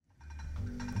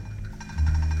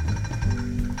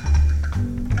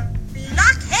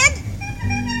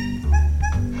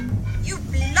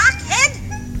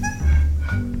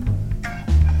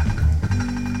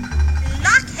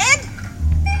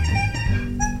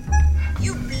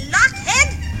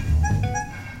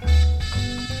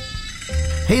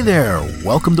Hey there,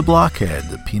 welcome to Blockhead,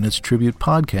 the Peanuts Tribute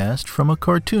podcast from a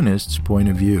cartoonist's point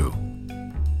of view.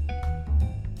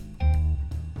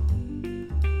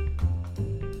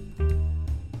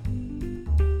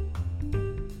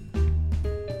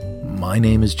 My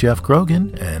name is Jeff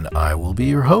Grogan, and I will be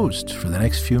your host for the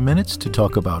next few minutes to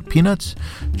talk about Peanuts,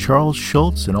 Charles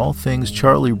Schulz, and all things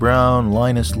Charlie Brown,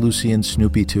 Linus, Lucy, and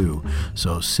Snoopy too.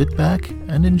 So sit back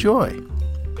and enjoy.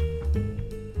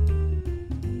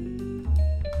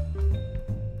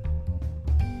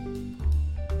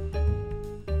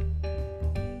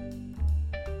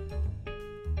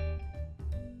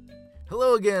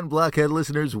 Hello again, Blockhead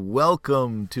listeners.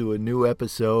 Welcome to a new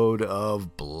episode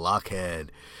of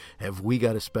Blockhead. Have we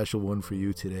got a special one for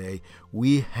you today?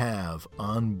 We have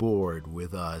on board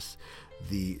with us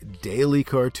the daily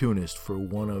cartoonist for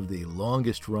one of the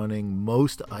longest running,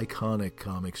 most iconic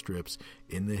comic strips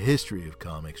in the history of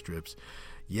comic strips.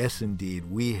 Yes,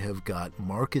 indeed, we have got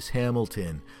Marcus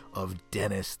Hamilton of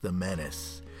Dennis the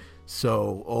Menace.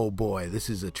 So, oh boy, this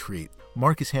is a treat.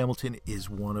 Marcus Hamilton is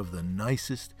one of the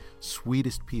nicest,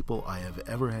 sweetest people I have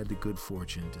ever had the good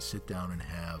fortune to sit down and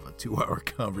have a 2-hour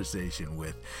conversation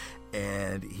with.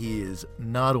 And he is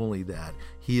not only that,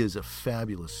 he is a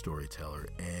fabulous storyteller,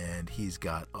 and he's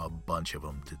got a bunch of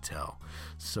them to tell.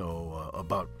 So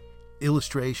about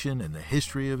illustration and the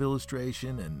history of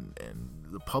illustration and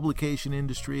the publication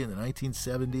industry in the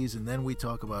 1970s, and then we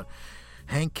talk about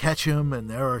Hank Ketchum, and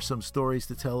there are some stories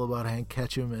to tell about Hank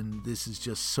Ketchum, and this is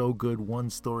just so good.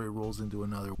 One story rolls into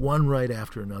another, one right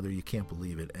after another. You can't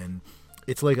believe it, and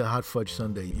it's like a hot fudge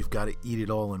sundae. You've got to eat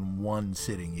it all in one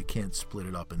sitting. You can't split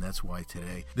it up, and that's why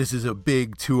today this is a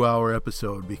big 2-hour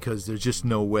episode, because there's just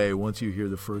no way, once you hear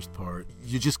the first part,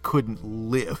 you just couldn't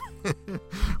live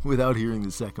without hearing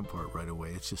the second part right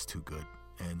away. It's just too good.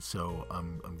 And so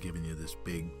I'm giving you this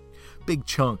big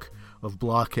chunk of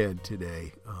Blockhead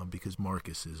today because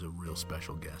Marcus is a real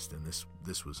special guest, and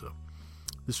this was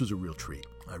a real treat.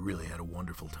 I really had a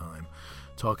wonderful time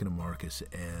talking to Marcus,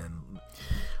 and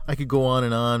I could go on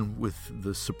and on with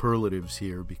the superlatives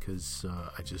here because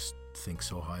I just think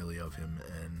so highly of him,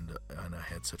 and I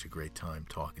had such a great time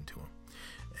talking to him.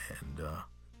 And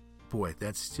boy,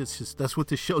 that's what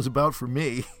this show's about for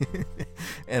me.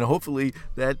 And hopefully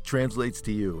that translates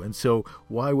to you. And so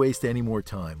why waste any more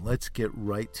time? Let's get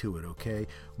right to it, okay?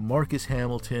 Marcus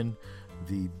Hamilton,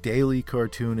 the daily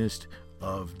cartoonist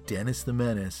of Dennis the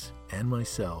Menace, and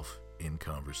myself in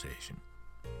conversation.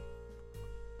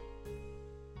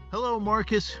 Hello,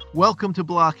 Marcus. Welcome to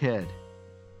Blockhead.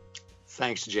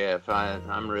 Thanks, Jeff.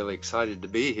 I'm really excited to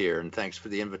be here, and thanks for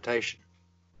the invitation.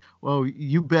 Well,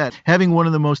 you bet. Having one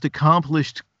of the most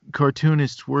accomplished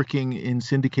cartoonists working in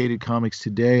syndicated comics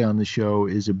today on the show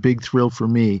is a big thrill for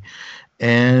me.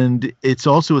 And it's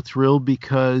also a thrill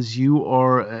because you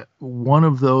are one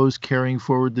of those carrying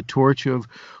forward the torch of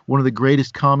one of the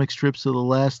greatest comic strips of the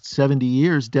last 70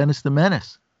 years, Dennis the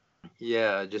Menace.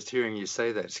 Yeah, just hearing you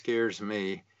say that scares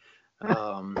me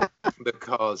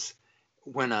because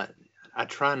when I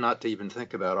try not to even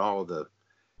think about all the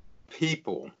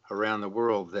people around the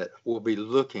world that will be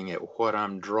looking at what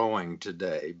I'm drawing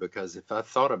today, because if I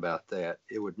thought about that,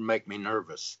 it would make me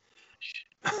nervous.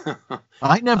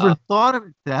 I never thought of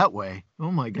it that way. Oh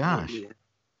my gosh.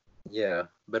 Yeah,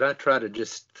 but I try to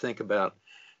just think about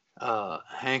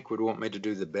Hank would want me to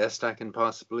do the best I can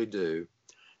possibly do,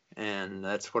 and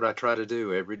that's what I try to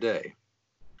do every day.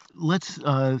 Let's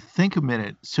think a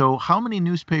minute. So how many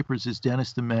newspapers is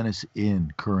Dennis the Menace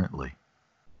in currently?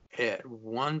 At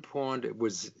one point, it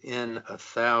was in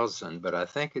 1,000, but I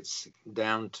think it's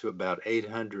down to about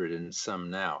 800 and some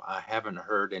now. I haven't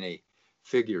heard any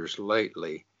figures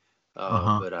lately,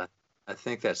 but I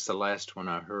think that's the last one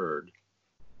I heard.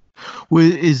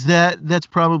 Well, that's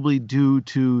probably due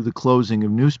to the closing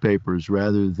of newspapers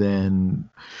rather than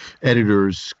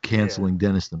editors canceling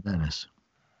Dennis the Menace.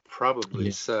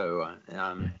 Probably so.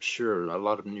 I'm sure a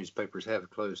lot of newspapers have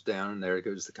closed down, and there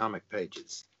goes the comic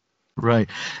pages. Right.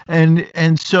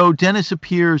 And so Dennis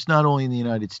appears not only in the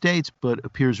United States, but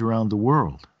appears around the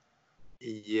world.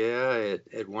 Yeah,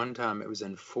 at one time it was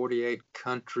in 48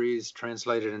 countries,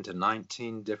 translated into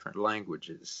 19 different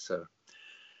languages. So,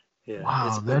 yeah, wow,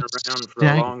 it's been around for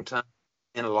a long time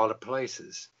in a lot of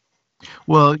places.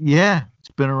 Well, yeah, it's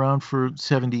been around for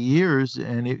 70 years,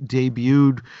 and it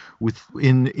debuted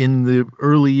in the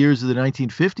early years of the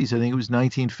 1950s. I think it was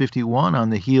 1951, on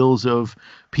the heels of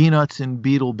Peanuts and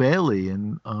Beetle Bailey.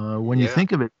 And when you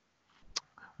think of it,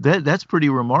 that's pretty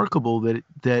remarkable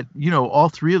that all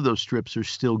three of those strips are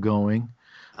still going.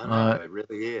 I know, it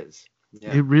really is.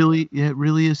 Yeah. It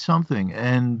really is something.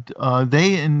 And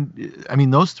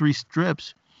those three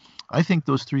strips I think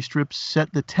those three strips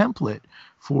set the template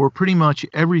for pretty much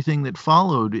everything that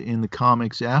followed in the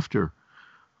comics after,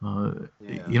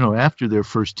 Yeah. after their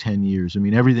first 10 years. I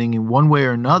mean, everything in one way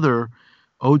or another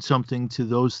owed something to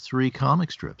those three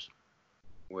comic strips.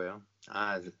 Well,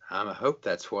 I hope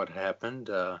that's what happened.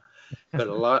 But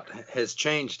a lot has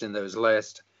changed in those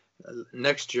last.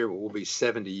 Next year will be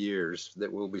 70 years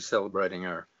that we'll be celebrating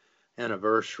our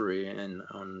anniversary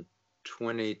on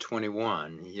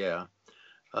 2021. Yeah.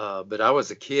 But I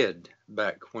was a kid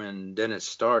back when Dennis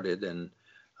started, and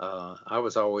I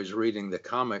was always reading the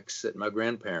comics at my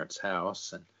grandparents'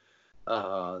 house. And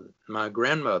my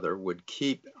grandmother would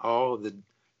keep all the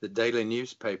daily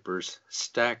newspapers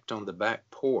stacked on the back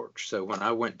porch. So when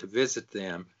I went to visit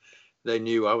them, they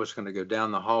knew I was going to go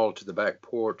down the hall to the back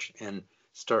porch and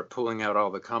start pulling out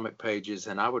all the comic pages,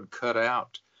 and I would cut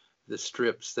out the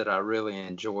strips that I really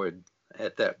enjoyed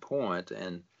at that point.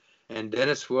 And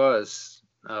Dennis was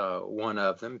one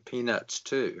of them. Peanuts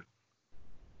too.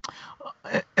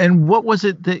 And what was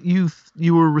it that you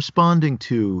were responding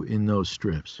to in those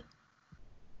strips?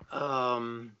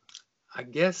 I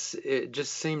guess it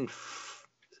just seemed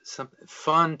something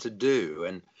fun to do.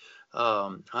 And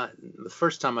the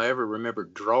first time I ever remember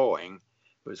drawing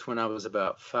was when I was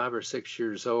about 5 or 6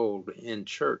 years old in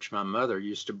church. My mother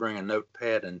used to bring a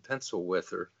notepad and pencil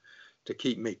with her to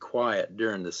keep me quiet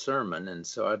during the sermon. And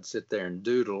so I'd sit there and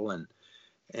doodle.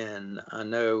 And I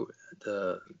know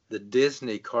the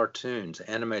Disney cartoons,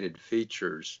 animated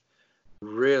features,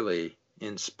 really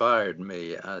inspired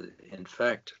me. In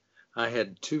fact, I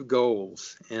had two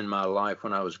goals in my life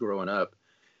when I was growing up.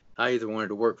 I either wanted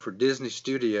to work for Disney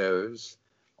Studios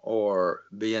or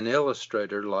be an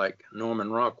illustrator like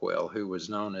Norman Rockwell, who was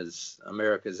known as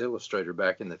America's illustrator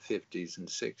back in the 50s and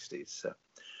 60s. So,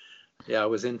 yeah, I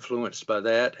was influenced by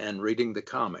that and reading the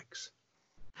comics.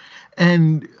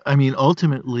 And I mean,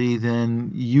 ultimately,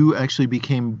 then you actually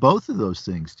became both of those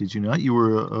things, did you not? You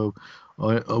were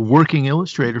a working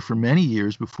illustrator for many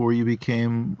years before you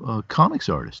became a comics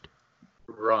artist.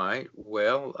 Right.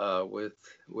 Well,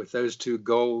 with those two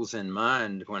goals in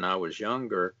mind, when I was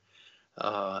younger,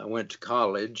 I went to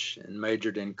college and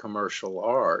majored in commercial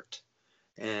art,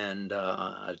 and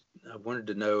I wanted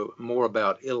to know more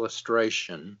about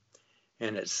illustration.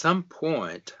 And at some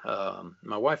point,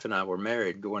 my wife and I were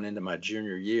married going into my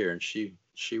junior year, and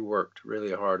she worked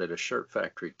really hard at a shirt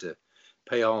factory to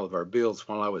pay all of our bills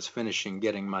while I was finishing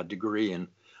getting my degree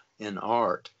in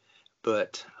art.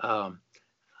 But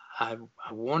I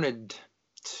wanted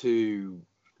to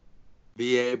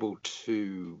be able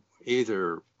to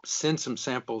either send some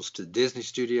samples to Disney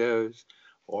Studios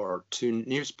or to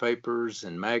newspapers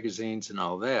and magazines and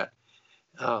all that.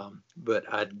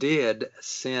 But I did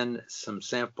send some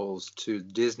samples to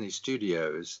Disney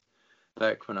Studios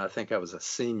back when I think I was a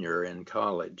senior in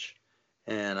college.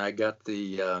 And I got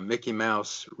the Mickey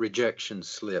Mouse rejection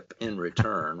slip in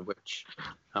return, which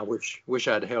I wish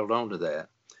I'd held on to that.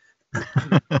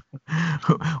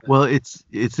 Well, it's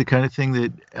the kind of thing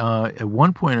that at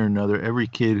one point or another, every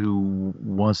kid who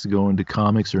wants to go into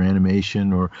comics or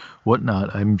animation or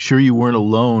whatnot, I'm sure you weren't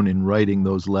alone in writing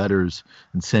those letters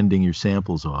and sending your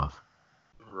samples off.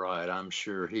 Right, I'm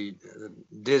sure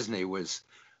Disney was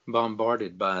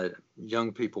bombarded by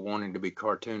young people wanting to be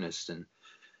cartoonists and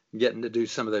getting to do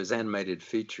some of those animated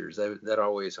features. That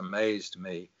always amazed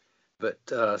me.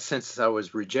 But since I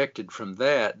was rejected from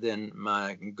that, then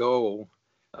my goal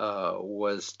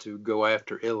was to go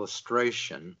after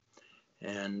illustration.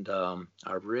 And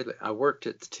I worked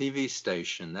at the TV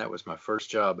station. That was my first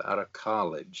job out of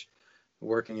college,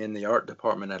 working in the art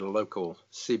department at a local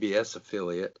CBS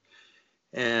affiliate.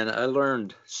 And I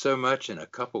learned so much in a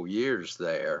couple years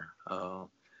there,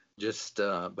 just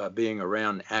by being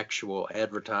around actual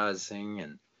advertising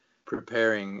and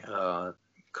preparing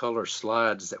color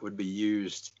slides that would be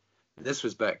used. This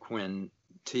was back when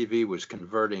TV was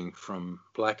converting from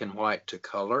black and white to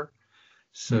color.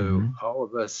 So all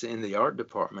of us in the art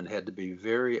department had to be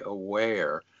very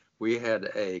aware. We had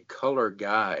a color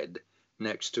guide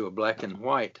next to a black and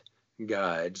white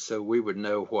guide, so we would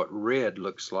know what red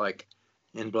looks like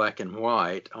in black and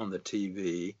white on the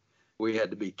TV. We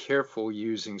had to be careful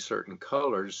using certain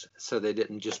colors so they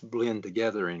didn't just blend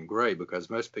together in gray, because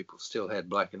most people still had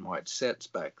black and white sets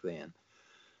back then.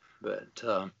 But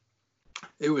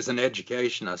it was an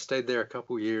education. I stayed there a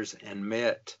couple years and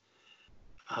met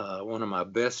one of my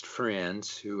best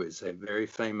friends, who is a very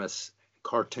famous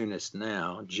cartoonist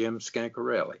now, Jim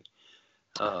Scancarelli.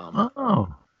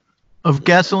 Of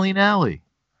Gasoline Alley.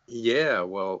 Yeah,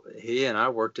 well, he and I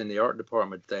worked in the art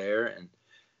department there, and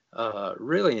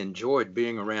really enjoyed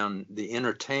being around the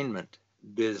entertainment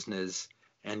business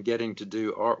and getting to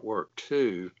do artwork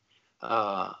too.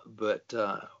 But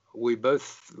we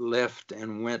both left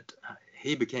and went.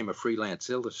 He became a freelance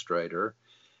illustrator,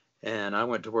 and I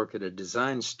went to work at a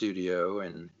design studio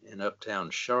in uptown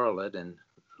Charlotte and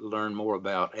learn more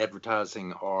about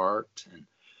advertising art.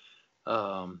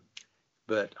 And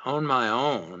but on my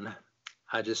own,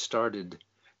 I just started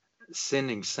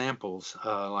sending samples,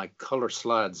 like color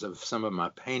slides of some of my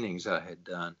paintings I had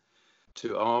done,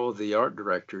 to all the art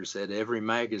directors at every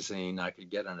magazine I could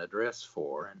get an address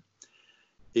for. And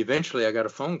eventually I got a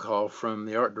phone call from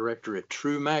the art director at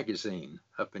True Magazine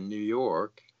up in New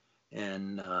York.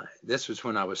 And this was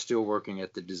when I was still working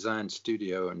at the design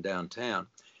studio in downtown.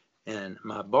 And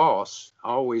my boss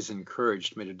always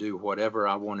encouraged me to do whatever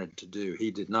I wanted to do.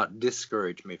 He did not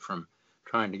discourage me from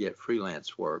trying to get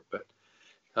freelance work. But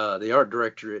the art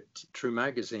director at True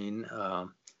Magazine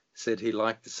said he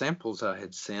liked the samples I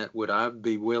had sent. Would I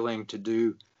be willing to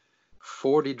do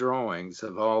 40 drawings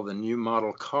of all the new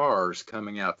model cars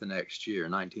coming out the next year,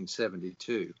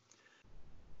 1972?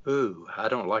 Ooh, I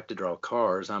don't like to draw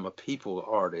cars. I'm a people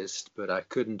artist, but I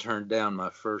couldn't turn down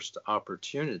my first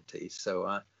opportunity. So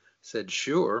I said,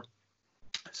 sure.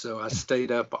 So I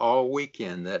stayed up all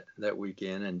weekend that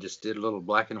weekend and just did little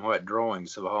black and white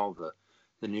drawings of all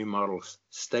the new model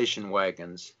station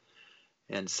wagons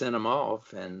and sent them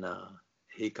off. And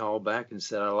he called back and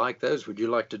said, I like those. Would you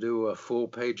like to do a full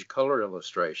page color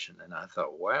illustration? And I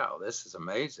thought, wow, this is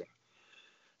amazing.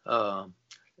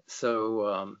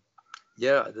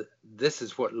 This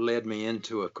is what led me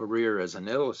into a career as an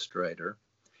illustrator.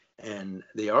 And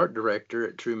the art director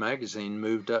at True Magazine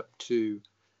moved up to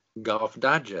Golf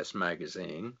Digest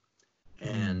magazine.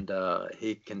 And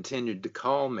he continued to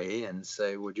call me and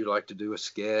say, would you like to do a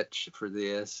sketch for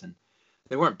this? And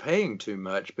they weren't paying too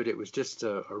much, but it was just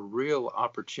a real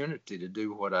opportunity to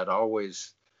do what I'd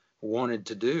always wanted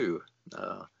to do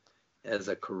as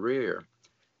a career.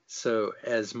 So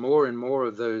as more and more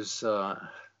of those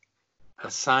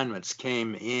assignments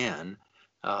came in,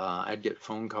 I'd get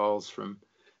phone calls from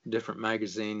different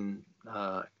magazine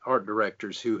art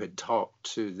directors who had talked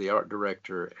to the art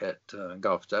director at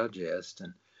Golf Digest,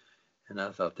 and I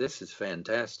thought, this is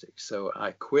fantastic. So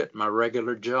I quit my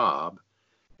regular job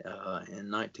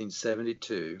in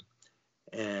 1972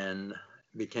 and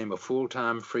became a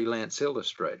full-time freelance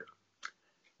illustrator.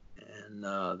 And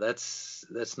that's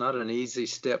not an easy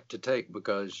step to take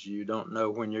because you don't know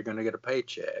when you're going to get a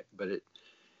paycheck. But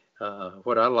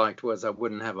what I liked was I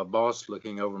wouldn't have a boss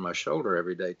looking over my shoulder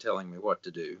every day telling me what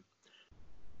to do.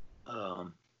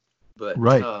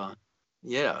 Right.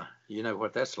 Yeah, you know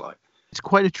what that's like. It's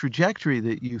quite a trajectory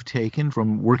that you've taken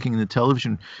from working in the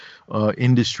television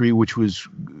industry, which was,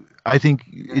 I think,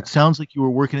 it sounds like you were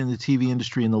working in the TV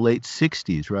industry in the late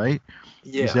 60s, right?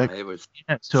 Yeah, it was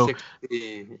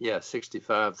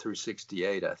 65 through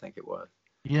 68, I think it was.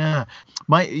 Yeah.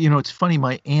 It's funny,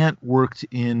 my aunt worked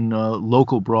in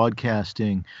local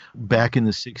broadcasting back in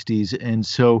the 60s, and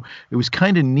so it was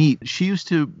kind of neat. She used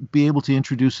to be able to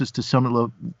introduce us to some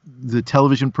of the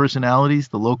television personalities,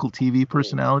 the local TV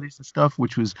personalities and stuff,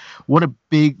 which was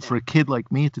for a kid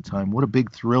like me at the time, what a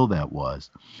big thrill that was.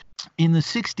 In the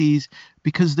 60s,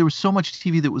 because there was so much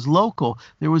TV that was local,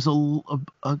 there was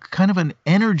a kind of an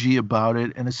energy about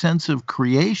it and a sense of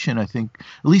creation, I think,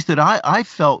 at least that I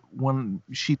felt when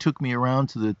she took me around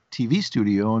to the TV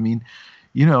studio. I mean,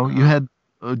 you had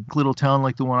a little town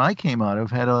like the one I came out of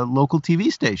had a local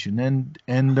TV station,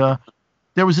 and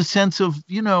there was a sense of,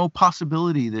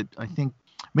 possibility that I think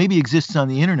maybe exists on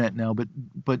the internet now, but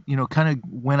kind of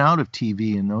went out of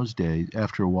TV in those days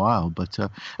after a while. But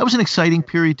that was an exciting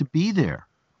period to be there.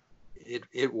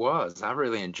 It was. I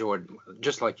really enjoyed,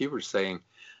 just like you were saying,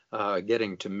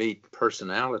 getting to meet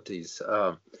personalities.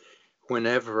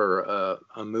 Whenever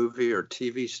a movie or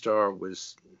TV star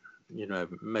was,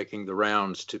 making the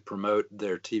rounds to promote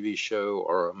their TV show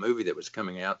or a movie that was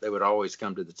coming out, they would always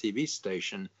come to the TV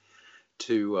station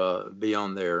to be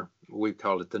on their, we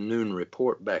called it the noon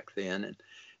report back then.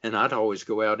 And I'd always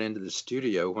go out into the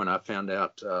studio when I found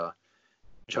out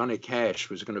Johnny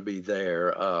Cash was going to be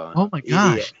there. Oh my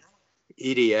gosh.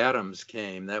 Edie Adams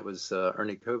came. That was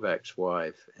Ernie Kovac's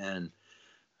wife. And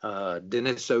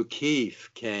Dennis O'Keefe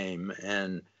came.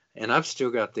 And I've still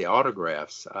got the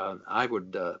autographs. I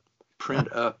would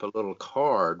print up a little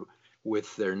card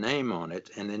with their name on it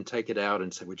and then take it out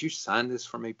and say, would you sign this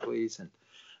for me, please? And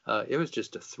it was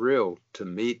just a thrill to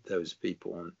meet those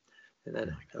people,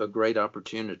 and a great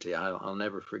opportunity. I'll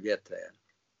never forget that.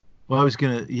 Well, I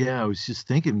was just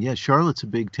thinking, Charlotte's a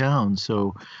big town,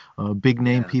 so big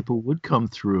name people would come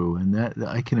through, and that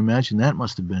I can imagine that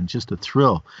must have been just a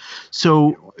thrill.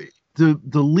 So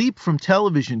the leap from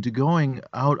television to going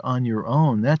out on your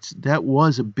own, that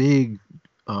was a big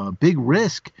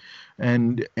risk,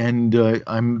 and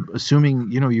I'm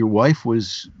assuming your wife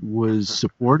was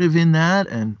supportive in that,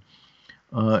 and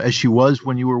as she was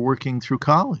when you were working through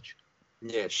college.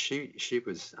 Yeah, she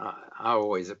was. I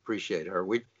always appreciate her.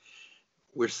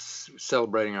 We're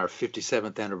celebrating our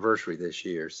 57th anniversary this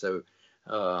year, so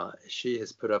she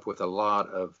has put up with a lot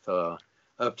of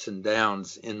ups and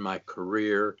downs in my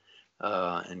career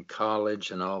and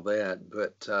college and all that.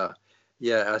 But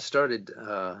yeah, I started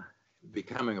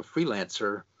becoming a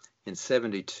freelancer in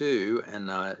 '72, and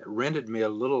rented me a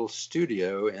little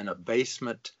studio in a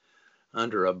basement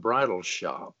under a bridal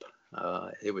shop.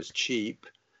 It was cheap,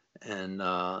 and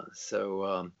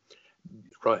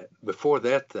right before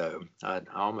that, though, I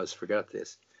almost forgot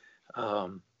this.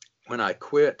 When I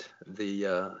quit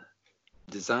the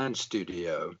design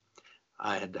studio,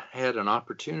 I had had an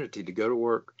opportunity to go to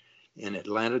work in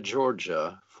Atlanta,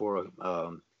 Georgia, for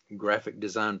a graphic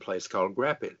design place called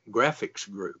Graphics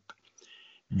Group.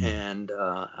 Mm. And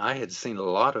I had seen a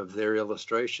lot of their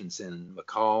illustrations in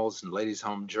McCall's and Ladies'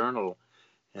 Home Journal.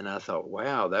 And I thought,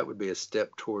 wow, that would be a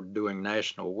step toward doing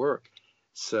national work.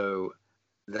 So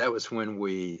that was when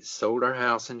we sold our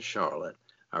house in Charlotte.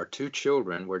 Our two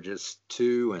children were just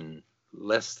 2 and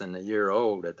less than a year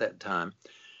old at that time.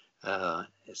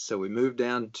 So we moved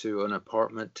down to an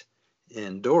apartment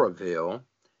in Doraville,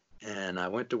 and I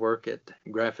went to work at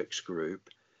Graphics Group,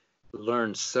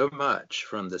 learned so much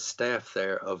from the staff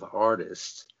there of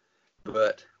artists,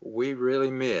 but we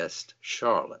really missed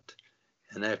Charlotte.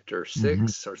 And after Hmm.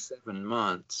 6 or 7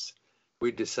 months,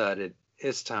 we decided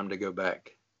it's time to go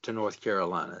back to North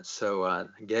Carolina. So I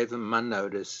gave them my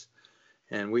notice,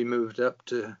 and we moved up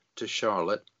to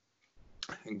Charlotte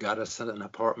and got us an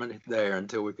apartment there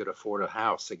until we could afford a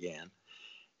house again.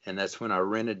 And that's when I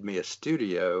rented me a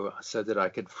studio so that I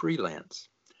could freelance.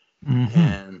 Hmm.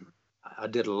 And I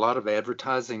did a lot of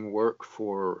advertising work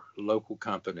for local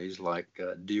companies like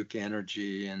Duke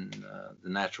Energy and the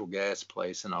natural gas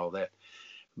place and all that.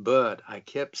 But I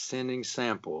kept sending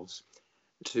samples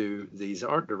to these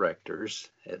art directors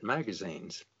at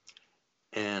magazines.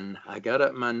 And I got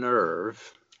up my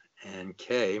nerve, and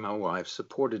Kay, my wife,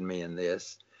 supported me in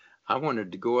this. I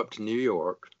wanted to go up to New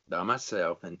York by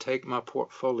myself and take my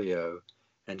portfolio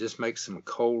and just make some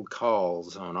cold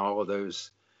calls on all of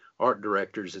those art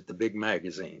directors at the big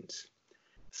magazines.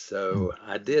 So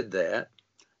I did that,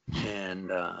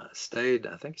 and I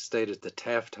think stayed at the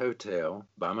Taft Hotel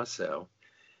by myself.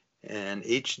 And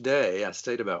each day, I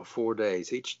stayed about 4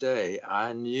 days. Each day,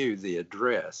 I knew the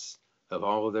address of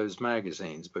all of those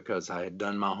magazines because I had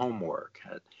done my homework,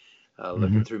 Hmm.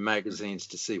 looking through magazines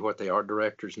to see what the art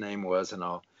director's name was and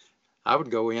all. I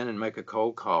would go in and make a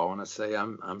cold call, and I say,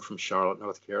 I'm from Charlotte,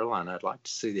 North Carolina. I'd like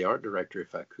to see the art director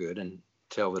if I could, and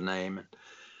tell the name. And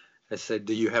they said,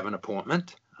 do you have an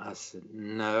appointment? I said,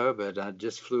 no, but I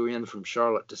just flew in from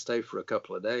Charlotte to stay for a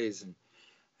couple of days.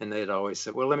 And they'd always say,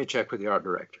 well, let me check with the art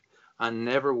director. I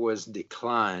never was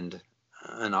declined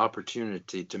an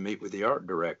opportunity to meet with the art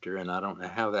director, and I don't know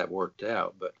how that worked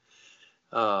out. But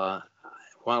uh,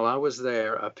 while I was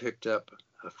there, I picked up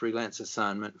a freelance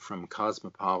assignment from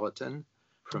Cosmopolitan,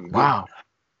 from Wow.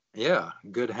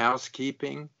 Good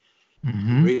Housekeeping,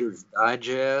 Hmm. Reader's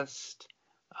Digest,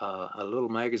 a little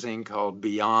magazine called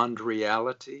Beyond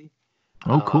Reality.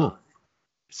 Oh, Uh, cool.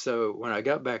 so when I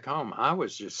got back home, I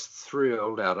was just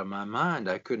thrilled out of my mind.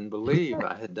 I couldn't believe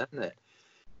I had done that.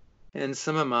 And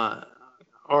some of my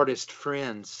artist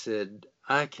friends said,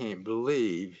 I can't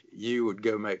believe you would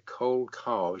go make cold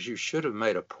calls. You should have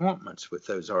made appointments with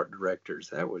those art directors.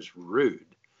 That was rude.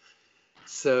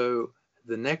 So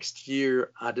the next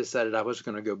year, I decided I was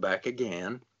going to go back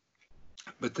again.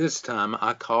 But this time,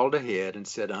 I called ahead and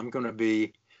said, I'm going to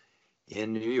be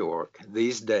in New York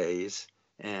these days,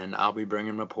 and I'll be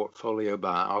bringing my portfolio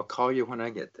by. I'll call you when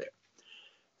I get there.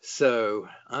 So,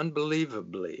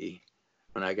 unbelievably,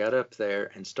 when I got up there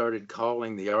and started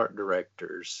calling the art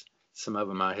directors, some of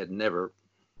them I had never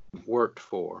worked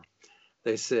for,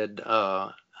 they said,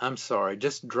 I'm sorry,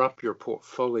 just drop your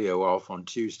portfolio off on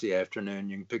Tuesday afternoon.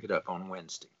 You can pick it up on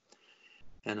Wednesday.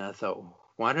 And I thought,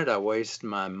 why did I waste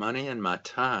my money and my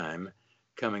time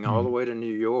coming all the Mm. way to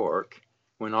New York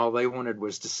when all they wanted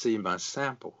was to see my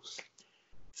samples?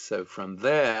 So from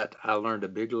that, I learned a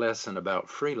big lesson about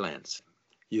freelancing.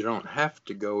 You don't have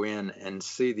to go in and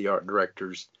see the art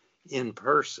directors in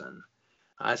person.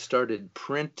 I started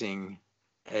printing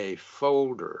a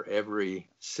folder every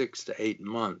 6 to 8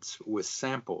 months with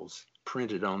samples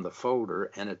printed on the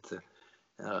folder, and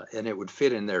it would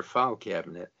fit in their file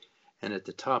cabinet. And at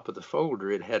the top of the folder,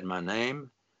 it had my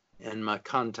name and my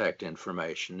contact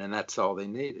information, and that's all they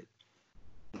needed.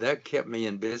 That kept me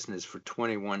in business for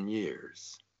 21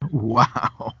 years.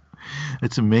 Wow.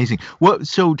 That's amazing.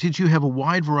 So did you have a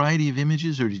wide variety of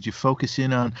images, or did you focus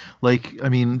in on, like, I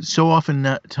mean, so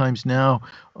often times now,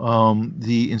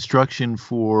 the instruction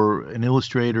for an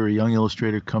illustrator, a young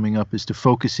illustrator coming up, is to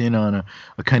focus in on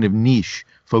a kind of niche,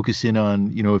 focus in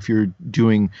on, if you're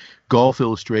doing golf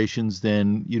illustrations,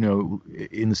 then,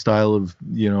 in the style of,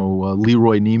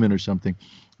 Leroy Neiman or something.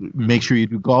 Make sure you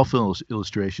do golf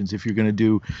illustrations. If you're going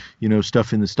to do,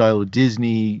 stuff in the style of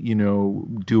Disney,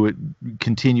 do it,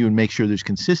 continue and make sure there's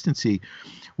consistency.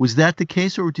 Was that the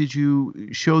case, or did you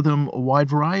show them a wide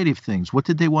variety of things? What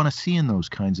did they want to see in those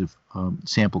kinds of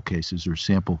sample cases or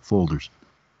sample folders?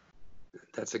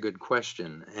 That's a good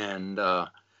question. And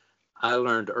I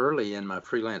learned early in my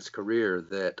freelance career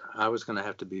that I was going to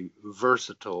have to be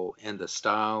versatile in the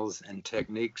styles and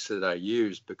techniques that I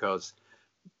used, because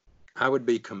I would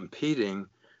be competing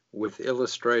with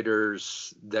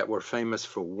illustrators that were famous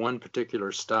for one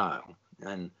particular style.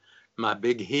 And my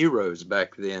big heroes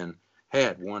back then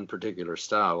had one particular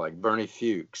style, like Bernie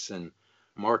Fuchs and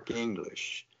Mark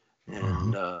English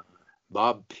and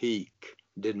Bob Peak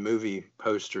did movie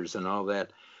posters and all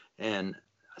that. And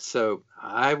so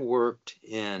I worked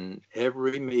in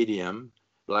every medium: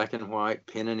 black and white,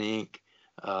 pen and ink,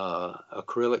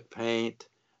 acrylic paint,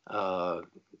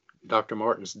 Dr.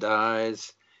 Martin's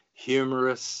dyes,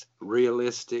 humorous,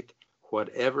 realistic,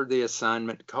 whatever the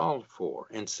assignment called for.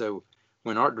 And so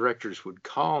when art directors would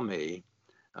call me,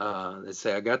 they'd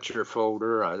say, I got your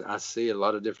folder. I see a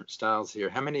lot of different styles here.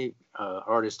 How many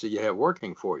artists do you have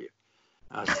working for you?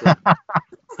 I said,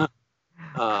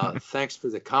 thanks for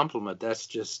the compliment. That's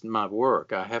just my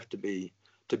work. I have to be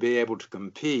able to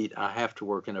compete, I have to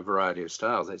work in a variety of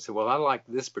styles. They said, well, I like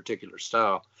this particular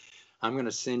style. I'm going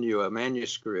to send you a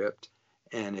manuscript,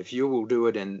 and if you will do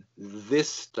it in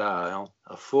this style,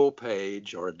 a full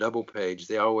page or a double page,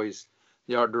 the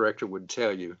art director would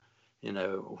tell you,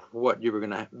 what you were going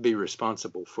to be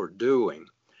responsible for doing.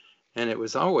 And it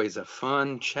was always a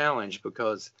fun challenge,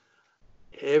 because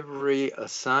every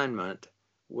assignment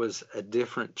was a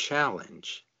different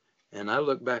challenge. And I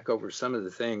look back over some of the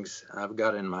things I've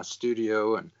got in my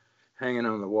studio and hanging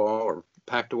on the wall or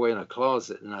packed away in a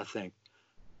closet, and I think,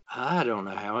 I don't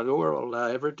know how in the world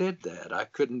I ever did that. I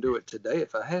couldn't do it today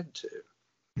if I had to.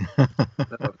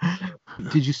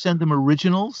 Did you send them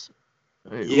originals?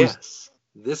 Yes.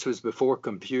 This was before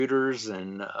computers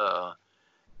and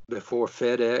before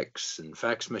FedEx and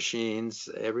fax machines.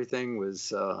 Everything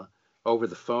was over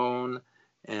the phone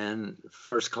and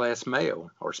first class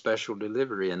mail or special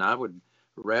delivery. And I would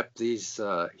wrap these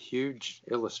huge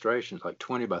illustrations, like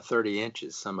 20 by 30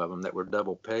 inches, some of them that were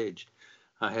double page.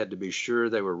 I had to be sure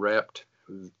they were wrapped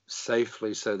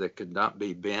safely so they could not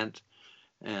be bent.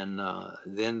 And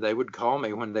then they would call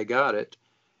me when they got it.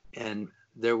 And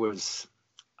there was,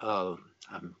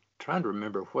 I'm trying to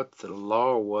remember what the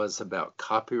law was about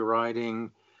copywriting.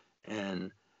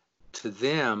 And to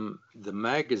them, the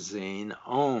magazine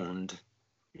owned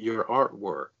your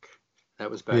artwork.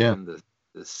 That was back in the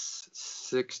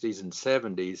 60s and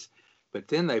 70s. But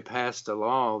then they passed a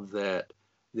law that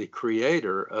the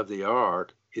creator of the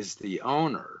art is the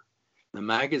owner. The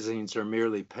magazines are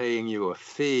merely paying you a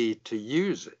fee to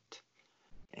use it.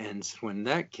 And when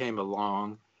that came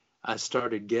along, I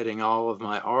started getting all of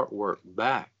my artwork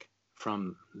back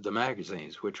from the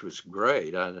magazines, which was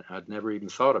great. I'd never even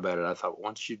thought about it. I thought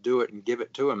once you do it and give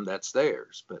it to them, that's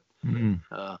theirs. But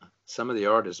some of the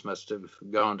artists must have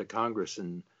gone to Congress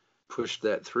and pushed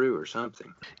that through or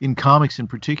something. In comics in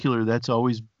particular, that's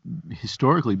always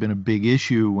historically been a big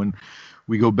issue. When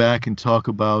we go back and talk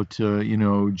about,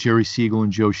 Jerry Siegel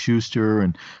and Joe Shuster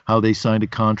and how they signed a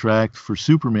contract for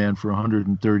Superman for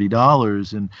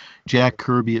 $130, and Jack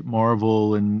Kirby at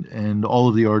Marvel and all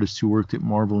of the artists who worked at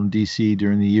Marvel and DC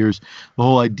during the years, the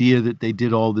whole idea that they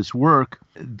did all this work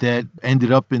that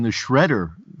ended up in the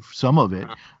shredder, some of it,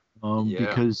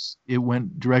 because it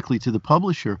went directly to the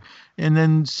publisher. And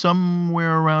then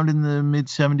somewhere around in the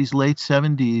mid-'70s, late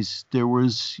 70s, there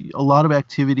was a lot of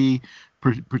activity.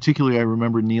 Particularly, I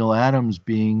remember Neil Adams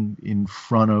being in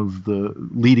front of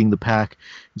leading the pack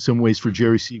in some ways for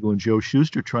Jerry Siegel and Joe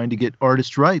Shuster, trying to get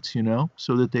artist rights,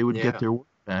 so that they would get their work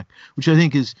back, which I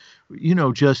think is,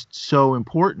 just so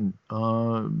important,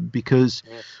 because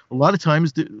a lot of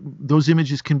times those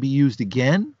images can be used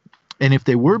again. And if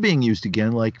they were being used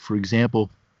again, like, for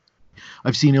example,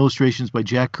 I've seen illustrations by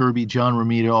Jack Kirby, John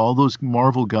Romita, all those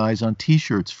Marvel guys on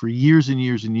T-shirts for years and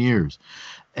years and years.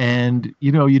 And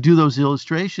you do those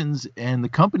illustrations, and the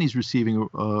company's receiving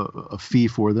a fee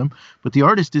for them, but the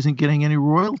artist isn't getting any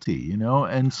royalty.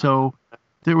 And so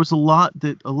there was a lot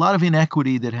of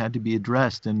inequity that had to be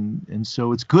addressed, and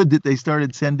so it's good that they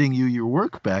started sending you your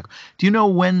work back. Do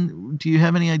you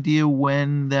have any idea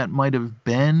when that might have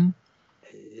been?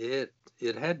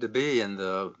 It had to be in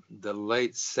the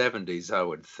late 70s, I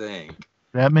would think.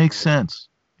 That makes sense.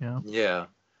 Yeah. Yeah.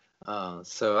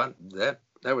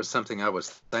 That was something I was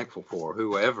thankful for.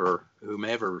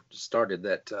 Whomever started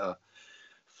that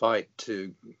fight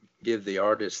to give the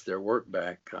artists their work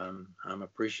back, I'm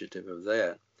appreciative of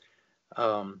that.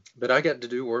 But I got to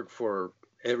do work for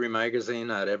every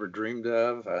magazine I'd ever dreamed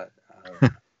of.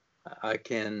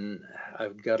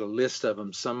 I've got a list of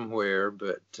them somewhere,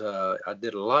 but I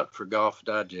did a lot for Golf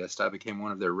Digest. I became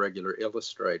one of their regular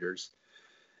illustrators,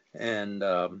 and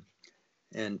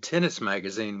Tennis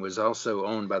Magazine was also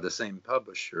owned by the same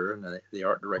publisher, and the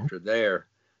art director there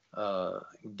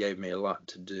gave me a lot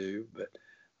to do. But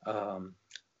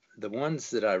the ones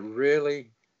that I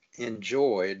really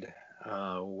enjoyed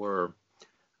were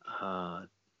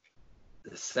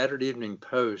the Saturday Evening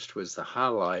Post was the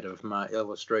highlight of my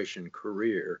illustration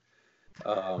career.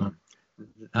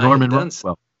 Norman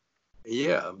Rockwell.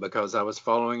 Yeah, because I was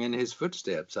following in his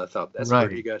footsteps. I thought that's right.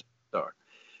 Where he got to start.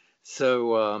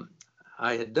 So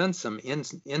I had done some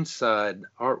inside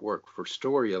artwork for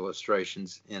story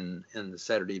illustrations in the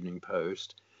Saturday Evening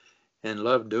Post and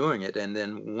loved doing it. And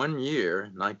then one year,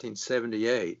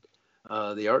 1978,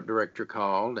 the art director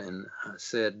called and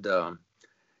said,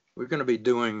 we're going to be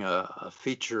doing a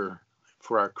feature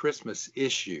for our Christmas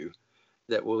issue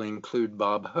that will include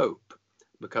Bob Hope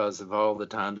because of all the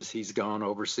times he's gone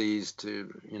overseas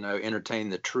to, entertain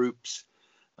the troops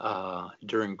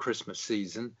during Christmas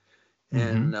season.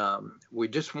 Mm-hmm. And we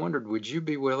just wondered, would you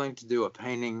be willing to do a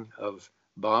painting of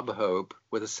Bob Hope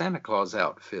with a Santa Claus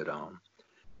outfit on?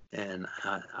 And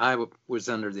I was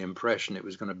under the impression it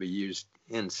was going to be used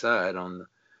inside on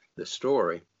the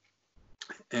story.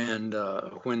 And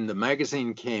when the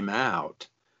magazine came out,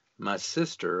 my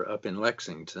sister up in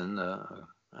Lexington,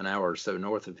 an hour or so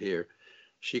north of here,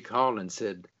 she called and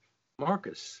said,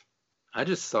 Marcus, I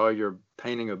just saw your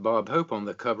painting of Bob Hope on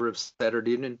the cover of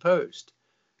Saturday Evening Post.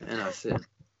 And I said,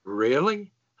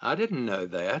 really? I didn't know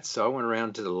that. So I went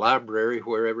around to the library,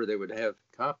 wherever they would have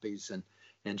copies,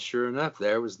 and sure enough,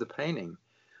 there was the painting.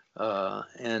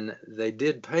 And they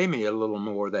did pay me a little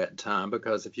more that time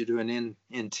because if you do an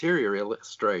interior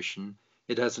illustration,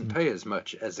 it doesn't pay as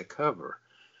much as a cover.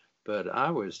 But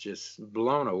I was just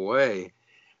blown away.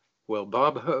 Well,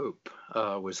 Bob Hope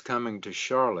was coming to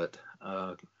Charlotte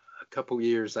a couple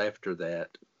years after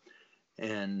that,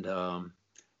 and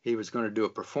he was going to do a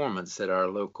performance at our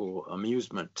local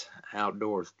amusement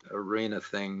outdoor arena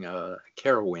thing,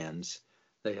 Carowinds.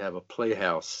 They have a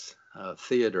playhouse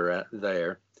theater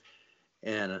there.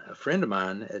 And a friend of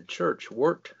mine at church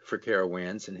worked for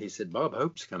Carowinds, and he said, Bob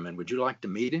Hope's coming. Would you like to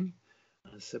meet him?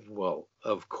 I said, well,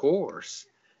 of course.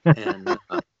 And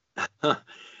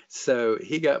so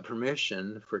he got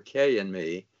permission for Kay and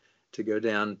me to go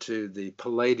down to the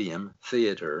Palladium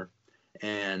Theater.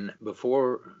 And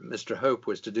before Mr. Hope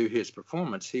was to do his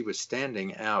performance, he was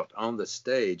standing out on the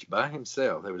stage by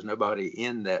himself. There was nobody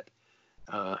in that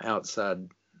outside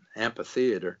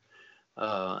amphitheater.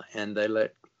 And they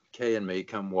let Kay and me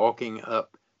come walking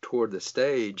up toward the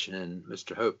stage, and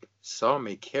Mr. Hope saw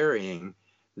me carrying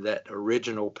that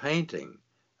original painting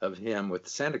of him with the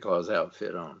Santa Claus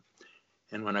outfit on.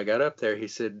 And when I got up there, he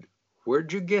said,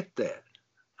 where'd you get that?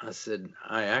 I said,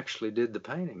 I actually did the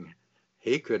painting.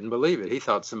 He couldn't believe it. He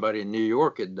thought somebody in New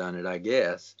York had done it, I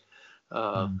guess.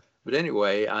 But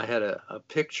anyway, I had a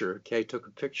picture. Kay took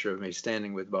a picture of me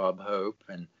standing with Bob Hope,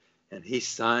 and he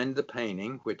signed the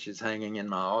painting, which is hanging in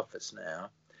my office now.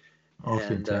 Oh,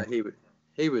 and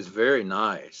he was very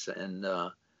nice. And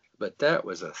but that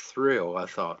was a thrill. I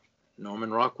thought,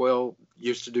 Norman Rockwell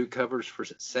used to do covers for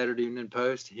Saturday Evening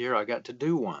Post. Here I got to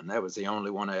do one. That was the only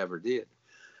one I ever did.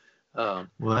 Well,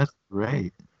 that's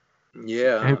great.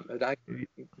 Yeah, but I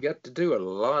got to do a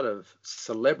lot of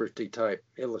celebrity type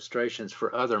illustrations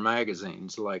for other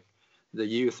magazines, like the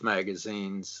youth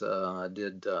magazines. I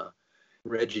did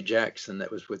Reggie Jackson,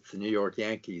 that was with the New York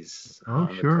Yankees,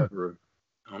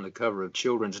 on the cover of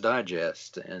Children's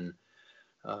Digest, and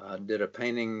I did a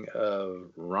painting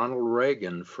of Ronald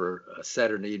Reagan for a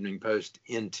Saturday Evening Post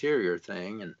interior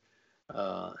thing, and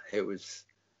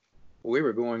we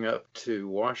were going up to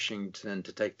Washington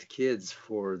to take the kids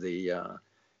for the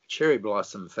Cherry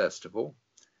Blossom Festival.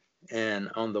 And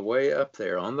on the way up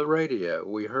there, on the radio,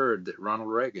 we heard that Ronald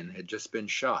Reagan had just been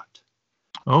shot.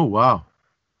 Oh, wow.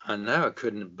 I know, I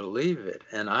couldn't believe it.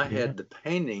 And I Yeah. had the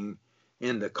painting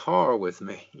in the car with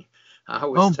me. I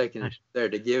was Oh, taking it gosh. there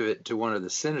to give it to one of the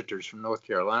senators from North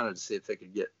Carolina to see if they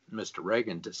could get Mr.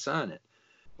 Reagan to sign it.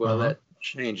 Well, Uh-huh. that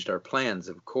changed our plans,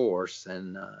 of course,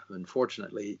 and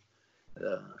unfortunately,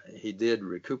 he did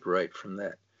recuperate from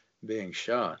that being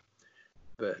shot.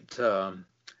 But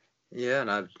yeah,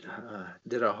 and I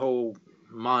did a whole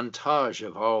montage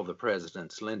of all the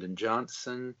presidents: Lyndon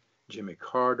Johnson, Jimmy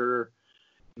Carter,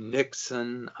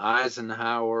 Nixon,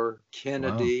 Eisenhower, Wow.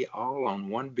 Kennedy, all on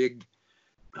one big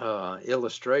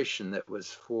illustration that was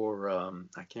for,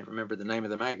 I can't remember the name of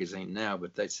the magazine now,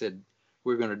 but they said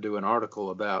we're going to do an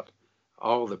article about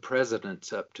all the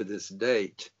presidents up to this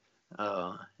date.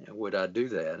 Would I do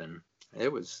that? And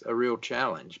it was a real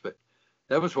challenge, but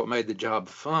that was what made the job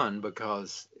fun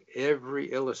because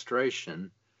every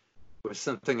illustration was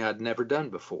something I'd never done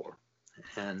before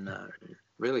and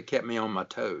really kept me on my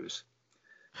toes.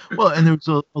 Well, and there was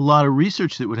a lot of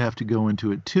research that would have to go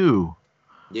into it too.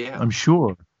 Yeah. I'm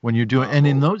sure when you're doing, and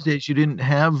in Oh, those days you didn't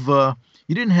have the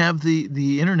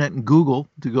internet and Google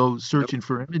to go nope. searching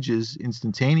for images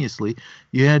instantaneously.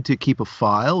 You had to keep a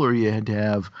file, or you had to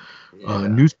have Yeah.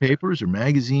 newspapers or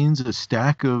magazines, a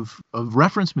stack of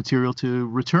reference material to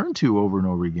return to over and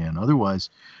over again.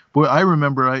 Otherwise, boy, I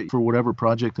remember for whatever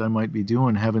project I might be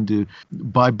doing, having to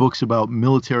buy books about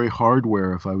military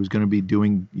hardware if I was going to be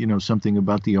doing, something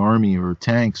about the army or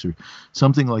tanks or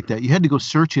something like that. You had to go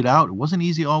search it out. It wasn't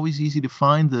always easy to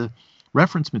find the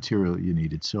reference material you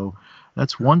needed. So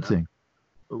that's I one know. thing.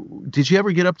 Did you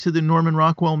ever get up to the Norman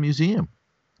Rockwell Museum?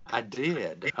 I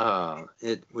did.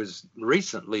 It was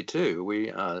recently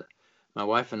too. My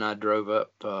wife and I drove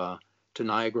up to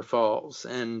Niagara Falls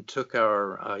and took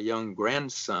our young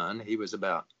grandson. He was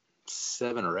about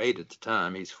 7 or 8 at the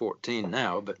time. He's 14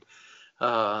 now, but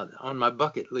on my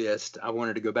bucket list, I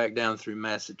wanted to go back down through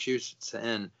Massachusetts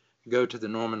and go to the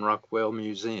Norman Rockwell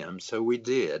Museum. So we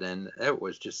did, and that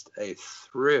was just a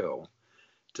thrill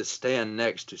to stand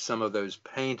next to some of those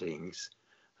paintings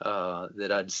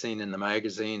that I'd seen in the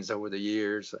magazines over the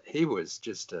years. He was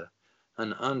just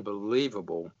an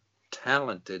unbelievable,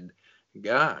 talented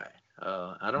guy.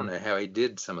 I don't know how he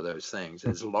did some of those things,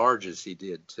 as large as he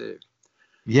did, too.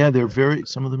 Yeah, But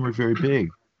some of them are very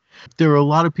big. There are a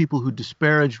lot of people who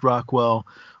disparaged Rockwell,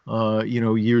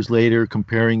 years later,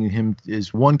 comparing him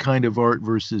as one kind of art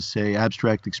versus, say,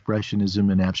 abstract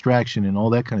expressionism and abstraction and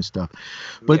all that kind of stuff.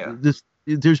 But yeah,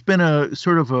 there's been a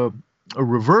sort of a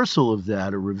reversal of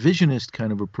that, a revisionist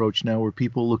kind of approach now, where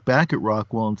people look back at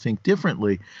Rockwell and think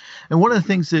differently. And one of the hmm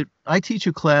things that I teach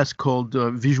a class called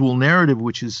Visual Narrative,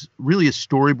 which is really a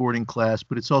storyboarding class,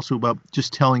 but it's also about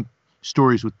just telling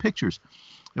stories with pictures.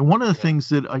 And one of the yeah, things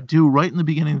that I do right in the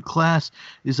beginning of class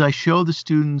is I show the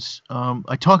students,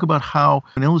 I talk about how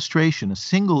an illustration, a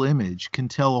single image, can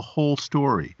tell a whole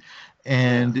story.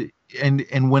 yeah.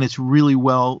 And when it's really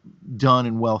well done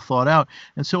and well thought out.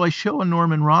 And so I show a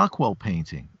Norman Rockwell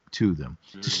painting to them,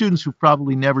 to students hmm who've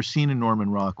probably never seen a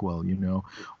Norman Rockwell,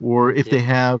 or if Yeah, they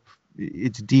have,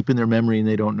 it's deep in their memory and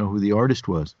they don't know who the artist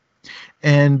was.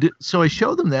 And so I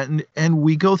show them that, and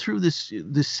we go through this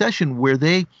session where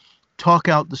they talk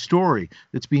out the story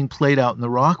that's being played out in the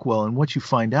Rockwell. And what you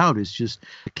find out is just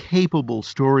a capable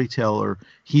storyteller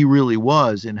he really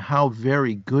was, and how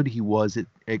very good he was at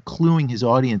cluing his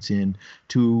audience in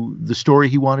to the story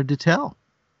he wanted to tell.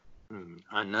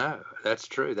 I know. That's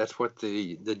true. That's what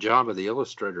the job of the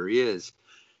illustrator is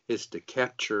to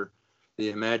capture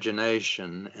the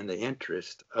imagination and the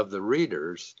interest of the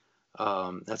readers.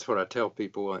 That's what I tell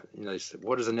people. They say,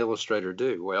 "What does an illustrator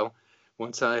do?" Well,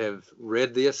 once I have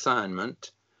read the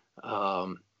assignment,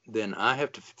 then I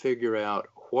have to figure out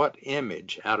what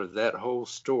image out of that whole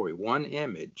story, one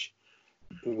image,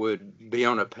 would be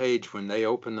on a page when they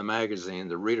open the magazine.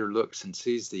 The reader looks and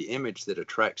sees the image that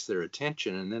attracts their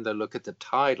attention, and then they look at the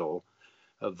title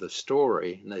of the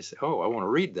story and they say, "Oh, I want to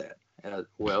read that."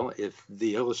 Well, if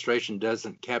the illustration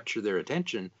doesn't capture their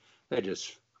attention, they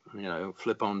just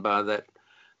flip on by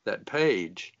that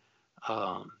page,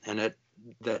 and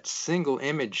that single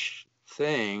image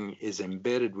thing is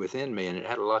embedded within me, and it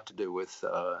had a lot to do with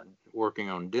working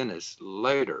on Dennis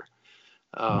later.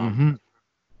 Um, Hmm.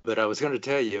 but I was going to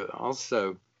tell you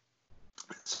also,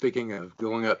 speaking of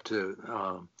going up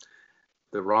to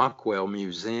the Rockwell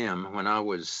Museum, when I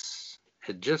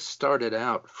had just started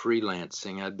out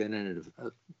freelancing, I'd been in it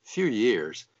a few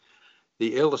years.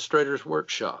 The Illustrators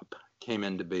Workshop came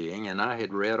into being, and I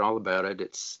had read all about it.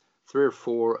 It's 3 or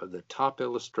 4 of the top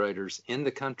illustrators in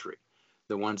the country,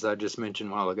 the ones I just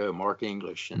mentioned a while ago: Mark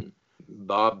English and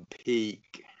Bob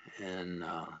Peak and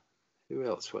Who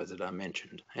else was it I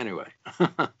mentioned? Anyway,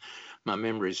 my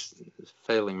memory's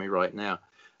failing me right now.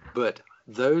 But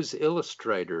those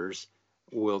illustrators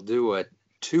will do a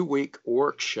 2-week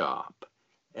workshop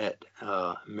at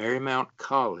Marymount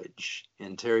College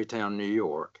in Tarrytown, New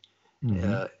York,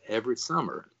 every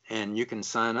summer, and you can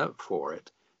sign up for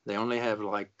it. They only have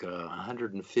like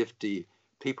 150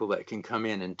 people that can come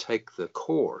in and take the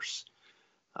course,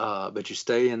 but you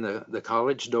stay in the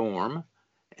college dorm,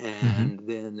 and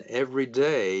then every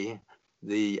day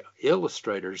the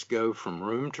illustrators go from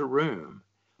room to room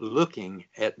looking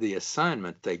at the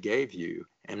assignment they gave you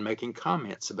and making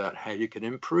comments about how you could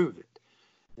improve it.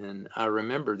 And I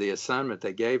remember the assignment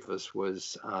they gave us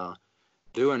was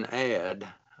do an ad,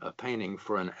 a painting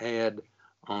for an ad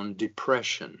on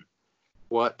depression,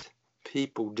 what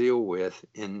people deal with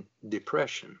in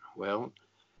depression. Well,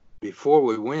 before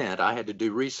we went, I had to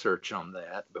do research on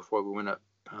that before we went up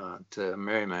to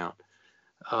Marymount.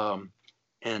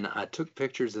 And I took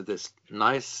pictures of this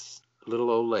nice little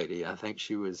old lady. I think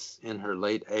she was in her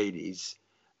late 80s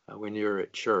when you were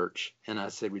at church. And I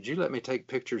said, would you let me take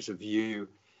pictures of you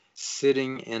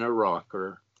sitting in a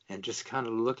rocker and just kind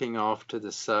of looking off to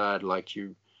the side like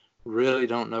you really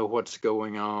don't know what's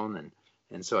going on?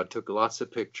 And so I took lots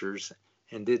of pictures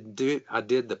and I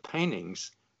did the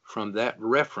paintings from that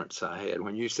reference I had.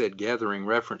 When you said gathering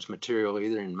reference material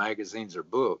either in magazines or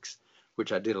books,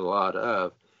 which I did a lot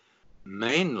of,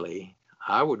 mainly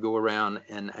I would go around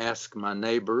and ask my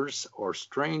neighbors or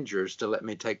strangers to let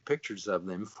me take pictures of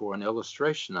them for an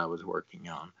illustration I was working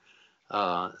on.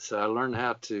 So I learned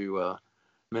how to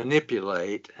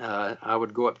manipulate. I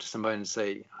would go up to somebody and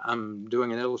say, I'm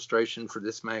doing an illustration for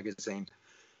this magazine.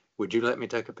 Would you let me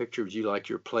take a picture of you like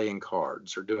you're playing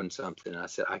cards or doing something? And I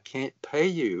said, I can't pay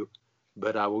you,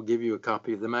 but I will give you a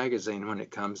copy of the magazine when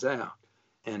it comes out.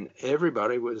 And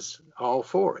everybody was all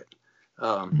for it.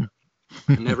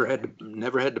 Never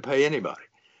had to pay anybody.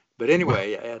 But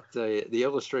anyway, at the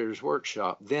Illustrators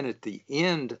Workshop, then at the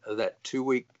end of that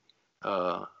 2-week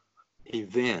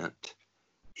event,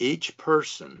 each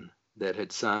person that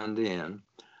had signed in,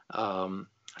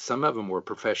 some of them were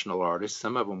professional artists,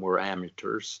 some of them were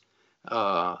amateurs,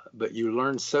 but you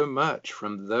learn so much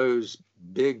from those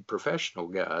big professional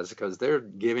guys because they're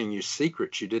giving you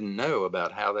secrets you didn't know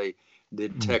about how they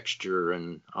did texture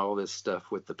and all this stuff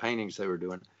with the paintings they were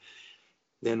doing.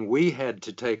 Then we had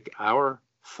to take our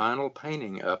final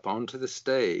painting up onto the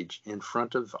stage in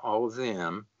front of all of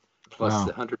them, plus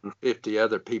the 150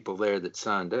 other people there that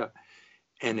signed up,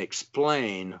 and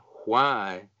explain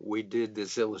why we did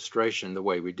this illustration the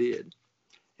way we did.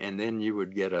 And then you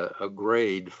would get a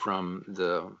grade from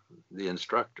the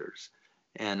instructors.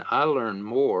 And I learned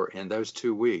more in those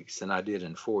 2 weeks than I did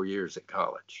in 4 years at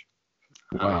college.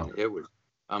 Wow. I mean, it was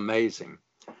amazing.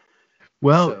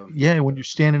 Well, so, yeah, when you're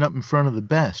standing up in front of the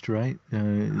best, right?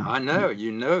 I know,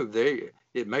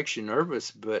 it makes you nervous,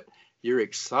 but you're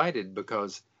excited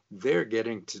because they're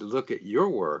getting to look at your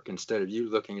work instead of you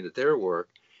looking at their work.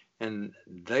 And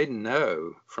they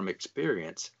know from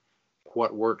experience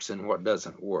what works and what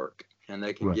doesn't work. And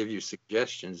they can give you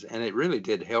suggestions. And it really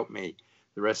did help me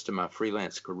the rest of my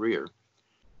freelance career.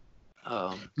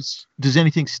 Does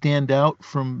anything stand out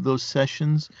from those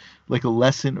sessions, like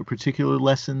a particular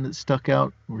lesson that stuck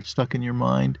out or stuck in your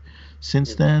mind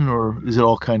since then, or is it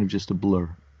all kind of just a blur?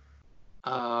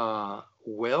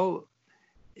 Well,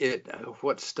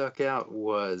 what stuck out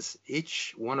was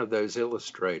each one of those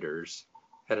illustrators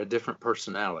had a different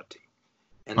personality,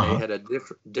 and they had a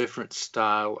different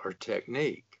style or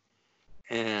technique.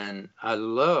 And I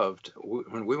loved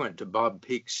when we went to Bob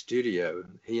Peak's studio.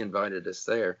 He invited us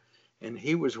there. And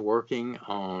he was working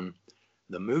on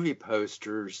the movie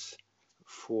posters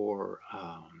for,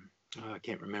 I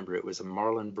can't remember, it was a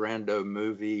Marlon Brando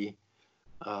movie.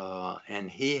 And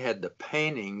he had the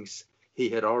paintings he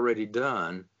had already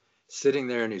done sitting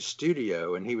there in his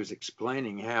studio. And he was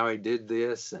explaining how he did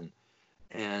this.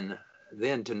 And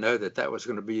then to know that was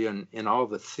going to be in all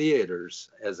the theaters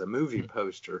as a movie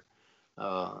poster,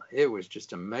 it was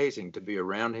just amazing to be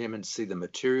around him and see the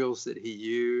materials that he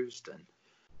used.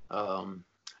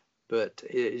 But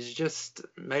it just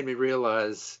made me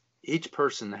realize each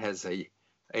person has a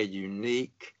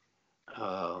unique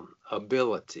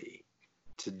ability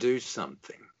to do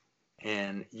something,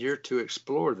 and you're to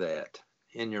explore that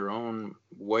in your own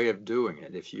way of doing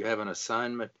it. If you have an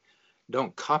assignment,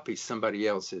 don't copy somebody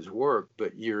else's work,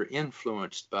 but you're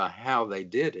influenced by how they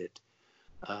did it.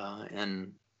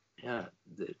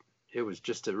 It was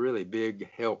just a really big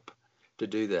help to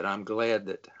do that. I'm glad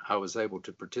that I was able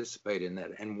to participate in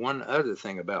that. And one other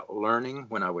thing about learning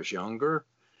when I was younger,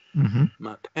 Mm-hmm.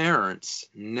 My parents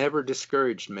never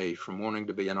discouraged me from wanting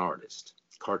to be an artist,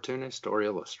 cartoonist or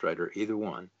illustrator, either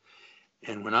one.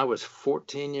 And when I was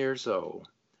 14 years old,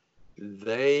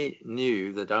 they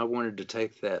knew that I wanted to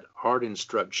take that art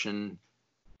instruction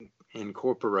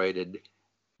incorporated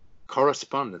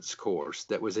correspondence course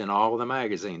that was in all the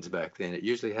magazines back then. It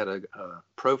usually had a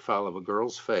profile of a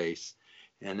girl's face,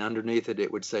 and underneath it,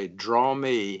 it would say, "Draw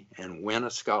me and win a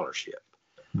scholarship."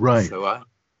 Right. So I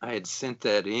had sent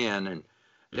that in and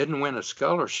didn't win a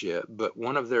scholarship, but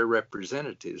one of their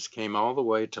representatives came all the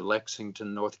way to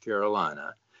Lexington, North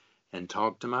Carolina, and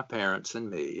talked to my parents and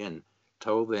me and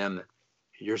told them that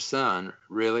your son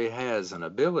really has an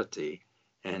ability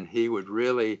and he would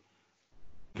really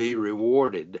be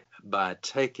rewarded by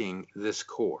taking this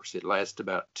course. It lasts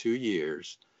about 2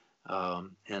 years.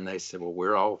 And they said, well,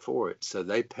 we're all for it. So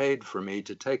they paid for me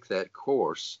to take that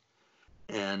course.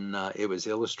 And it was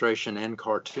illustration and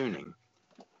cartooning.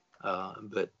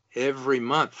 But every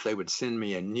month they would send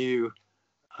me a new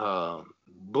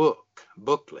booklet,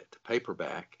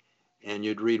 paperback, and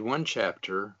you'd read one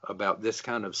chapter about this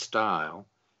kind of style.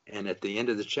 And at the end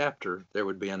of the chapter, there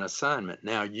would be an assignment.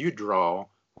 Now you draw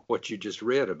what you just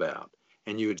read about,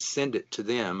 and you would send it to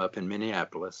them up in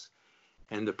Minneapolis.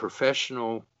 And the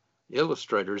professional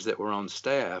illustrators that were on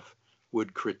staff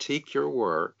would critique your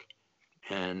work,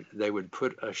 and they would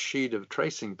put a sheet of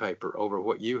tracing paper over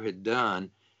what you had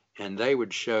done, and they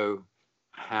would show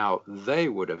how they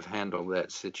would have handled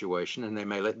that situation, and they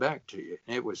mail it back to you.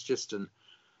 It was just an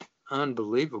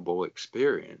unbelievable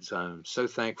experience. I'm so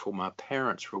thankful my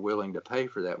parents were willing to pay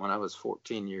for that when I was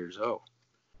 14 years old.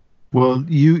 Well,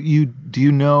 do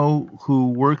you know who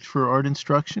worked for art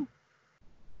instruction?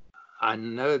 I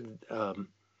know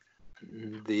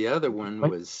the other one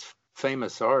was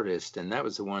Famous Artist, and that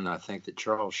was the one I think that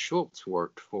Charles Schulz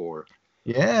worked for.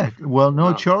 Yeah. Well,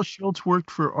 no, Charles Schulz worked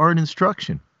for art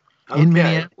instruction in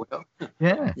Minneapolis. Well,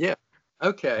 yeah. Yeah.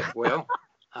 Okay. Well,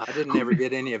 I didn't ever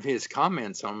get any of his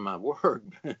comments on my work.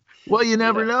 Well, you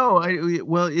never know.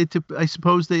 I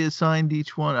suppose they assigned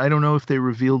each one. I don't know if they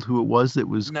revealed who it was that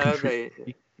was. No,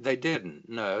 they didn't.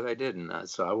 No, they didn't.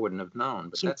 So I wouldn't have known.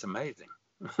 But that's amazing.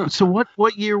 So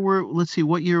what year let's see,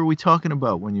 what year are we talking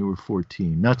about when you were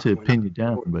 14? Not to pin you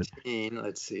down, 14, but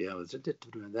let's see.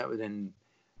 That was in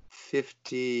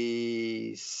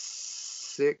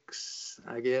 56,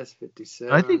 I guess,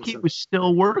 57. I think he was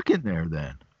still working there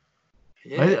then.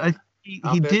 Yeah.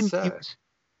 He didn't. So.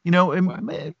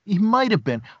 He might have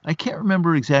been. I can't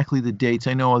remember exactly the dates.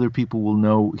 I know other people will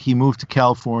know. He moved to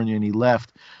California and he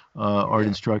left art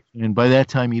instruction. And by that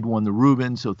time, he'd won the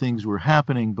Rubens, so things were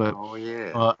happening. But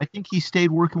I think he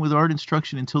stayed working with art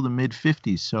instruction until the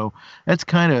mid-50s. So that's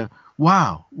kind of,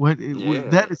 wow. What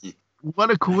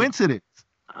a coincidence.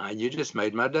 You just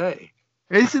made my day.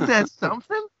 Isn't that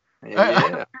something?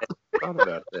 I thought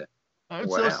about that. I'm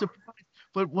so surprised.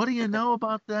 But what do you know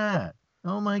about that?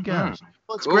 Oh my gosh!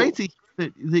 Well, it's great to hear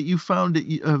that you found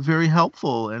it very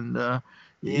helpful and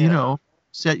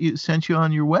sent you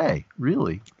on your way.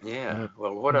 Really. Yeah.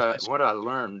 Well, what I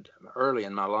learned early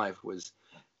in my life was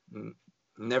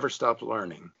never stop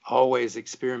learning. Always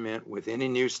experiment with any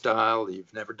new style that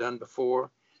you've never done before.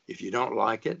 If you don't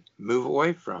like it, move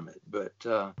away from it. But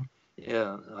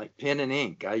like pen and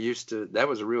ink, that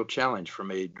was a real challenge for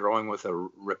me, drawing with a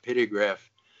rapidograph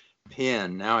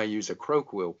pen. Now I use a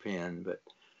croak wheel pen, but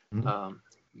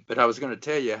I was going to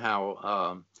tell you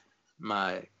how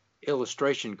my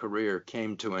illustration career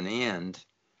came to an end.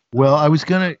 Well, I was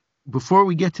going to, before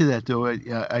we get to that though,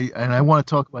 I want to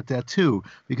talk about that too,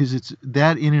 because it's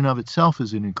that in and of itself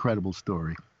is an incredible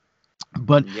story.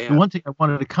 But the one thing I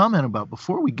wanted to comment about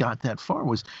before we got that far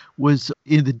was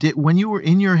when you were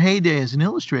in your heyday as an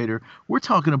illustrator, we're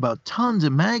talking about tons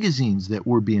of magazines that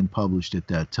were being published at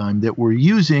that time that were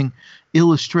using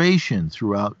illustration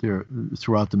throughout the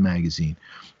magazine.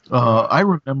 I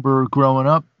remember growing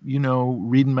up,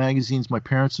 reading magazines my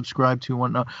parents subscribed to and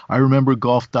whatnot. I remember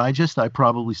Golf Digest. I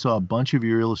probably saw a bunch of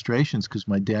your illustrations because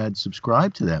my dad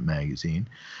subscribed to that magazine.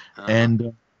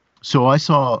 And so I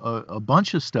saw a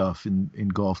bunch of stuff in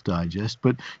Golf Digest,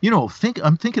 but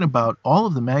I'm thinking about all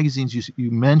of the magazines you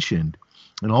mentioned,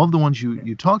 and all of the ones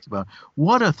you talked about.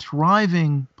 What a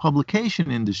thriving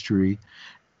publication industry,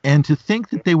 and to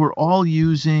think that they were all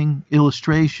using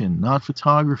illustration, not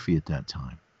photography, at that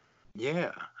time.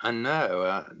 Yeah, I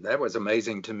know. That was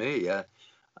amazing to me.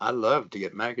 I love to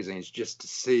get magazines just to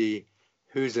see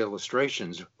whose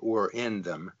illustrations were in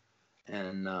them.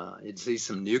 And you'd see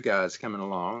some new guys coming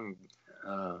along,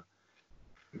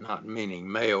 not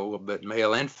meaning male, but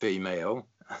male and female,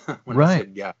 when I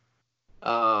said guy.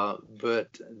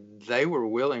 But they were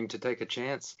willing to take a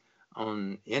chance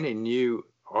on any new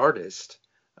artist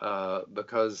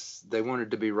because they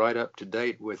wanted to be right up to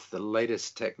date with the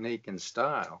latest technique and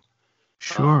style.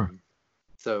 Sure. Um,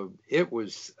 so it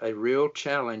was a real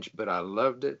challenge, but I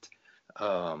loved it.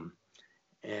 Um,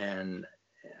 and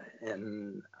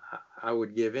and I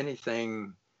would give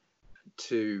anything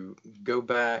to go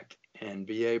back and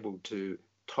be able to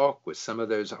talk with some of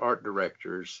those art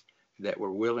directors that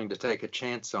were willing to take a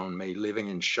chance on me living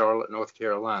in Charlotte, North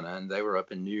Carolina, and they were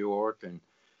up in New York and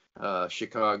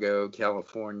Chicago,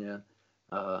 California.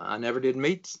 I never did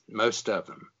meet most of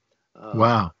them, uh,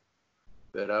 Wow.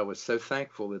 but I was so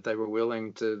thankful that they were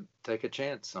willing to take a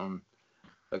chance on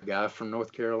a guy from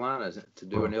North Carolina to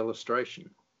do an Well, illustration.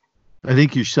 I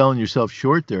think you're selling yourself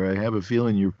short there. I have a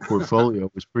feeling your portfolio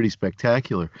was pretty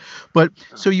spectacular. But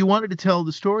so you wanted to tell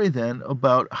the story then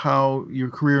about how your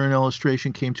career in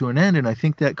illustration came to an end, and I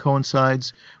think that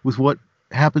coincides with what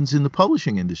happens in the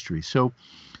publishing industry. So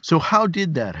how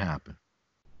did that happen?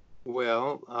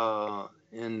 Well,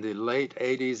 in the late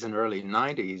 80s and early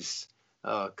 90s,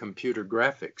 computer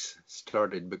graphics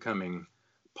started becoming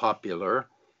popular,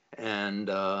 and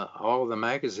all the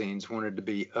magazines wanted to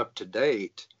be up to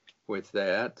date with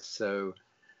that. So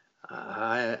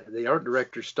the art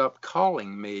director stopped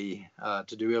calling me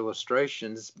to do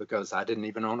illustrations because I didn't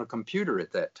even own a computer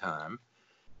at that time.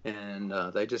 And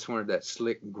they just wanted that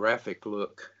slick graphic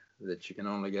look that you can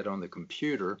only get on the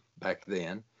computer back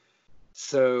then.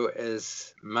 So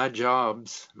as my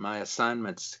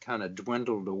assignments kind of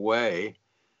dwindled away,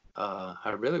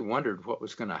 I really wondered what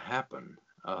was going to happen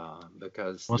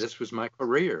because Must this was my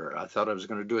career. I thought I was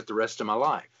going to do it the rest of my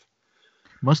life.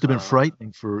 must have been Uh,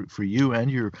 frightening for you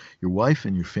and your wife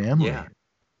and your family. yeah,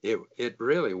 it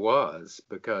really was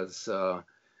because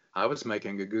I was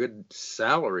making a good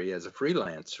salary as a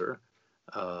freelancer.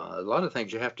 A lot of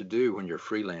things you have to do when you're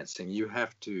freelancing. You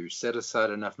have to set aside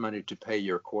enough money to pay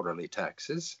your quarterly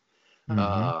taxes. Hmm.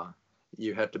 Uh,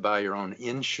 you have to buy your own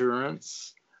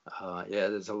insurance. Yeah,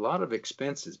 there's a lot of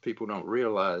expenses people don't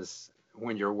realize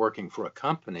when you're working for a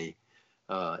company.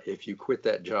 If you quit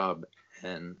that job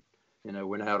and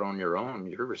went out on your own,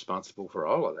 you're responsible for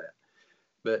all of that.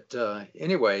 But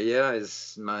anyway, yeah,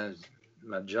 as my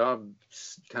job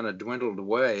kind of dwindled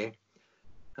away,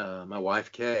 my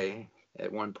wife Kay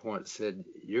at one point said,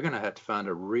 "You're going to have to find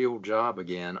a real job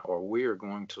again, or we are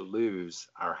going to lose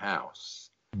our house."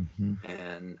 Hmm.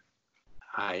 And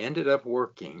I ended up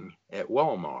working at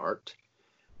Walmart.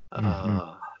 Hmm.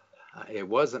 Uh, it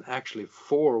wasn't actually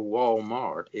for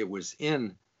Walmart, it was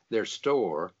in their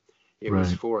store. It was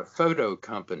Right. for a photo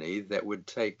company that would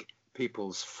take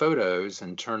people's photos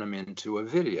and turn them into a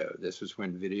video. This was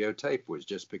when videotape was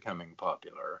just becoming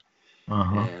popular,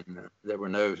 Uh-huh. and there were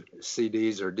no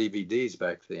CDs or DVDs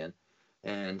back then.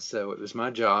 And so it was my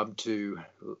job to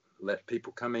let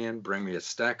people come in, bring me a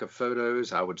stack of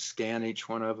photos. I would scan each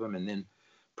one of them and then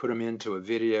put them into a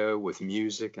video with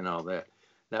music and all that.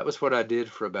 That was what I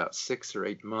did for about 6 or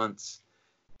 8 months.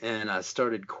 And I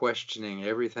started questioning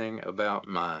everything about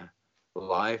my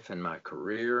life and my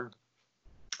career.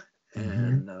 Hmm.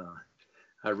 And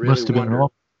I really Must have been wondered,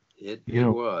 all, you it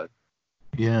know, was.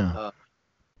 yeah. Uh,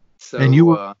 And you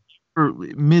so were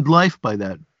midlife by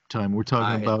that time. We're talking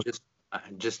I had about just I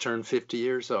had just turned 50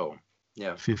 years old.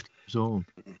 Yeah. 50 years old.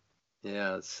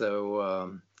 Yeah.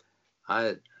 So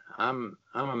I I'm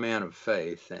a man of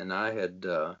faith, and I had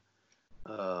uh,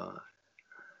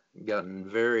 gotten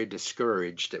very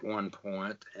discouraged at one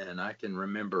point, and I can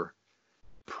remember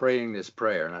praying this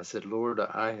prayer, and I said, "Lord,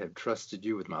 I have trusted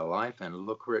you with my life, and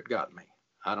look where it got me.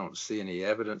 I don't see any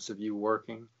evidence of you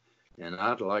working, and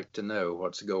I'd like to know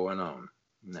what's going on."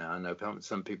 Now I know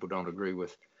some people don't agree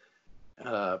with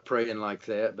praying like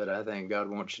that, but I think God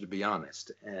wants you to be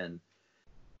honest. And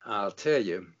I'll tell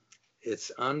you, it's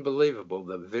unbelievable.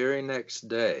 The very next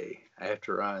day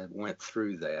after I went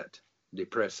through that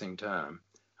depressing time,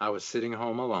 I was sitting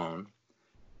home alone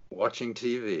watching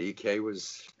TV. Kay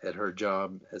was at her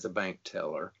job as a bank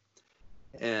teller,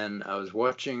 and I was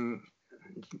watching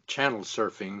channel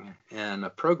surfing, and a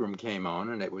program came on,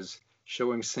 and it was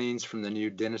showing scenes from the new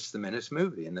Dennis the Menace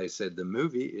movie. And they said the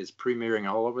movie is premiering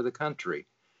all over the country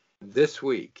this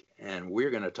week, and we're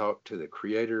going to talk to the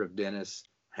creator of Dennis,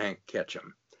 Hank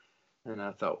Ketchum. And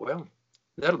I thought, well,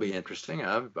 that'll be interesting.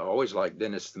 I've always liked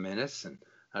Dennis the Menace, and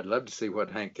I'd love to see what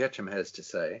Hank Ketchum has to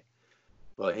say.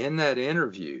 Well, in that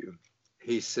interview,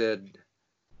 he said,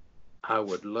 "I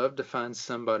would love to find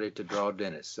somebody to draw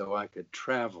Dennis so I could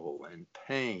travel and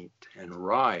paint and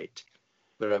write,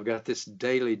 but I've got this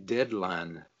daily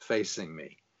deadline facing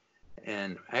me."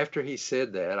 And after he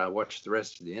said that, I watched the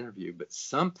rest of the interview, but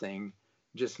something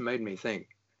just made me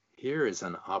think, here is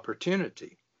an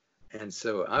opportunity. And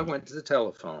so I went to the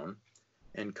telephone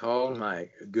and called my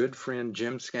good friend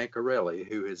Jim Scancarelli,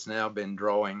 who has now been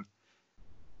drawing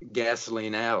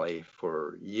Gasoline Alley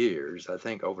for years, I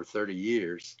think over 30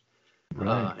 years.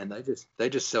 Right. And they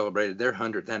just celebrated their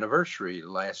 100th anniversary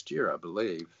last year, I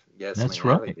believe. That's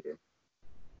Gasoline Alley right. did.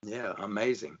 Yeah,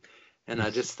 amazing. And I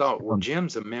just thought, well,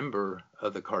 Jim's a member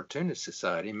of the Cartoonist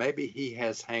Society. Maybe he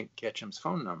has Hank Ketchum's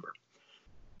phone number.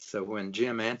 So when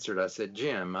Jim answered, I said,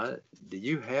 Jim, do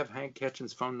you have Hank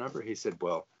Ketchum's phone number? He said,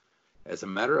 well, as a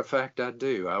matter of fact, I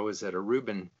do. I was at a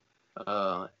Reuben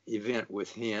event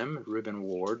with him, Reuben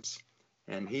Ward's,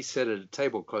 and he sat at a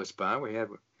table close by. We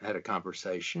had a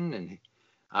conversation, and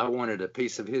I wanted a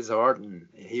piece of his art, and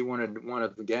he wanted one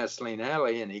of the Gasoline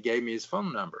Alley, and he gave me his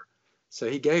phone number. So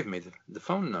he gave me the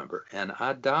phone number, and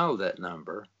I dialed that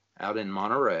number out in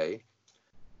Monterey,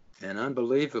 and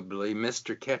unbelievably,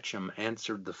 Mr. Ketchum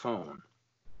answered the phone.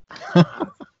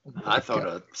 I thought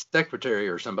a secretary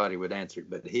or somebody would answer,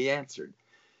 but he answered.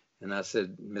 And I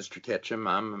said, Mr. Ketchum,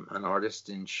 I'm an artist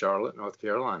in Charlotte, North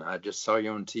Carolina. I just saw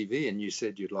you on TV, and you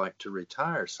said you'd like to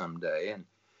retire someday. And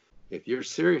if you're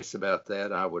serious about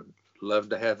that, I would love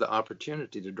to have the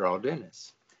opportunity to draw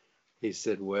Dennis. He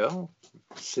said, well,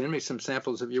 send me some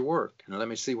samples of your work and let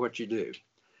me see what you do.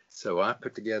 So I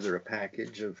put together a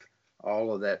package of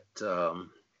all of that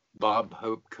Bob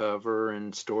Hope cover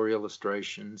and story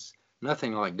illustrations,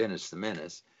 nothing like Dennis the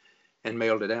Menace, and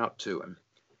mailed it out to him.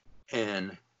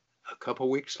 And a couple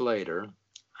weeks later,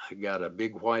 I got a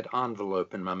big white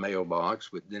envelope in my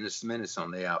mailbox with Dennis the Menace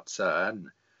on the outside. And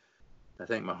I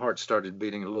think my heart started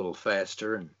beating a little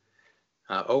faster, and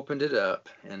I opened it up,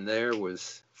 and there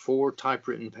was 4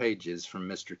 typewritten pages from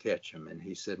Mr. Ketchum, and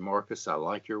he said, Marcus, I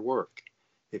like your work.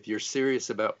 If you're serious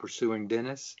about pursuing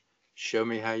Dennis, show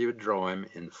me how you would draw him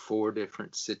in 4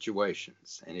 different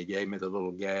situations. And he gave me the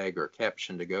little gag or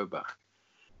caption to go by.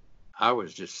 I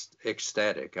was just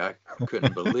ecstatic. I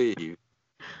couldn't believe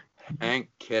Hank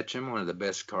Ketchum, one of the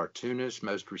best cartoonists,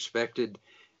 most respected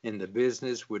in the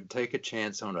business, would take a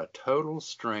chance on a total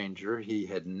stranger he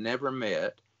had never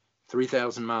met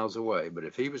 3,000 miles away. But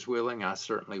if he was willing, I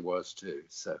certainly was too.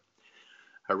 So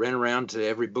I ran around to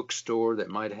every bookstore that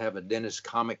might have a Dennis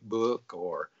comic book,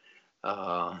 or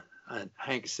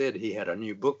Hank said he had a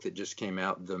new book that just came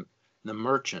out, The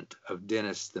Merchant of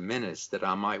Dennis the Menace, that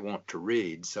I might want to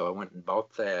read. So I went and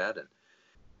bought that,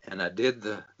 and I did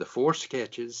the 4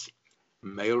 sketches,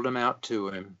 mailed them out to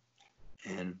him,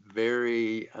 and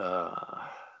very, how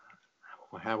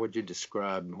would you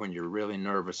describe when you're really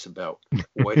nervous about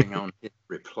waiting on his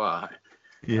reply?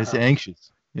 Yes,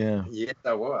 anxious. Yeah. Yes,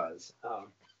 I was.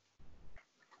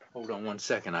 Hold on one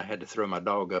second. I had to throw my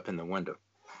dog up in the window.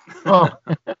 Oh.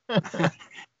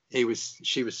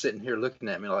 She was sitting here looking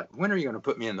at me like, when are you going to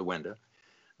put me in the window?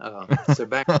 So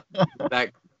back to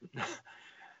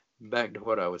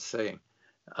what I was saying.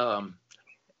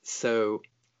 So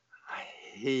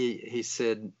he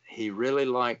said he really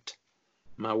liked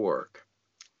my work,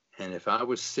 and if I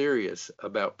was serious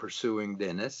about pursuing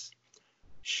Dennis,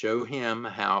 show him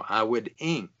how I would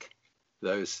ink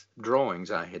those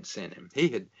drawings I had sent him.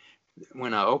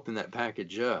 When I opened that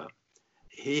package up,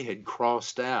 he had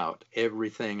crossed out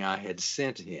everything I had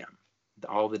sent him,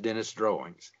 all the Dennis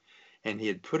drawings, and he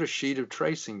had put a sheet of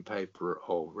tracing paper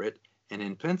over it, and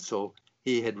in pencil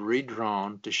he had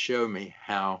redrawn to show me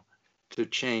how to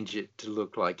change it to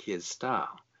look like his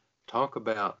style. Talk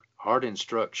about art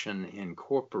instruction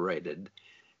incorporated.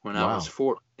 When I was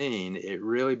 14, it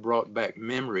really brought back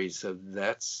memories of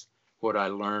that's what I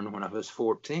learned when I was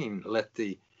 14. Let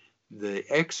the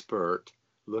expert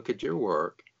look at your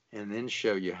work and then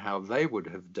show you how they would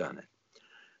have done it.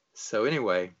 So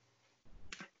anyway,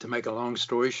 to make a long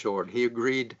story short, he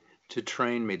agreed to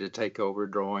train me to take over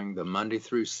drawing the Monday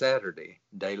through Saturday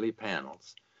daily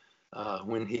panels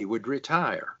when he would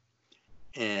retire.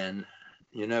 And,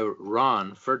 you know,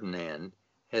 Ron Ferdinand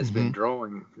has been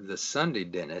drawing the Sunday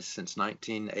Dennis since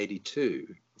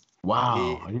 1982.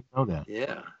 Wow, I didn't know that.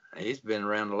 Yeah, he's been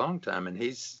around a long time, and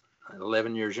he's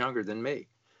 11 years younger than me.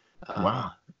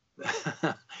 Wow.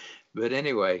 But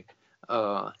anyway,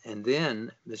 and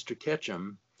then Mr.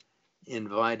 Ketchum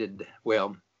invited,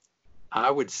 well,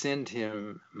 I would send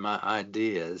him my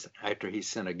ideas after he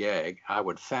sent a gag. I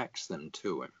would fax them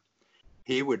to him.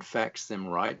 He would fax them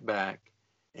right back,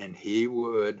 and he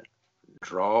would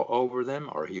draw over them,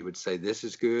 or he would say, this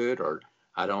is good, or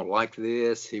I don't like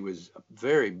this. He was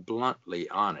very bluntly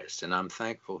honest, and I'm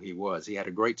thankful he was. He had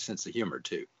a great sense of humor,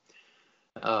 too.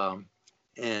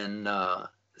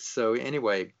 So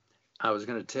anyway, I was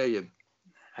going to tell you,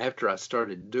 after I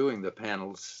started doing the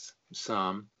panels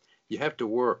some, you have to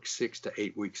work 6 to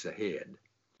 8 weeks ahead.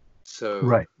 So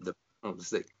Right. the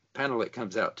panel that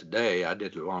comes out today, I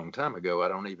did it a long time ago. I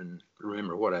don't even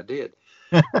remember what I did.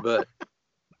 But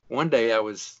one day I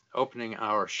was opening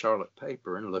our Charlotte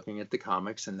paper and looking at the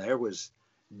comics, and there was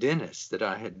Dennis that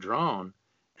I had drawn.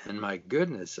 And my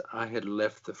goodness, I had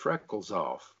left the freckles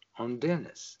off on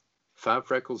Dennis. 5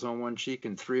 freckles on one cheek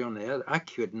and 3 on the other. I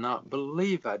could not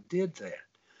believe I did that.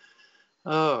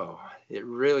 Oh, it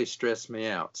really stressed me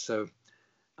out. So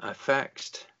I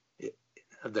faxed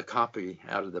the copy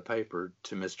out of the paper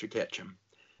to Mr. Ketchum.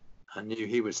 I knew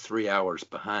he was 3 hours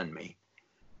behind me.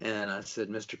 And I said,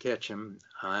 Mr. Ketchum,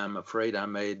 I'm afraid I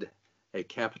made a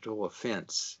capital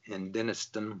offense in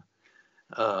Denniston.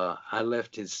 I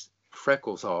left his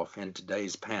freckles off in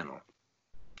today's panel,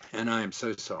 and I am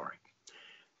so sorry.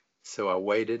 So I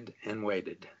waited and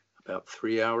waited. About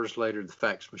 3 hours later, the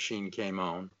fax machine came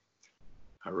on.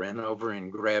 I ran over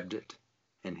and grabbed it,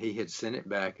 and he had sent it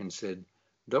back and said,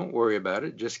 don't worry about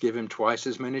it. Just give him twice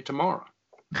as many tomorrow.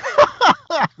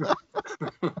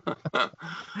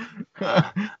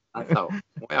 I thought,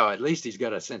 wow, at least he's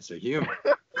got a sense of humor.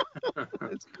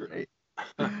 That's great.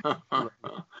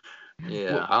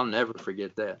 Yeah, I'll never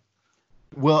forget that.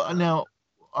 Well, now,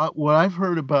 what I've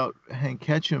heard about Hank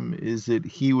Ketchum is that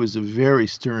he was a very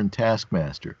stern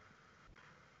taskmaster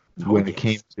when it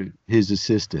came to his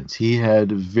assistants. He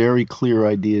had very clear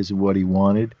ideas of what he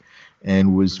wanted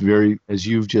and was very, as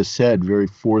you've just said, very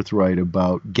forthright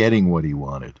about getting what he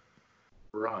wanted.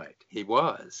 Right, he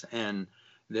was. And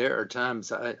there are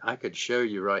times I could show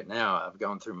you right now. I've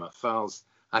gone through my files.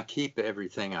 I keep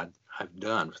everything I've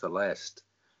done for the last,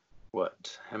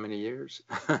 how many years?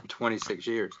 26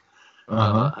 years.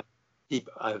 I keep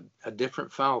a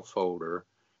different file folder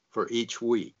for each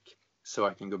week, so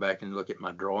I can go back and look at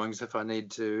my drawings if I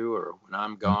need to, or when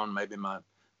I'm gone, maybe my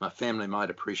family might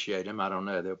appreciate them. I don't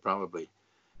know. They'll probably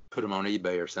put them on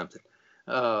eBay or something.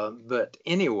 But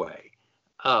anyway,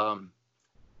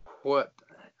 what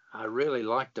I really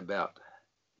liked about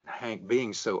Hank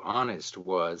being so honest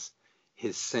was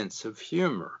his sense of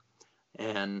humor.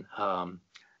 And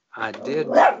I did.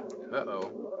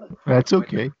 That's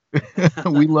okay.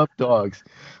 We love dogs.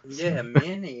 Yeah,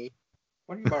 Minnie.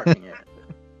 What are you barking at?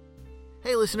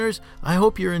 Hey, listeners, I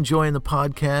hope you're enjoying the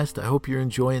podcast. I hope you're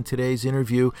enjoying today's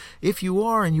interview. If you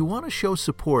are and you want to show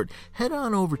support, head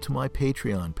on over to my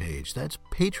Patreon page. That's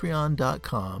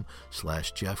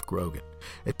patreon.com/Jeff Grogan.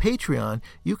 At Patreon,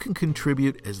 you can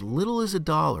contribute as little as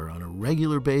 $1 on a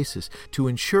regular basis to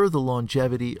ensure the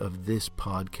longevity of this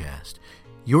podcast.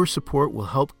 Your support will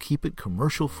help keep it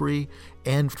commercial-free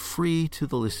and free to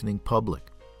the listening public.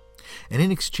 And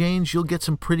in exchange, you'll get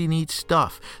some pretty neat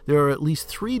stuff. There are at least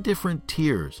 3 different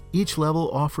tiers. Each level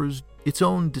offers its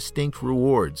own distinct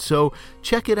rewards. So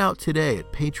check it out today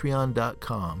at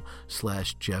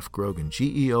patreon.com/Jeff Grogan,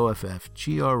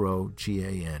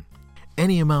 GeoffGrogan.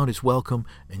 Any amount is welcome,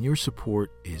 and your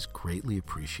support is greatly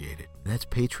appreciated. That's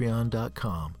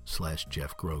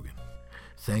patreon.com/Jeff Grogan.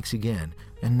 Thanks again.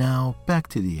 And now back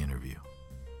to the interview.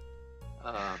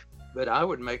 But I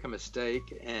would make a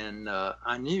mistake, and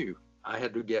I knew I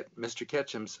had to get Mr.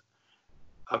 Ketchum's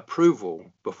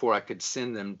approval before I could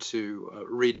send them to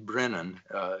Reed Brennan,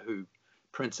 who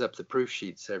prints up the proof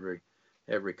sheets every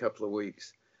couple of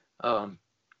weeks.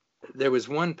 There was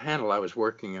one panel I was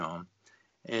working on,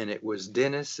 and it was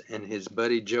Dennis and his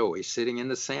buddy Joey sitting in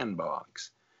the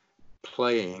sandbox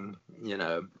playing,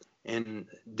 and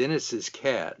Dennis's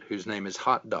cat, whose name is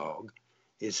Hot Dog,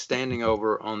 is standing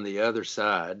over on the other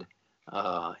side,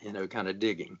 kind of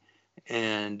digging.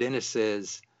 And Dennis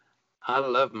says, I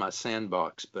love my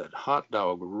sandbox, but Hot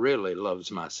Dog really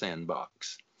loves my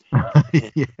sandbox.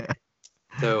 Yeah.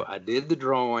 So I did the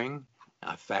drawing,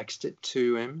 I faxed it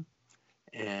to him,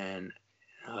 and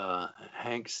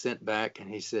Hank sent back and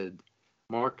he said,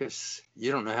 Marcus,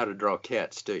 you don't know how to draw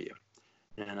cats, do you?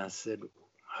 And I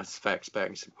faxed back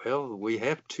and said, well, we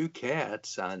have 2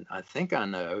 cats. I think I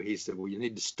know. He said, well, you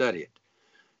need to study it.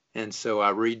 And so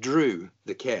I redrew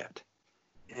the cat.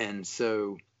 And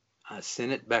so I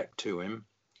sent it back to him,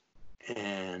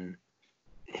 and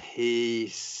he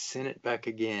sent it back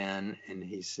again, and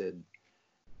he said,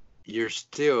 you're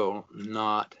still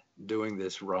not doing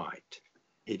this right.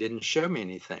 He didn't show me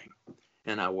anything.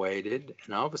 And I waited,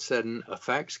 and all of a sudden a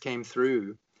fax came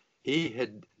through. He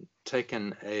had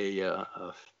taken a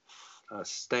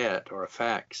stat or a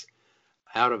fax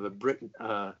out of a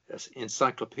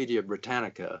Encyclopedia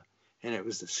Britannica, and it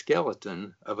was the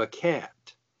skeleton of a cat.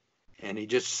 And he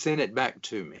just sent it back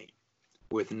to me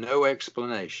with no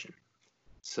explanation.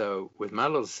 So with my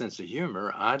little sense of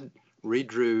humor, I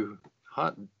redrew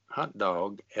Hot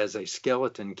Dog as a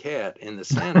skeleton cat in the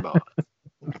sandbox.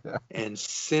 and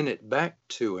sent it back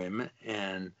to him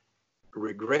and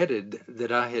regretted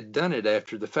that I had done it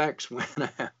after the facts went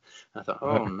out. I thought,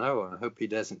 oh no, I hope he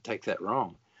doesn't take that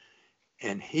wrong.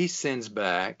 And he sends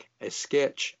back a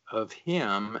sketch of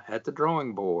him at the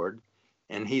drawing board,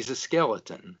 and he's a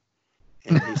skeleton.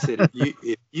 And he said,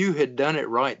 if you had done it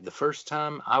right the first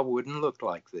time, I wouldn't look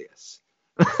like this.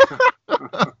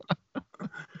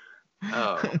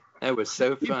 Oh, that was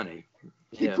so funny.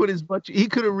 He could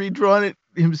have redrawn it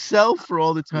himself for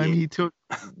all the time he took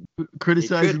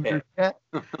criticizing your cat.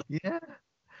 Yeah.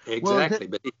 Exactly.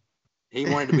 But he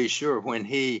wanted to be sure when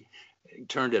he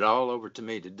turned it all over to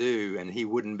me to do, and he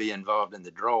wouldn't be involved in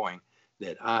the drawing,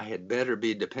 that I had better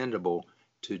be dependable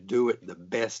to do it the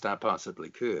best I possibly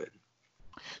could.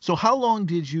 So how long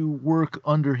did you work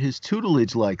under his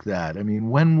tutelage like that? I mean,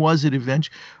 when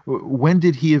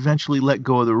did he eventually let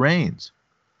go of the reins?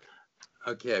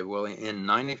 Okay, well, in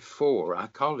 '94, I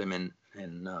called him in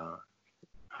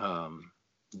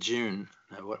June.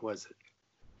 What was it?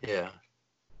 Yeah,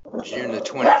 June the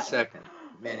 22nd.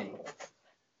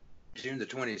 June the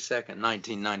 22nd,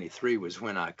 1993 was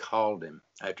when I called him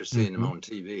after seeing him on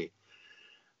TV.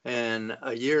 And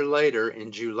a year later,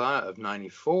 in July of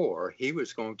 '94, he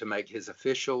was going to make his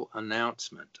official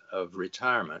announcement of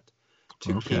retirement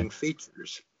to King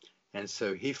Features. And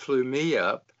so he flew me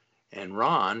up, and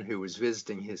Ron, who was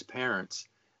visiting his parents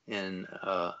in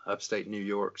upstate New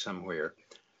York somewhere,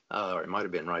 or it might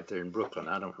have been right there in Brooklyn,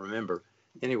 I don't remember.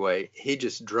 Anyway, he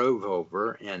just drove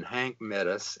over, and Hank met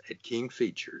us at King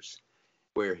Features,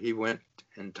 where he went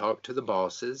and talked to the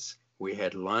bosses. We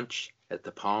had lunch at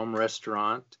the Palm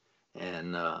Restaurant,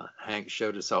 and Hank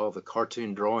showed us all the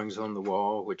cartoon drawings on the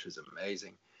wall, which was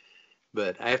amazing.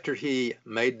 But after he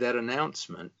made that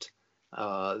announcement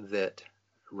that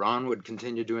Ron would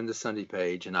continue doing the Sunday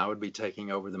page and I would be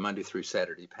taking over the Monday through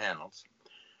Saturday panels,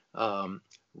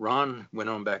 Ron went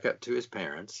on back up to his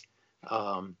parents.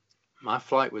 My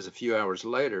flight was a few hours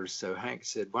later, so Hank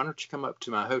said, why don't you come up to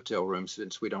my hotel room,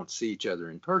 since we don't see each other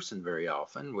in person very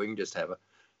often? We can just have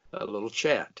a little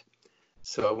chat.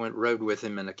 So I rode with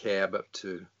him in a cab up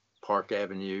to Park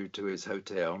Avenue to his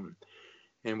hotel.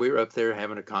 And we were up there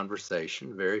having a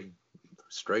conversation, very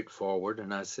straightforward.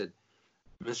 And I said,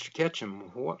 Mr.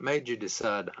 Ketchum, what made you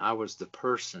decide I was the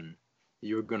person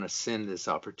you were going to send this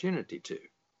opportunity to,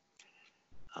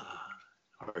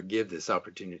 or give this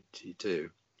opportunity to?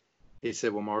 He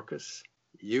said, well, Marcus,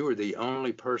 you were the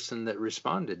only person that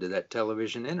responded to that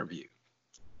television interview.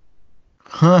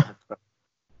 Huh.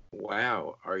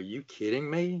 Wow, are you kidding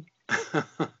me?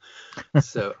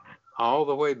 So all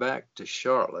the way back to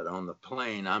Charlotte on the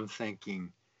plane, I'm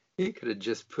thinking he could have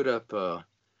just put up a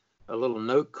little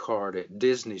note card at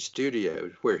Disney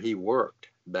Studios where he worked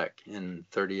back in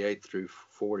 38 through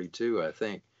 42, I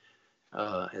think,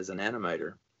 as an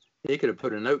animator. He could have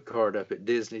put a note card up at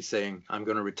Disney saying, I'm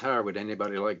going to retire. Would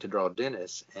anybody like to draw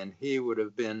Dennis? And he would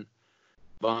have been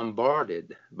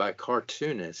bombarded by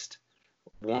cartoonists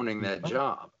wanting that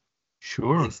job.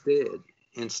 Sure.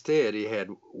 Instead, he had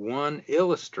one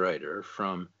illustrator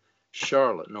from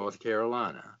Charlotte, North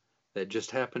Carolina, that just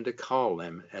happened to call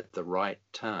him at the right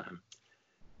time.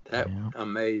 That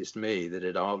amazed me, that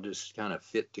it all just kind of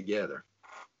fit together.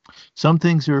 Some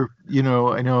things are,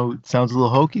 I know it sounds a little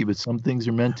hokey, but some things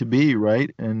are meant to be, right?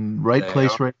 And right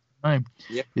place, right time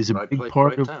is a big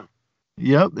part of.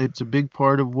 Yep, it's a big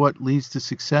part of what leads to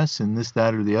success in this,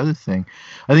 that, or the other thing.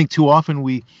 I think too often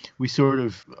we sort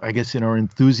of, I guess, in our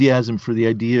enthusiasm for the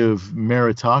idea of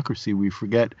meritocracy, we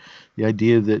forget the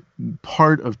idea that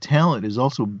part of talent is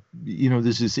also,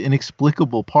 there's this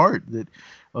inexplicable part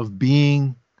of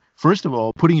being, first of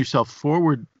all, putting yourself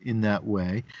forward in that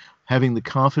way, having the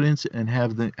confidence and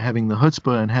having the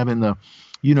chutzpah and having the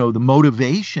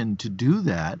motivation to do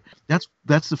that.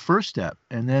 That's the first step.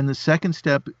 And then the second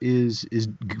step is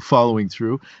following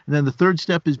through. And then the third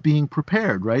step is being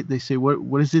prepared, right? They say,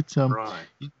 what is it? Right.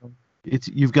 It's,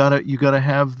 you have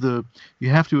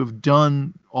to have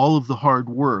done all of the hard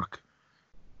work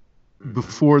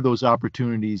before those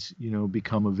opportunities,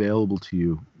 become available to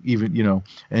you, even,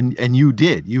 and you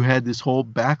did. You had this whole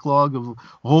backlog of a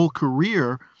whole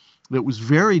career that was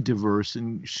very diverse,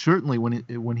 and certainly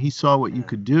when he saw what you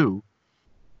could do,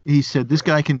 he said, "This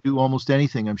guy can do almost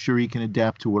anything. I'm sure he can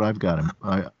adapt to what I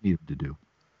need him to do."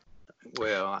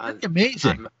 Well, that's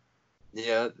amazing.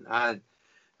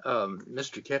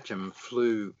 Mr. Ketchum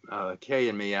flew Kay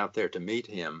and me out there to meet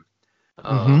him,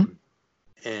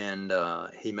 and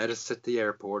he met us at the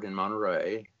airport in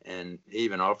Monterey, and he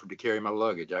even offered to carry my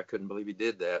luggage. I couldn't believe he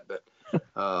did that, but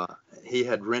he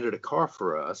had rented a car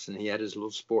for us, and he had his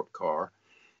little sport car.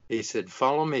 He said,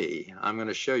 follow me. I'm going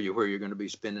to show you where you're going to be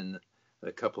spending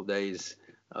a couple days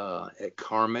at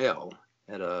Carmel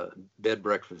at a bed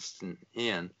breakfast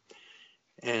inn.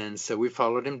 And so we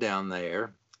followed him down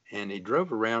there, and he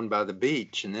drove around by the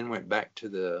beach and then went back to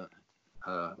the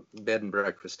bed and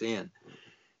breakfast inn.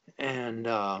 And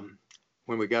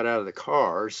when we got out of the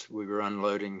cars, we were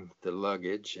unloading the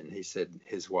luggage, and he said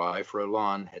his wife,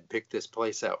 Roland, had picked this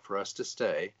place out for us to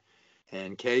stay,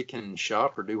 and Kay can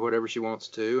shop or do whatever she wants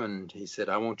to. And he said,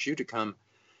 I want you to come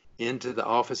into the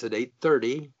office at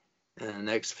 8:30 the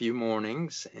next few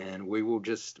mornings, and we will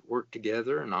just work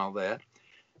together and all that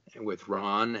with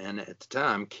Ron. And at the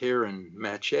time, Karen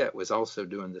Matchett was also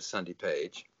doing the Sunday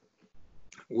page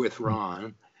with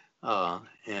Ron,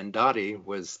 and Dottie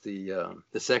was the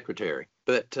secretary.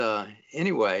 But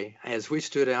anyway, as we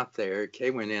stood out there,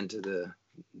 Kay went into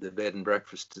the bed and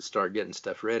breakfast to start getting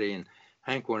stuff ready, and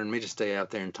Hank wanted me to stay out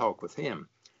there and talk with him.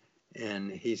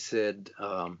 And he said,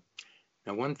 now,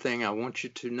 one thing I want you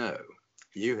to know,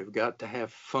 you have got to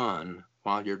have fun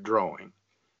while you're drawing,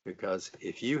 because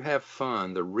if you have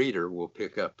fun, the reader will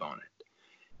pick up on it.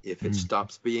 If it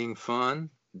stops being fun,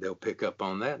 they'll pick up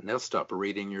on that, and they'll stop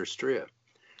reading your strip.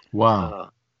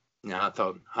 Wow. Now, I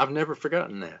thought, I've never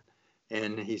forgotten that.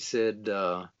 And he said,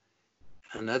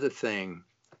 another thing,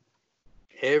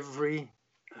 every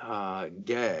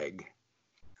gag,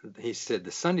 he said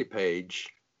the Sunday page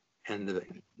and the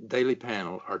daily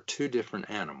panel are two different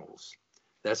animals.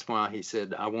 That's why he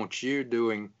said, I want you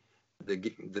doing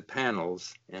the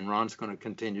panels, and Ron's going to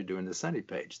continue doing the Sunday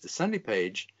page. The Sunday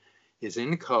page is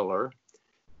in color,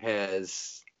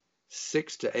 has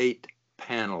 6 to 8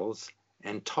 panels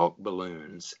and talk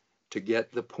balloons to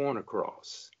get the point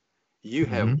across. You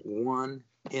have one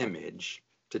image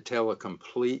to tell a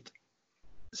complete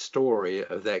story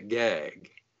of that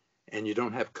gag, and you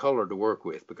don't have color to work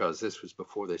with, because this was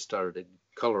before they started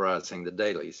colorizing the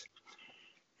dailies.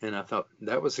 And I thought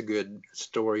that was a good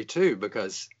story too,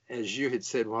 because as you had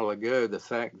said a while ago, the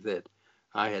fact that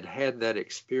I had had that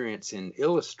experience in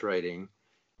illustrating,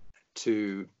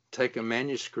 to take a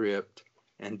manuscript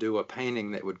and do a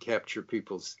painting that would capture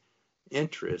people's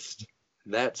interest,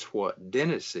 that's what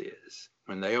Dennis is.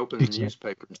 When they open the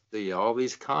newspaper and see all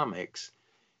these comics,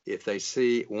 if they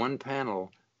see one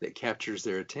panel that captures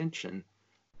their attention,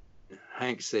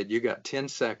 Hank said, you got 10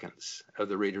 seconds of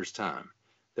the reader's time.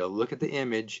 They'll look at the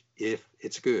image if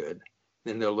it's good,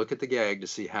 then they'll look at the gag to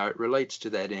see how it relates to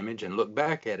that image and look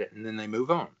back at it, and then they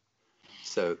move on.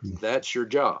 So that's your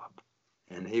job.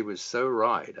 And he was so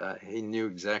right. He knew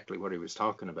exactly what he was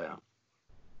talking about.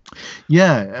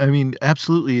 Yeah, I mean,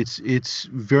 absolutely. It's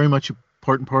very much a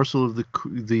part and parcel of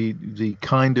the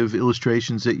kind of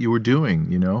illustrations that you were doing.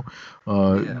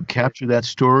 Capture that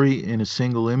story in a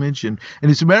single image. And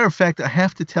as a matter of fact, I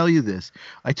have to tell you this.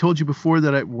 I told you before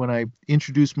that when I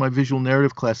introduced my visual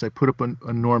narrative class, I put up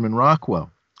a Norman Rockwell,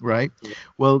 right? Yeah,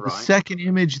 well, right. The second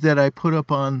image that I put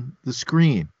up on the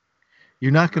screen,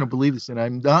 you're not going to believe this, and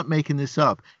I'm not making this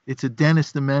up. It's a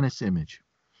Dennis the Menace image.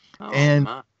 Oh, and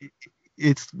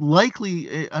it's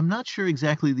likely, I'm not sure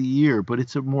exactly the year, but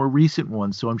it's a more recent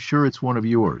one, so I'm sure it's one of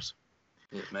yours.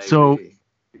 It may be.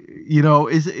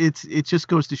 It just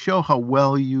goes to show how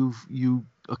well you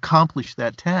accomplished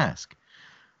that task.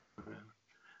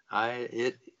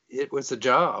 It was a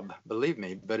job, believe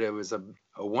me, but it was a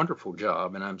wonderful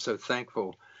job, and I'm so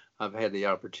thankful I've had the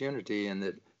opportunity, and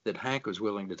that Hank was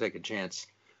willing to take a chance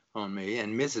on me.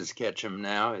 And Mrs. Ketchum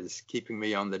now is keeping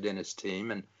me on the Dennis team.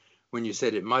 And when you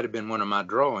said it might have been one of my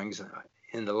drawings,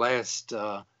 in the last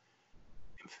about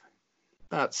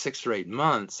 6 or 8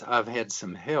 months, I've had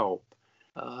some help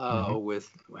with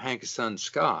Hank's son,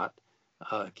 Scott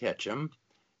Ketchum.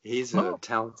 He's a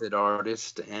talented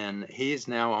artist, and he's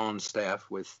now on staff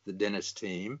with the Dennis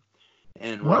team.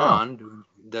 And Ron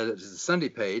does the Sunday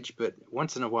page, but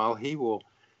once in a while he will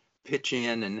pitch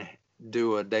in and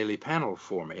do a daily panel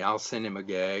for me. I'll send him a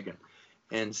gag.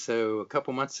 And so a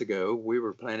couple months ago, we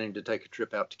were planning to take a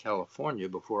trip out to California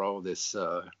before all this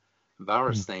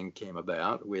virus thing came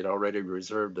about. We had already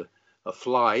reserved a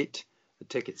flight, the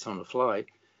tickets on the flight,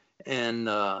 and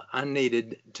I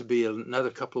needed to be another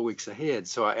couple of weeks ahead.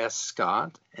 So I asked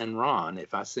Scott and Ron,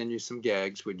 if I send you some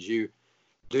gags, would you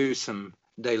do some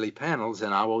daily panels,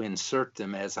 and I will insert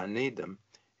them as I need them.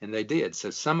 And they did.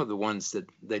 So some of the ones that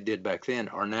they did back then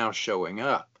are now showing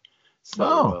up.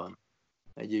 So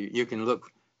you can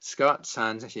look. Scott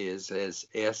signs his as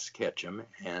S. Ketchum,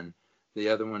 and the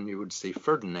other one you would see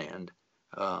Ferdinand.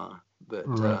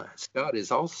 Scott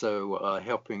is also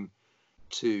helping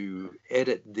to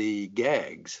edit the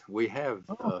gags. We have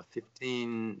about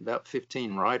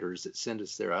 15 writers that send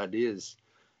us their ideas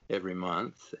every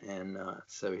month, and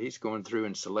so he's going through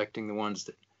and selecting the ones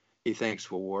that he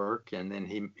thinks will work, and then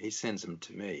he sends them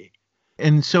to me.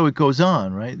 And so it goes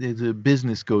on, right? The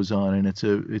business goes on, and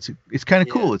it's kind of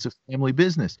Yeah, cool. It's a family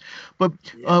business. But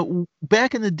yeah.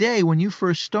 back in the day when you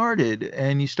first started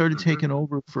and you started hmm taking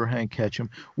over for Hank Ketchum,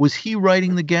 was he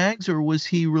writing the gags, or was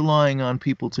he relying on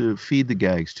people to feed the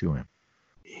gags to him?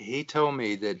 He told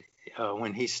me that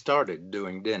when he started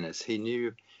doing Dennis, he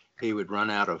knew he would run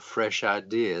out of fresh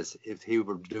ideas if he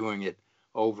were doing it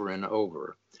over and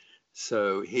over.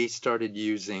 So he started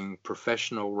using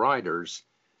professional writers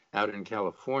out in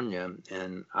California,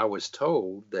 and I was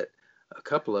told that a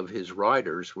couple of his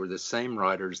writers were the same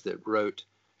writers that wrote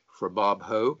for Bob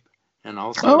Hope and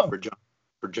also Oh,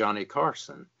 for Johnny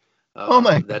Carson. oh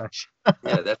my That gosh.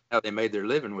 yeah, that's how they made their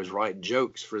living, was write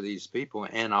jokes for these people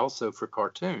and also for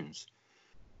cartoons.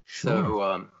 Sure.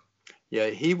 So yeah,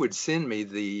 he would send me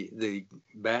the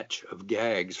batch of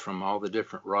gags from all the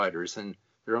different writers, and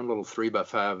they're on little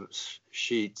 3x5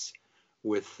 sheets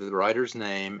with the writer's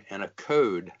name and a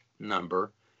code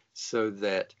number, so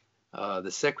that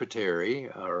the secretary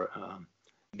or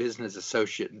business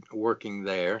associate working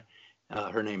there,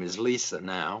 her name is Lisa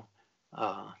now,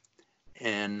 uh,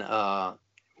 and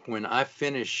when I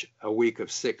finish a week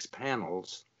of 6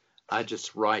 panels, I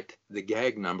just write the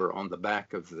gag number on the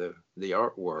back of the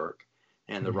artwork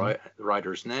and Hmm. the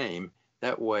writer's name.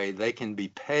 That way they can be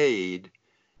paid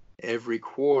every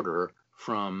quarter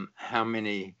from how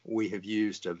many we have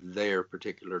used of their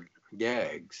particular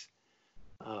gags.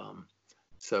 Um,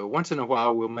 so once in a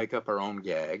while we'll make up our own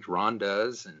gags. Ron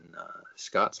does, and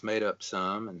Scott's made up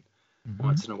some, and Hmm.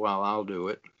 once in a while I'll do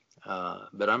it.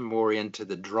 But I'm more into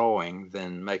the drawing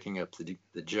than making up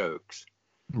the jokes.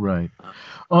 Right. Uh,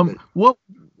 but What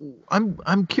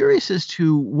I'm curious as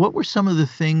to what were some of the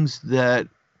things that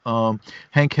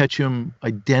Hank Ketchum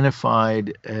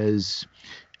identified as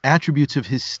attributes of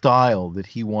his style that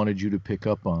he wanted you to pick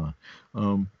up on.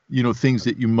 Things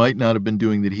that you might not have been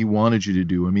doing that he wanted you to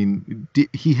do. I mean,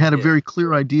 he had a yeah, very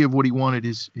clear idea of what he wanted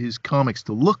his comics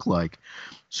to look like.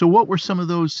 So, what were some of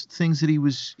those things that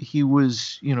he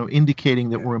was indicating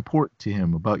that were important to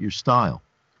him about your style?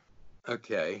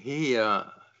 okay. He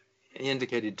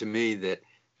indicated to me that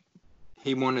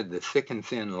he wanted the thick and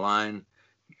thin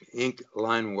ink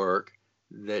line work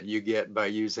that you get by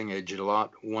using a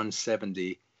Gillette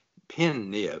 170 pen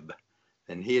nib.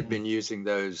 And he had been using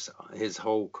those his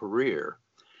whole career.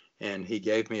 And he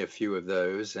gave me a few of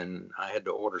those, and I had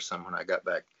to order some when I got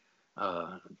back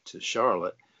to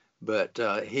Charlotte. But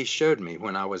he showed me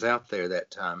when I was out there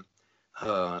that time,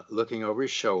 looking over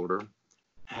his shoulder,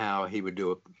 how he would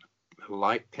do a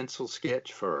light pencil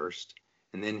sketch first,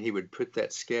 and then he would put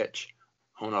that sketch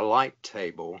on a light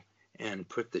table and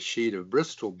put the sheet of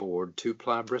Bristol board,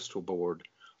 2-ply Bristol board,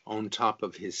 on top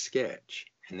of his sketch.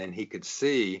 And then he could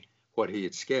see what he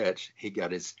had sketched. He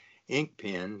got his ink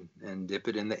pen and dip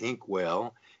it in the ink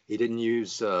well. He didn't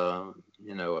use, a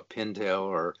Pentel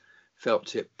or felt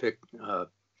tip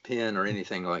pen or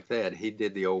anything like that. He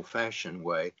did the old fashioned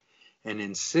way and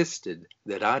insisted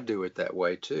that I do it that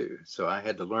way too. So I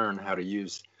had to learn how to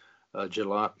use a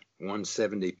Gillette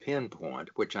 170 pen point,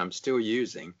 which I'm still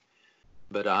using,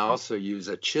 but I also use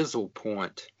a chisel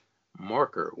point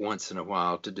marker once in a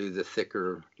while to do the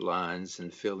thicker lines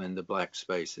and fill in the black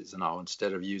spaces and all,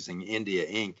 instead of using India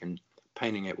ink and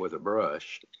painting it with a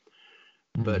brush.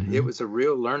 But it Hmm. was a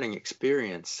real learning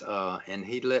experience, and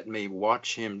he let me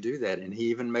watch him do that, and he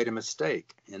even made a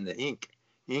mistake in the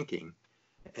inking,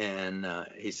 and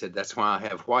he said, "That's why I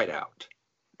have whiteout."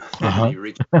 And Uh-huh. he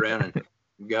reached around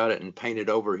and got it and painted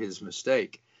over his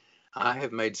mistake. I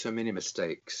have made so many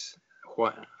mistakes.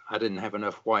 I didn't have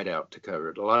enough whiteout to cover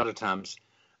it. A lot of times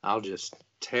I'll just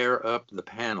tear up the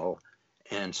panel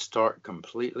and start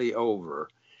completely over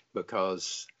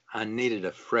because I needed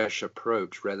a fresh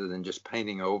approach rather than just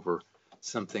painting over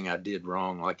something I did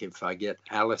wrong. Like if I get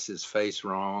Alice's face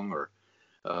wrong, or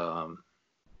um,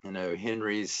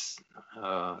 Henry's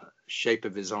shape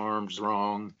of his arms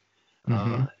wrong.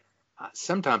 Hmm. Uh,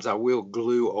 Sometimes I will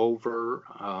glue over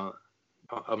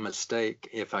a mistake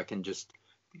if I can just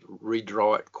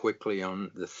redraw it quickly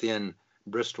on the thin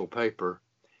Bristol paper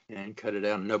and cut it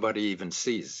out. And nobody even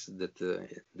sees that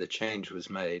the change was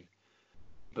made.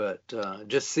 But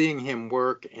just seeing him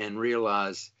work and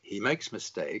realize he makes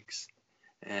mistakes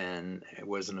and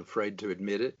wasn't afraid to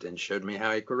admit it and showed me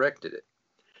how he corrected it.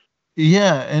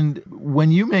 Yeah, and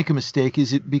when you make a mistake,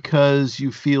 is it because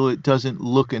you feel it doesn't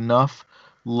look enough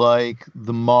like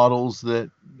the models that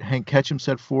Hank Ketchum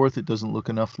set forth? It doesn't look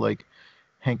enough like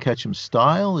Hank Ketchum's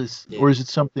style, or Yeah, is it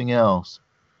something else?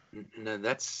 no,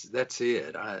 that's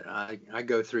it. I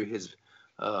go through his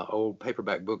old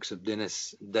paperback books of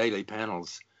Dennis daily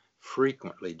panels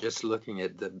frequently, just looking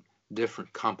at the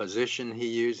different composition he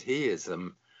used. He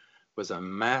was a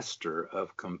master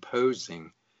of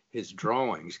composing his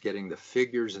drawings, getting the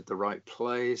figures at the right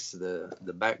place,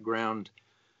 the background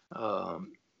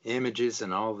images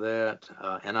and all that.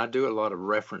 And I do a lot of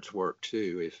reference work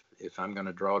too. If I'm going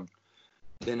to draw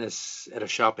Dennis at a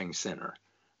shopping center,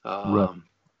 Right.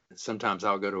 sometimes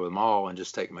I'll go to a mall and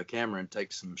just take my camera and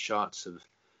take some shots of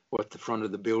what the front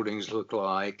of the buildings look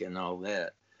like and all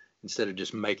that, instead of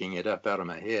just making it up out of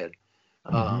my head.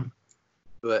 Mm-hmm.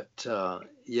 But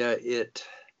yeah,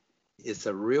 it's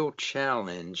a real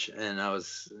challenge. And I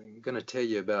was going to tell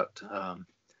you about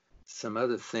some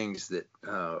other things that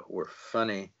were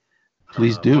funny.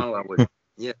 Please do.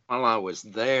 While I was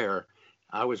there,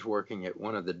 I was working at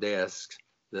one of the desks,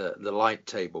 the light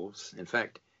tables. In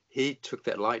fact, he took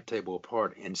that light table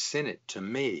apart and sent it to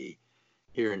me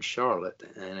here in Charlotte,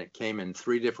 and it came in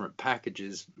 3 different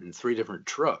packages in 3 different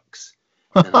trucks.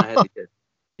 And I had to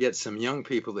get some young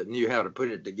people that knew how to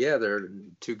put it together.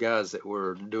 2 guys that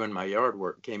were doing my yard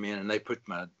work came in, and they put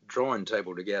my drawing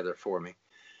table together for me.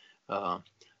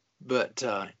 But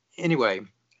anyway,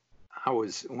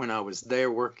 when I was there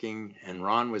working, and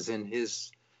Ron was in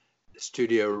his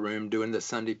studio room doing the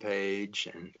Sunday page,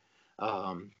 and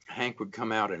Hank would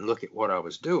come out and look at what I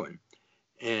was doing,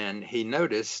 and he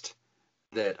noticed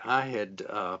that I had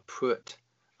put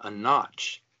a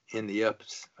notch in the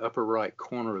upper right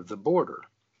corner of the border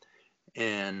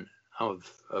and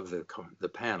of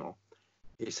the panel.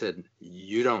 He said,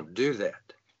 "You don't do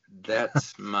that.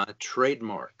 That's my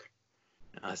trademark."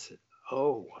 I said,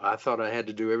 "Oh, I thought I had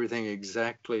to do everything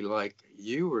exactly like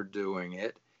you were doing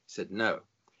it." He said, "No,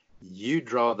 you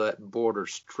draw that border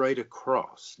straight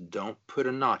across. Don't put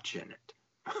a notch in it."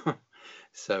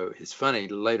 So it's funny,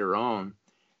 later on,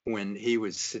 when he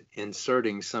was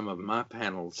inserting some of my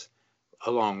panels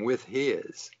along with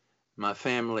his, my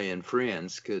family and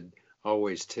friends could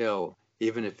always tell,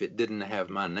 even if it didn't have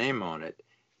my name on it,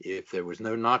 if there was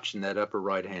no notch in that upper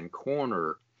right-hand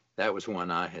corner, that was one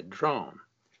I had drawn.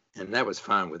 And that was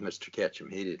fine with Mr. Ketchum.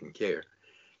 He didn't care.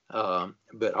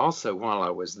 But also, while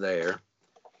I was there,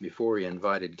 before he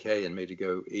invited Kay and me to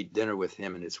go eat dinner with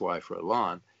him and his wife,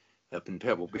 Roland, up in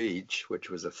Pebble Beach, which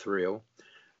was a thrill,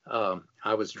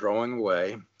 I was drawing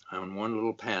away on one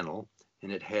little panel,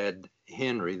 and it had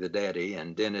Henry, the daddy,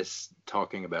 and Dennis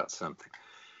talking about something.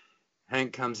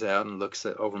 Hank comes out and looks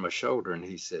over my shoulder, and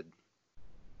he said,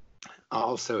 I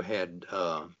also had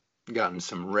gotten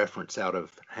some reference out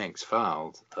of Hank's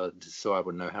files, so I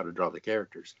would know how to draw the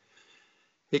characters.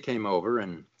 He came over,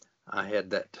 and I had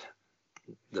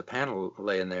the panel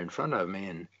laying there in front of me,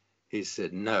 and he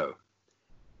said, "No,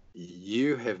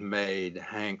 you have made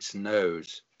Hank's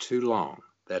nose too long.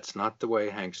 That's not the way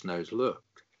Hank's nose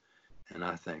looked." And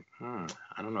I think, I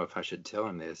don't know if I should tell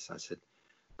him this. I said,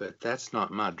 "But that's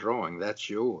not my drawing. That's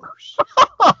yours."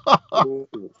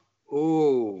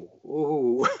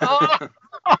 Ooh.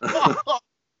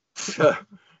 So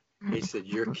he said,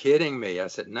 "You're kidding me." I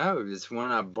said, "No, it's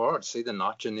one I bought. See the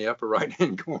notch in the upper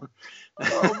right-hand corner?"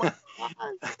 Oh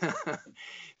my God.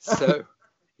 So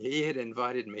he had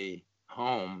invited me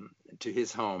to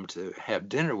his home to have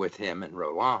dinner with him and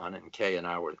Roland, and Kay and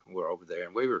I were over there,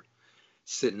 and we were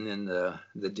sitting in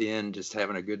the den just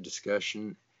having a good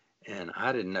discussion, and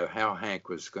I didn't know how Hank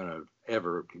was going to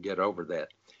ever get over that.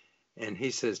 And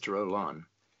he says to Roland,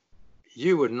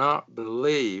 "You would not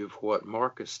believe what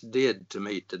Marcus did to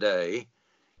me today."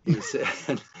 He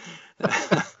said,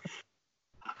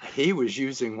 he was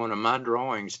using one of my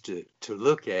drawings to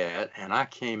look at, and I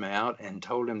came out and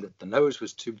told him that the nose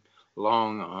was too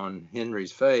long on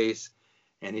Henry's face,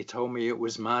 and he told me it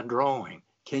was my drawing.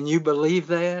 Can you believe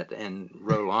that? And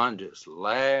Roland just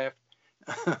laughed.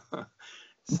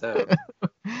 So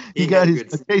he got a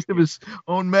taste of his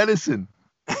own medicine.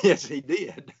 Yes, he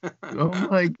did. Oh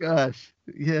my gosh.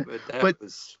 Yeah. But that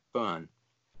was fun.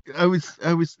 I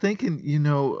was thinking,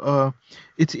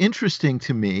 it's interesting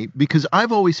to me because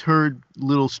I've always heard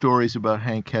little stories about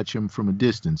Hank Ketchum from a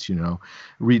distance,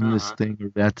 reading this thing or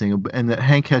that thing, and that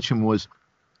Hank Ketchum was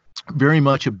very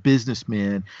much a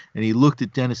businessman, and he looked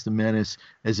at Dennis the Menace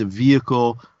as a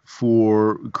vehicle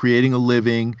for creating a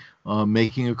living,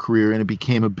 making a career, and it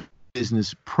became a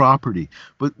business property.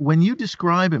 But when you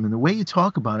describe him and the way you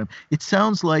talk about him, it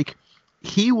sounds like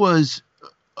he was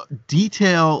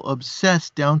detail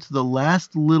obsessed down to the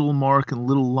last little mark and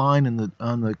little line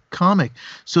on the comic,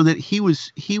 so that he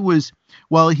was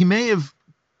while he may have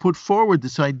put forward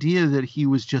this idea that he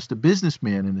was just a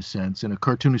businessman in a sense and a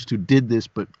cartoonist who did this,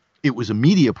 but it was a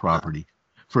media property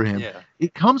for him. Yeah.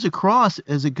 It comes across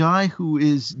as a guy who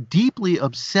is deeply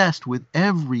obsessed with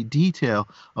every detail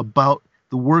about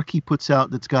the work he puts out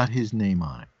that's got his name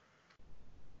on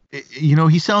it. You know,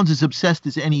 he sounds as obsessed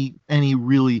as any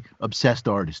really obsessed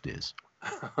artist is.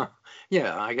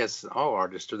 Yeah, I guess all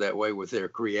artists are that way with their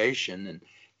creation,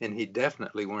 and he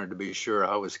definitely wanted to be sure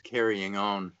I was carrying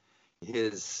on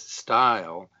his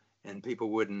style, and people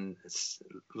wouldn't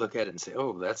look at it and say,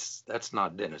 "Oh, that's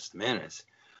not Dennis the Menace."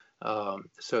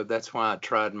 So that's why I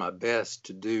tried my best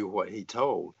to do what he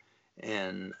told,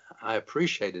 and I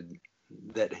appreciated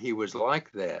that he was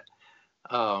like that.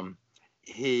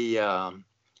 He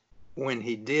When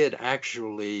he did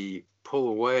actually pull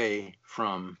away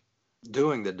from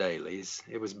doing the dailies,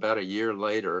 it was about a year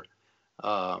later.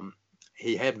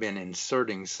 He had been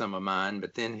inserting some of mine,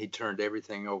 but then he turned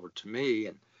everything over to me,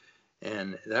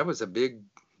 and that was a big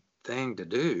thing to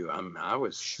do. I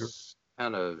was Sure.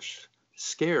 kind of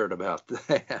scared about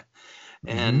that,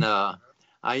 and Mm-hmm.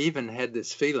 I even had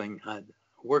this feeling. I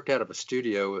worked out of a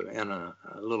studio in a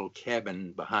little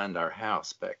cabin behind our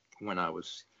house back when I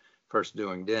was first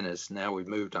doing Dennis. Now we've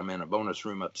moved. I'm in a bonus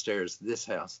room upstairs at this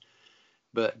house.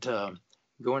 But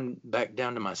going back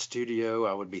down to my studio,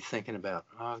 I would be thinking about,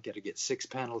 oh, I've got to get 6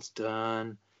 panels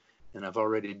done. And I've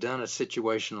already done a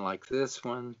situation like this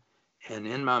one. And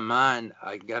in my mind,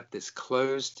 I got this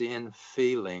closed in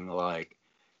feeling like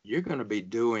you're going to be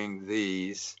doing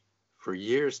these for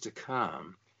years to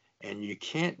come. And you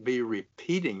can't be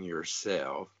repeating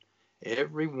yourself.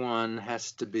 Everyone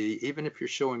has to be, even if you're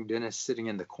showing Dennis sitting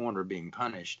in the corner being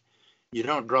punished, you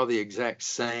don't draw the exact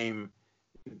same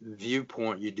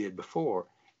viewpoint you did before.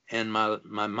 And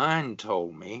my mind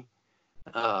told me,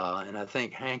 and I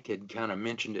think Hank had kind of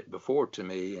mentioned it before to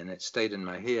me, and it stayed in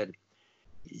my head,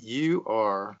 you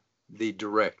are the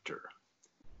director.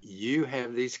 You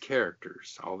have these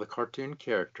characters, all the cartoon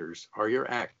characters are your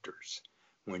actors.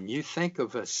 When you think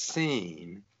of a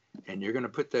scene and you're going to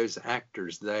put those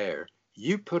actors there,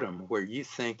 you put them where you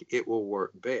think it will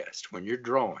work best. When you're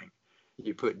drawing,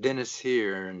 you put Dennis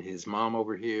here and his mom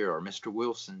over here, or Mr.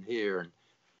 Wilson here and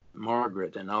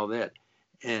Margaret and all that.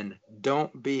 And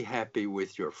don't be happy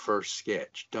with your first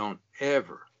sketch. Don't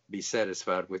ever be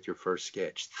satisfied with your first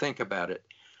sketch. Think about it.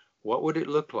 What would it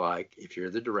look like, if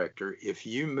you're the director, if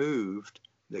you moved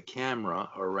the camera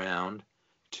around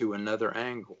to another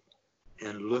angle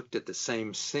and looked at the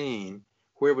same scene?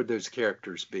 Where would those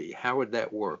characters be? How would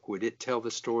that work? Would it tell the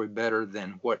story better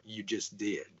than what you just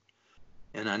did?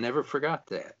 And I never forgot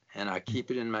that. And I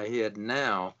keep it in my head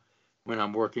now when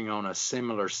I'm working on a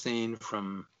similar scene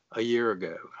from a year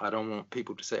ago. I don't want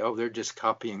people to say, oh, they're just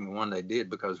copying the one they did,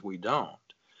 because we don't.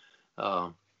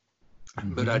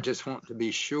 But I just want to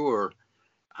be sure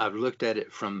I've looked at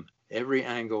it from every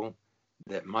angle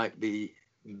that might be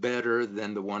better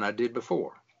than the one I did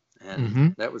before.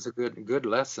 And that was a good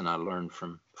lesson I learned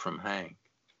from Hank.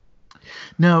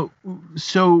 Now,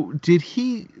 so did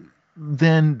he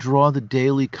then draw the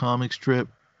daily comic strip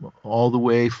all the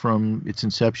way from its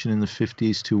inception in the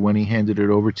 50s to when he handed it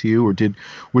over to you, or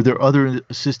were there other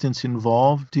assistants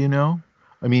involved? Do you know?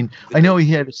 I mean, I know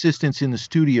he had assistants in the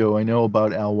studio. I know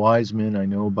about Al Wiseman. I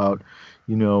know about,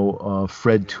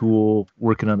 Fred Toole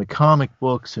working on the comic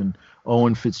books, and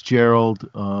Owen Fitzgerald,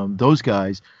 those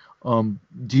guys. Do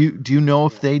you know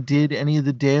if they did any of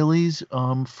the dailies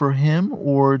for him,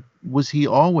 or was he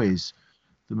always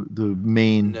the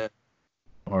main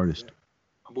artist?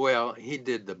 Well, he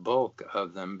did the bulk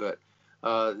of them, but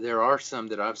there are some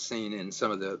that I've seen in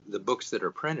some of the books that are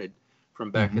printed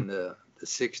from back in the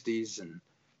 60s and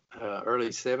early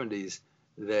 70s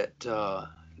that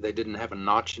they didn't have a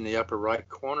notch in the upper right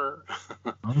corner.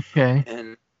 Okay.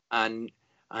 And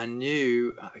I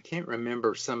knew, I can't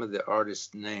remember some of the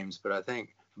artists' names, but I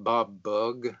think Bob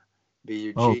Bugg,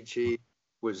 B-U-G-G,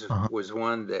 was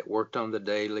one that worked on the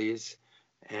dailies,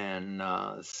 and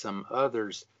some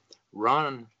others.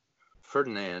 Ron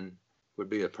Ferdinand would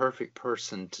be a perfect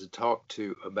person to talk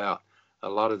to about a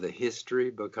lot of the history,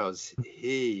 because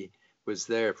he was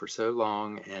there for so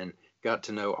long and got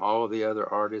to know all the other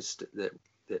artists that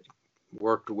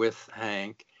worked with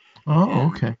Hank. Oh,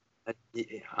 okay.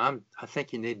 I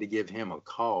think you need to give him a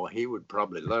call. He would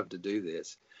probably love to do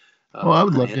this. I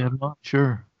would love to have him on,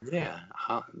 sure. Yeah,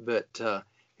 but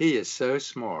he is so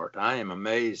smart. I am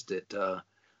amazed at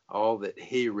all that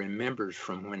he remembers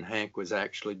from when Hank was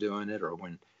actually doing it, or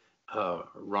when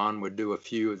Ron would do a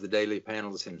few of the daily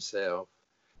panels himself.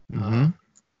 Hank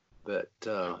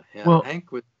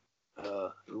was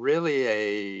really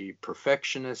a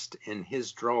perfectionist in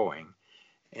his drawing.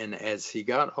 And as he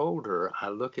got older, I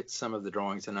look at some of the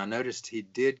drawings and I noticed he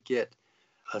did get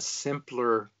a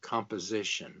simpler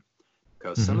composition,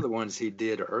 because some of the ones he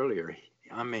did earlier,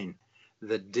 I mean,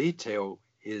 the detail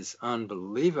is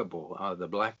unbelievable.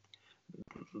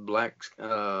 black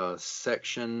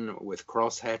section with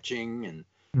cross hatching and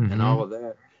Mm-hmm. all of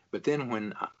that. But then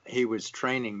when he was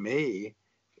training me,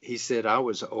 he said I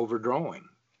was overdrawing.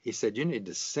 He said, you need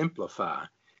to simplify.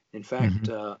 In fact,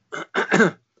 Mm-hmm.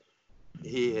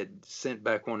 he had sent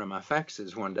back one of my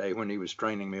faxes one day when he was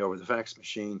training me over the fax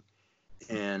machine,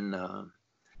 and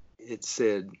it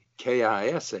said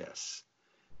KISS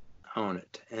on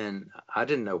it. And I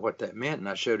didn't know what that meant. And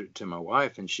I showed it to my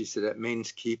wife, and she said, that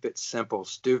means keep it simple,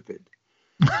 stupid.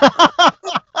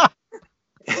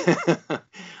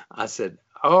 I said,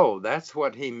 oh, that's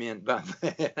what he meant by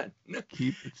that.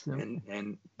 Keep it simple.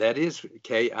 And that is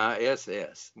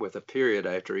KISS with a period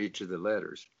after each of the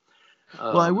letters.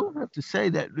 Well, I will have to say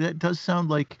that that does sound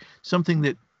like something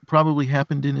that probably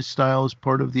happened in his style as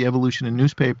part of the evolution of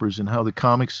newspapers and how the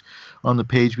comics on the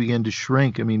page began to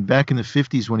shrink. I mean, back in the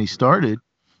 50s when he started,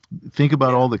 think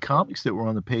about Yeah, all the comics that were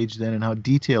on the page then and how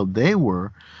detailed they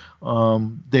were.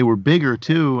 They were bigger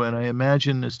too, and I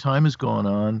imagine as time has gone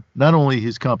on, not only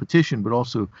his competition but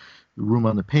also the room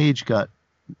on the page got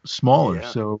smaller. yeah,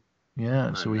 So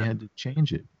yeah, so he and had to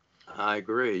change it. I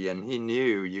agree. And he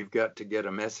knew you've got to get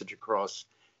a message across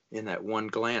in that one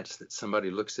glance that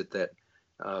somebody looks at that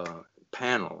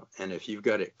panel. And if you've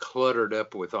got it cluttered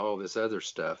up with all this other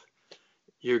stuff,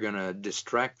 you're going to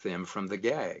distract them from the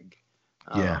gag.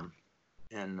 Yeah. Um,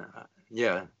 and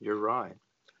yeah, you're right.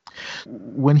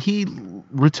 When he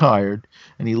retired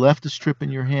and he left the strip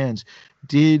in your hands,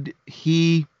 did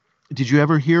he? Did you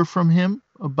ever hear from him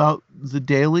about the Oh,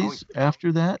 dailies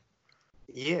after that?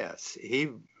 yes, he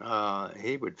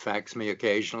would fax me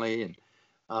occasionally,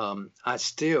 and I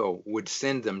still would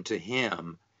send them to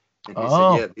him, and he said,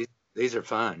 Oh, "Yeah, these are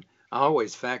fine." I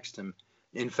always faxed him.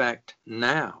 In fact,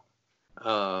 now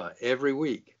every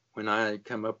week when I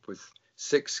come up with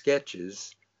 6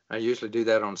 sketches, I usually do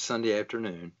that on Sunday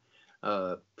afternoon.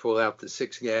 Pull out the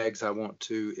 6 gags I want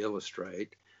to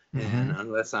illustrate, and mm-hmm.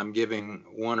 unless I'm giving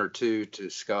 1 or 2 to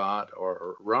Scott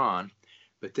or Ron,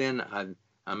 but then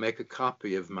I make a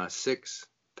copy of my 6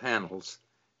 panels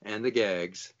and the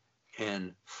gags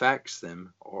and fax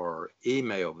them or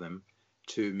email them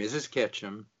to Mrs.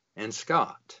 Ketchum and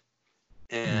Scott.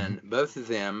 Mm-hmm. And both of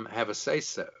them have a say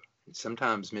so.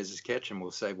 Sometimes Mrs. Ketchum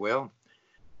will say, well,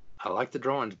 I like the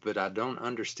drawings, but I don't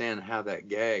understand how that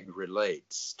gag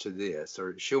relates to this.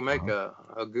 Or she'll make Uh-huh.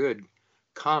 a good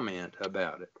comment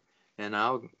about it. And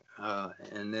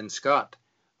and then Scott,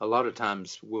 a lot of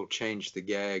times will change the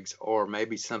gags or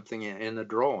maybe something in the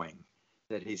drawing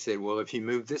that he said, well, if you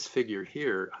move this figure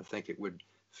here, I think it would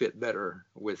fit better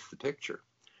with the picture.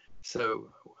 So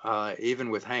even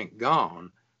with Hank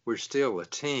gone, we're still a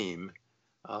team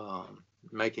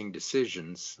making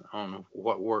decisions on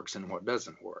what works and what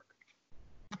doesn't work.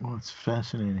 Well, it's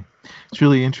fascinating. It's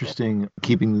really interesting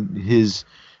keeping his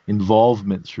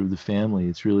involvement through the family.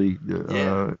 It's really,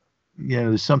 Yeah, yeah,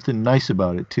 there's something nice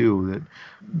about it too. That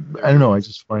I don't there know. I is.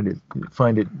 just find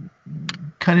it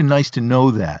kind of nice to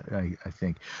know that. I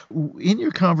think in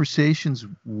your conversations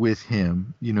with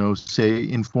him, you know, say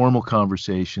informal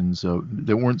conversations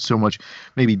that weren't so much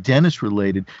maybe Dennis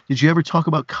related. Did you ever talk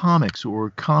about comics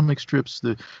or comic strips?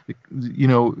 You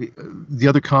know, the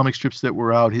other comic strips that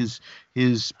were out. His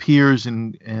peers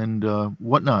and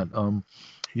whatnot.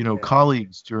 You know, Yeah.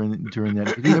 colleagues during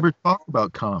that. Did he ever talk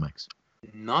about comics?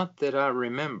 Not that I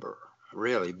remember,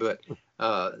 really, but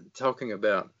talking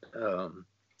about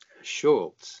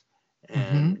Schultz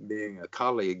Mm-hmm. and being a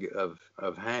colleague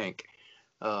of Hank,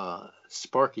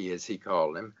 Sparky as he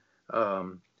called him,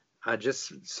 I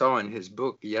just saw in his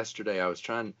book yesterday,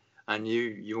 I knew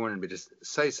you wanted me to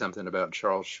say something about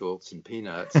Charles Schultz and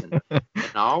Peanuts, and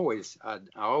I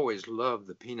always loved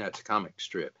the Peanuts comic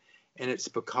strip, and it's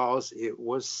because it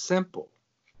was simple.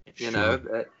 You know,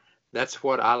 Sure. that's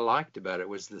what I liked about it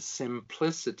was the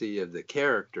simplicity of the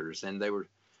characters, and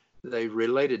they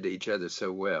related to each other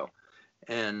so well,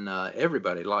 and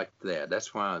everybody liked that.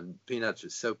 That's why Peanuts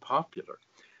was so popular.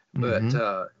 But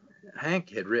Mm-hmm. Hank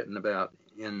had written about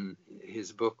in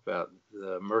his book about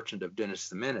the Merchant of Dennis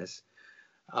the Menace.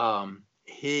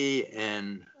 He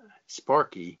and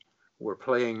Sparky were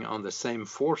playing on the same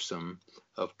foursome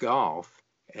of golf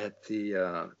at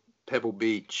the Pebble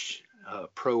Beach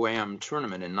Pro-Am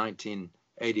tournament in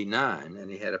 1989, and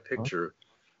he had a picture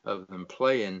of them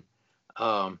playing.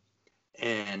 Um,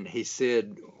 and he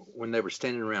said when they were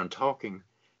standing around talking,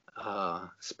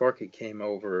 Sparky came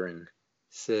over and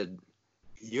said,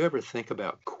 "You ever think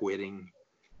about quitting?"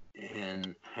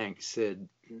 And Hank said,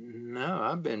 "No,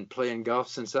 I've been playing golf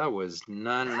since I was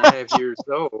 9.5 years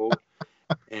old,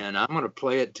 and I'm going to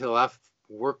play it till I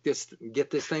get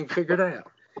this thing figured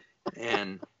out."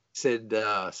 And said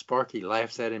Sparky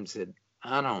laughs at him, said,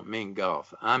 "I don't mean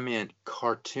golf. I meant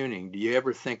cartooning. Do you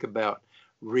ever think about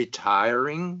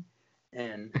retiring?"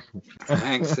 And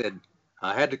Hank said,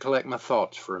 "I had to collect my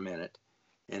thoughts for a minute.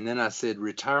 And then I said,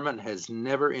 retirement has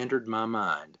never entered my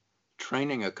mind.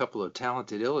 Training a couple of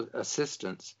talented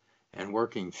assistants and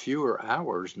working fewer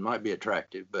hours might be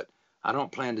attractive, but I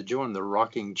don't plan to join the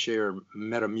rocking chair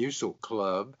Metamucil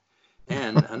Club.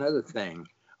 And another thing,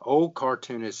 old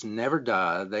cartoonists never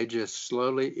die, they just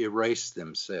slowly erase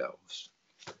themselves."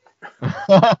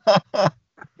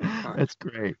 That's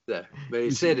great. But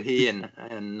he said he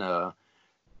and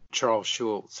Charles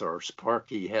Schulz or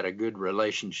Sparky had a good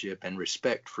relationship and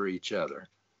respect for each other.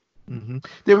 Mm-hmm.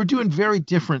 They were doing very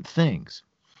different things.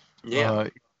 Yeah.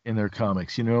 In their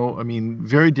comics, I mean,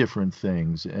 very different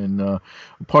things. And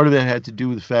part of that had to do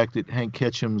with the fact that Hank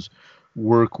Ketcham's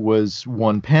work was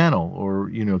one panel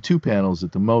or, two panels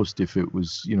at the most if it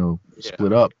was,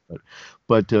 split up.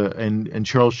 But and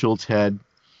Charles Schulz had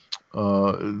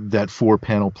that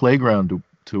 4-panel playground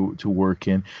to work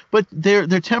in. But their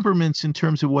temperaments in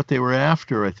terms of what they were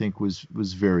after, I think,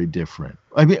 was very different.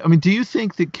 I mean, do you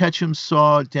think that Ketcham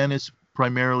saw Dennis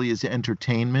primarily as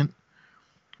entertainment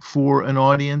for an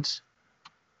audience?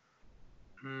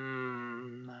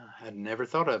 I'd never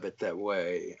thought of it that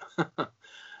way.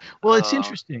 Well, it's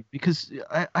interesting because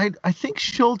I think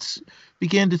Schulz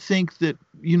began to think that,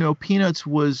 Peanuts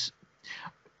was,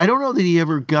 I don't know that he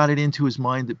ever got it into his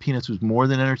mind that Peanuts was more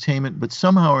than entertainment, but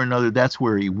somehow or another, that's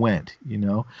where he went,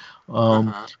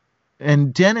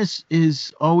 And Dennis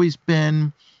has always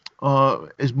been,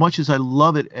 as much as I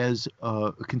love it as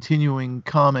a continuing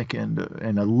comic and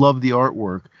I love the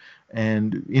artwork,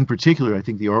 and in particular, I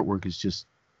think the artwork is just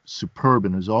superb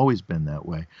and has always been that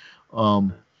way.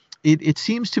 It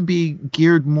seems to be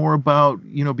geared more about,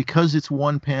 because it's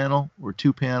one panel or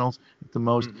 2 panels at the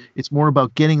most, it's more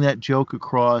about getting that joke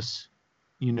across,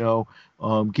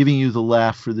 giving you the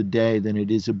laugh for the day than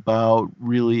it is about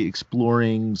really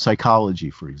exploring psychology,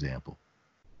 for example.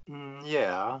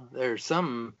 Yeah, there's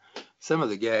some of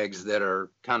the gags that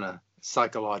are kind of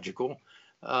psychological,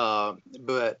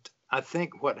 but I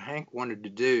think what Hank wanted to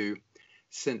do,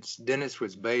 since Dennis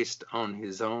was based on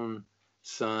his own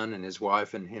son and his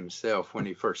wife and himself when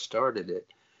he first started it,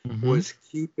 was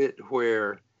keep it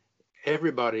where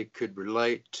everybody could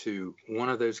relate to one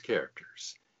of those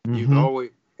characters.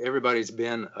 Everybody's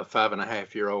been a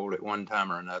 5.5-year-old at one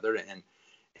time or another,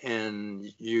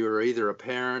 and you're either a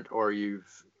parent or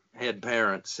you've had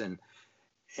parents,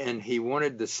 and he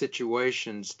wanted the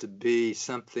situations to be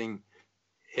something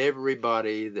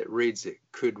everybody that reads it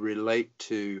could relate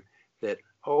to, that,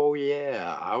 oh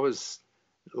yeah, I was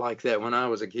like that when I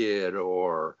was a kid,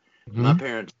 or my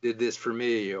parents did this for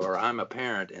me, or I'm a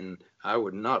parent and I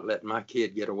would not let my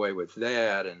kid get away with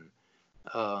that. And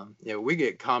we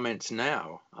get comments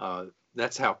now.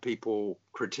 That's how people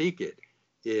critique it,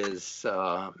 is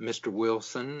Mr.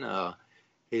 Wilson,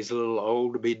 he's a little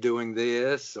old to be doing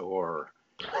this, or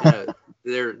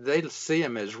they see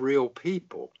him as real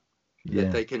people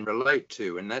that they can relate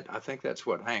to. And that, I think that's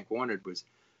what Hank wanted, was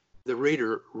the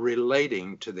reader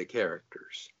relating to the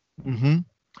characters.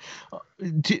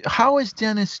 How has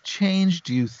Dennis changed,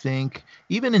 do you think,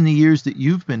 even in the years that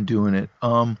you've been doing it,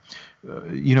 since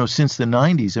the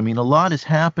 90s? I mean, a lot has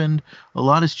happened. A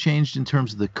lot has changed in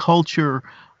terms of the culture.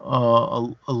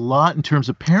 A lot in terms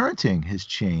of parenting has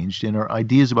changed and our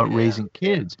ideas about raising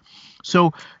kids.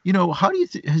 So, how do you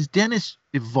has Dennis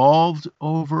evolved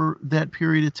over that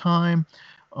period of time?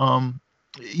 And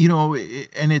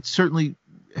it certainly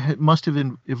must have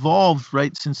evolved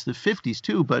right since the 50s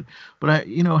too. But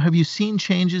have you seen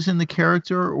changes in the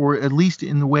character, or at least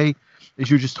in the way, as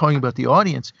you're just talking about the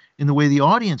audience, in the way the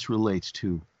audience relates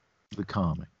to the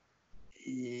comic?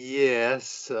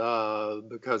 Yes,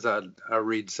 because I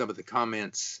read some of the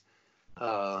comments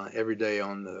every day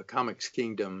on the Comics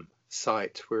Kingdom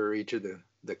site, where each of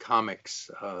the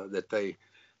comics that they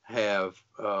have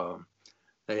a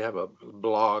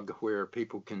blog where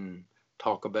people can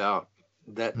talk about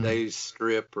that day's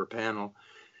strip or panel,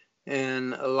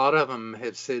 and a lot of them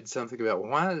have said something about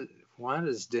why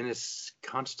does Dennis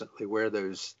constantly wear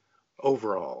those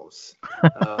overalls?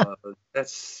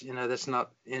 That's not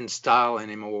in style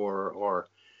anymore. Or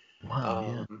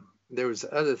there was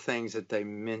other things that they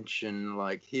mentioned,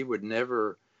 like he's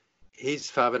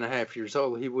 5.5 years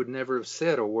old, he would never have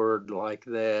said a word like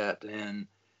that. And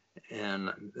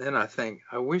then I think,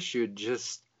 I wish you'd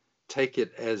just take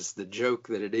it as the joke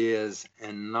that it is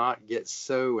and not get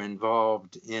so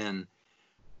involved in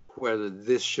whether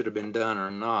this should have been done or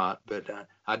not. But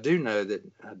I do know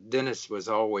that Dennis was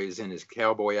always in his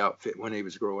cowboy outfit when he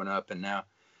was growing up, and now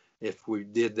if we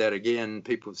did that again,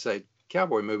 people would say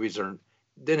cowboy movies are.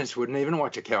 Dennis wouldn't even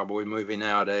watch a cowboy movie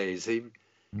nowadays.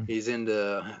 He's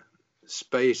into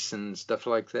space and stuff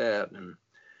like that,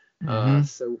 and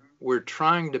so we're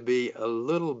trying to be a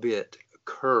little bit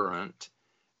current,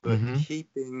 but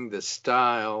keeping the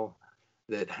style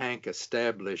that Hank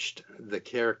established the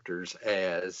characters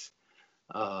as.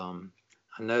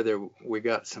 I know we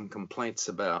got some complaints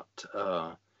about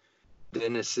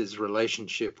Dennis's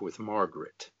relationship with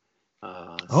Margaret.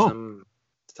 Some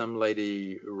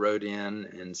lady wrote in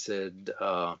and said,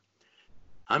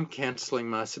 I'm canceling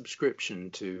my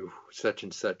subscription to such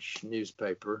and such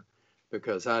newspaper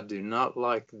because I do not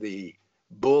like the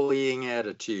bullying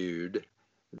attitude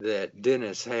that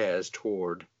Dennis has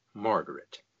toward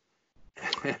Margaret.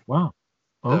 Wow.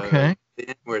 Okay.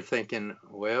 Then we're thinking,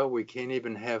 well, we can't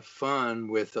even have fun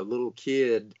with a little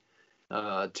kid,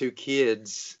 two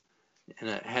kids, and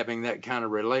having that kind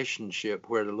of relationship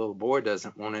where the little boy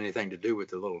doesn't want anything to do with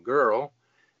the little girl.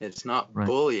 It's not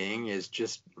bullying, it's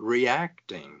just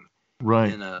reacting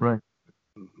in a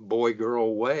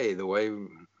boy-girl way, the way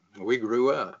we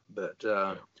grew up. But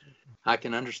I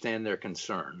can understand their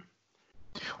concern.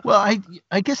 Well,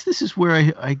 I guess this is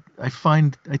where I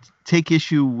find I take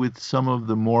issue with some of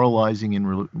the moralizing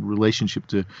in relationship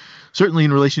to, certainly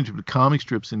in relationship to comic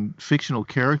strips and fictional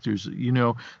characters. You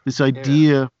know, this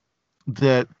idea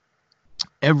that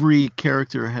every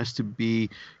character has to be,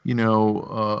 you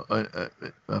know,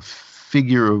 a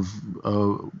figure of,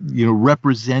 you know,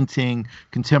 representing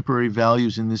contemporary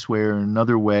values in this way or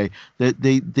another way, that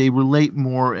they relate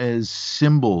more as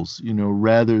symbols, you know,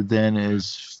 rather than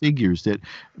as figures, that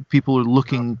people are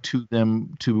looking to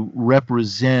them to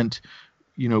represent,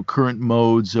 you know, current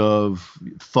modes of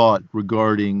thought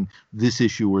regarding this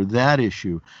issue or that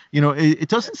issue. You know, it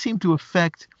doesn't seem to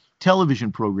affect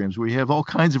television programs where you have all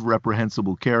kinds of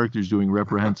reprehensible characters doing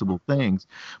reprehensible things.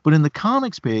 But in the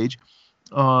comics page,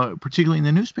 particularly in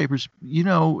the newspapers, you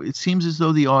know, it seems as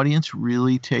though the audience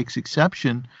really takes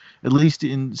exception, at least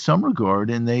in some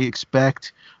regard, and they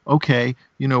expect, okay,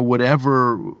 you know,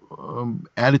 whatever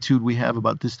attitude we have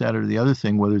about this, that, or the other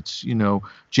thing, whether it's, you know,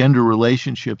 gender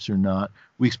relationships or not,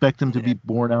 we expect them to be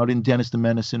borne out in Dennis the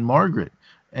Menace and Margaret.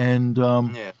 And,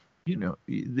 you know,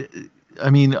 I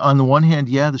mean, on the one hand,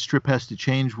 the strip has to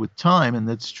change with time, and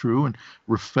that's true, and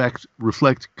reflect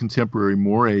contemporary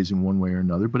mores in one way or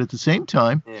another. But at the same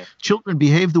time, children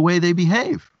behave the way they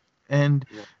behave, and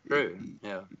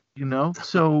you know,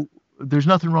 so there's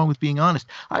nothing wrong with being honest.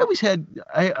 I always had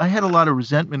I had a lot of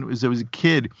resentment as I was a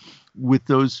kid with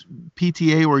those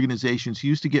PTA organizations who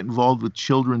used to get involved with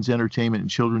children's entertainment and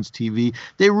children's TV.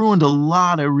 They ruined a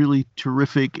lot of really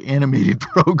terrific animated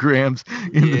programs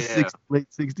in the late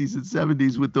 60s and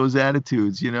 70s with those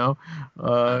attitudes, you know.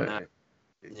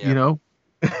 You know?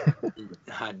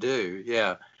 I do,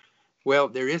 yeah. Well,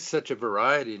 there is such a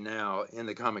variety now in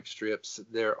the comic strips.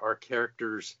 There are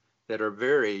characters that are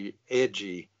very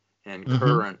edgy and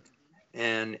current.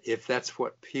 And if that's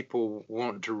what people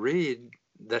want to read,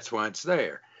 that's why it's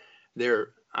there.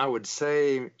 I would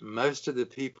say most of the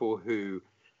people who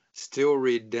still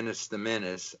read Dennis the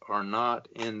Menace are not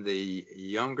in the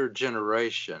younger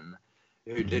generation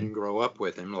who didn't grow up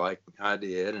with him like I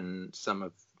did, and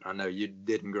I know you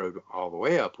didn't grow all the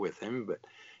way up with him, but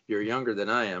you're younger than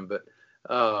I am. But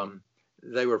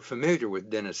they were familiar with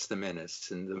Dennis the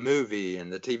Menace and the movie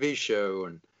and the TV show,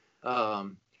 and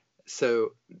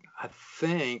so I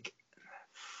think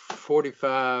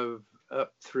 45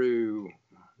 up through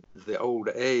the old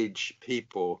age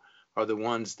people are the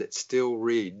ones that still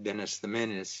read Dennis the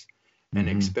Menace and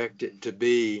expect it to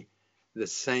be the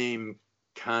same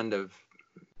kind of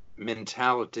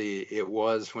mentality it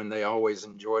was when they always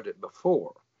enjoyed it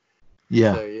before.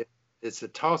 So it's a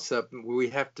toss-up. We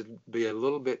have to be a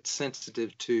little bit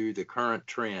sensitive to the current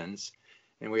trends,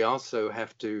 and we also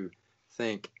have to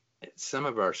think some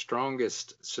of our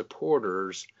strongest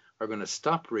supporters are going to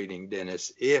stop reading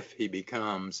Dennis if he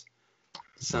becomes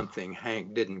something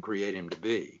Hank didn't create him to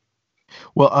be.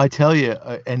 Well, I tell you,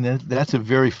 and that's a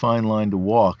very fine line to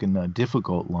walk, and a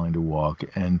difficult line to walk.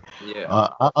 And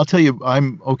I'll tell you,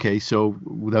 I'm okay. So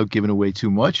without giving away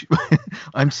too much,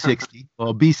 I'm 60. Well,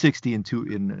 I'll be 60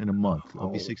 in a month. I'll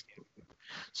be 60.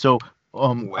 So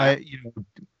but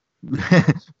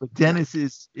Dennis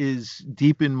is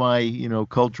deep in my, you know,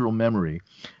 cultural memory.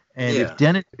 And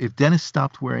if Dennis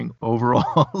stopped wearing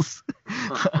overalls,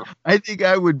 I think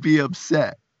I would be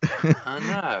upset. I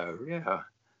know, yeah.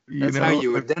 That's how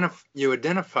you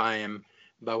identify him,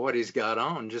 by what he's got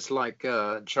on, just like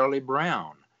Charlie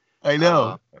Brown. I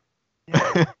know.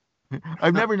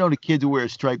 I've never known a kid to wear a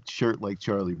striped shirt like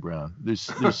Charlie Brown. There's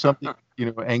something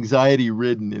anxiety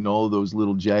ridden in all of those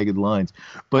little jagged lines.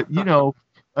 But,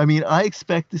 I mean, I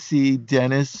expect to see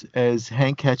Dennis as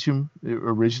Hank Ketchum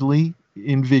originally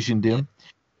envisioned Yeah. him.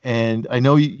 And I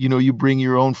know you bring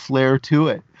your own flair to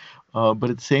it, but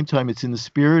at the same time, it's in the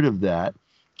spirit of that.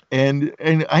 And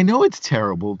I know it's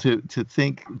terrible to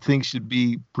think things should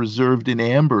be preserved in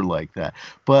amber like that,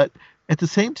 but at the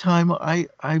same time, I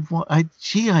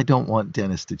don't want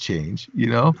Dennis to change.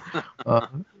 Uh,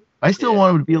 I still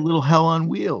want Yeah. him to be a little hell on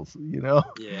wheels.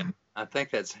 Yeah. I think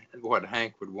that's what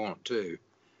Hank would want too.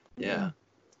 Yeah.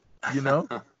 Yeah. You know.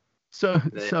 So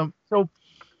They- so so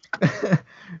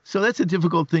so that's a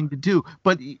difficult thing to do.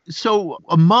 But so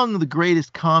among the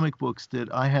greatest comic books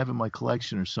that I have in my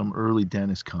collection are some early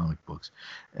Dennis comic books,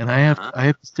 and I have uh-huh. I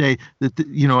have to say that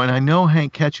and I know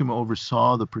Hank Ketchum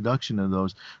oversaw the production of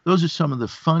those. Those are some of the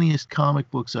funniest comic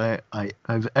books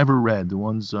I've ever read. The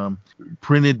ones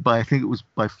printed by, I think it was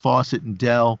by Fawcett and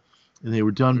Dell. And they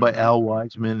were done by Hmm. Al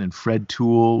Wiseman, and Fred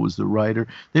Toole was the writer.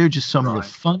 They're just some of the Right.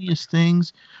 funniest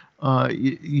things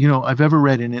I've ever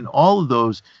read. And in all of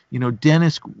those,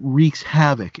 Dennis wreaks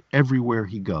havoc everywhere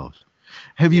he goes.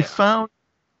 Have you Yeah. found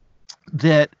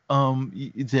that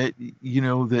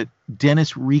that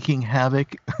Dennis wreaking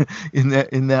havoc in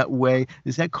that way,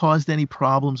 has that caused any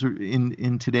problems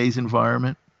in today's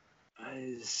environment?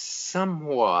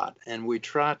 Somewhat. And we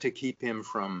try to keep him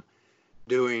from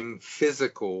doing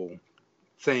physical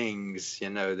things,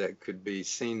 that could be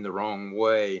seen the wrong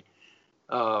way.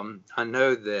 I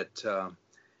know that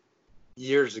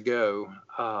years ago,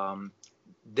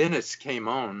 Dennis came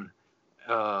on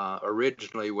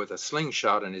originally with a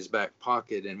slingshot in his back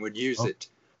pocket and would use Oh, it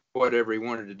whatever he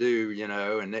wanted to do,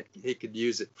 and that he could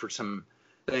use it for some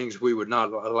things we would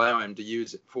not allow him to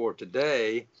use it for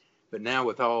today. But now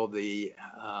with all the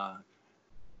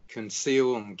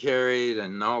conceal and carried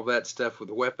and all that stuff with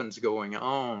weapons going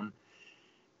on,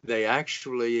 they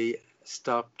actually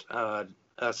stopped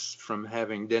us from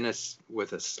having Dennis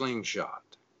with a slingshot.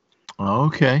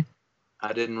 okay.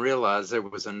 I didn't realize there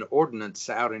was an ordinance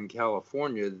out in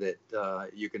California that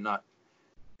you could not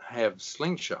have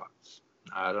slingshots.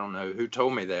 I don't know who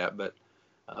told me that, but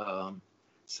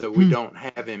so we Hmm. don't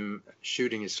have him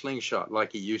shooting his slingshot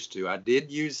like he used to. I did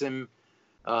use him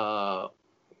uh,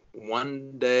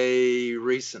 one day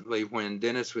recently when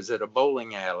Dennis was at a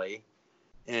bowling alley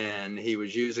and he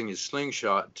was using his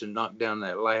slingshot to knock down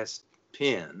that last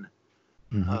pin.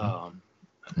 Hmm. Um,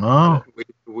 Oh, but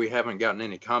we haven't gotten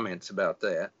any comments about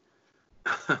that.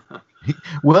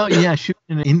 well, yeah,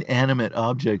 shooting inanimate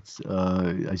objects,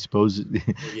 I suppose,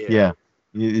 Yeah, yeah,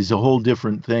 is a whole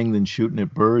different thing than shooting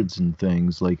at birds and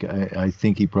things. Like I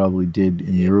think he probably did in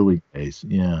the yeah, early days.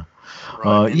 Yeah.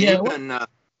 right. And Yeah. Well,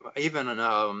 even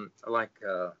like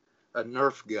a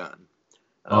Nerf gun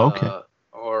okay.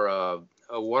 or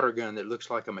a water gun that looks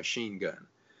like a machine gun.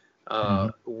 Hmm.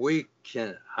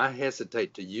 I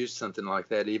hesitate to use something like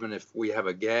that, even if we have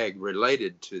a gag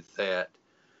related to that.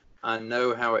 I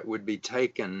know how it would be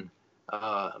taken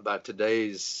by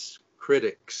today's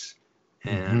critics, Hmm.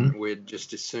 and we'd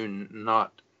just as soon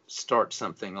not start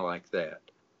something like that.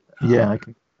 Yeah,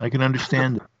 Um, I can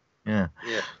understand it. Yeah.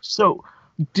 yeah, So,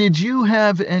 did you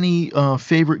have any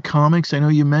favorite comics? I know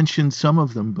you mentioned some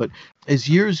of them, but as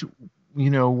years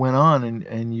went on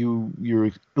and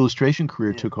your illustration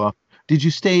career yeah, took off, did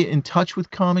you stay in touch with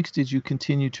comics? Did you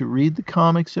continue to read the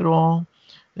comics at all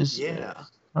as yeah.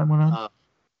 time went on? Uh,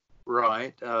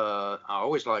 right. I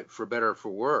always like For Better or For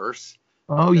Worse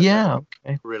Oh because I yeah,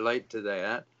 okay. relate to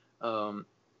that. Um,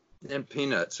 and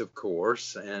Peanuts, of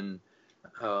course. And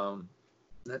um,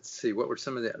 let's see, what were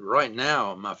some of that? Right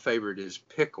now, my favorite is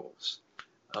Pickles.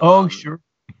 Oh Um, sure.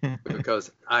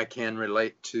 because I can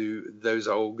relate to those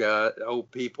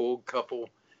old people, couple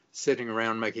sitting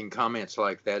around making comments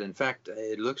like that. In fact,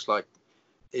 it looks like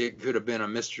it could have been a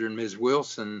Mr. and Ms.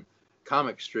 Wilson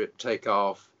comic strip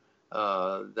takeoff.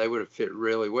 They would have fit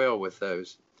really well with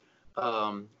those.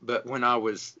 But when I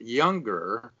was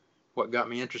younger, what got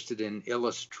me interested in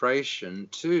illustration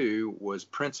too was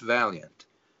Prince Valiant.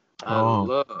 I Oh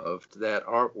loved that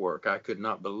artwork. I could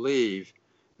not believe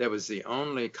that was the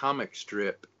only comic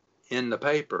strip in the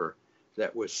paper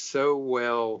that was so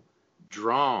well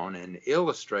drawn and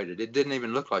illustrated. It didn't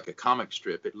even look like a comic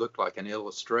strip, it looked like an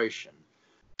illustration.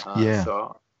 yeah.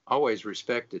 So I always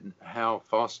respected Hal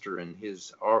Foster and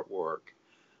his artwork.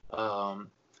 Um,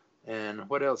 and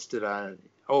what else did I?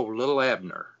 Oh, Little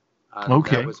Abner. That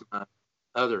Okay. was my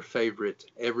other favorite.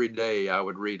 Every day I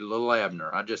would read Little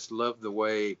Abner. I just loved the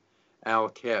way Al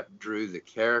Cap drew the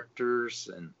characters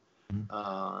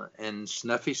and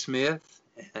Snuffy Smith.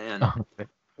 And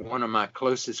one of my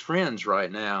closest friends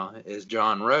right now is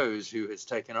John Rose, who has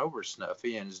taken over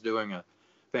Snuffy and is doing a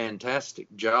fantastic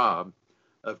job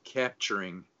of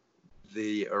capturing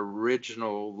the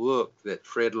original look that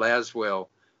Fred Laswell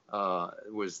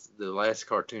was the last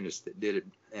cartoonist that did it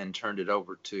and turned it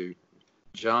over to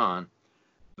John.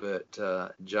 But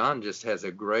John just has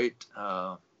a great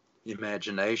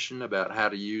imagination about how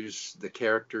to use the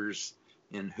characters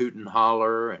in Hoot and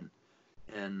Holler, and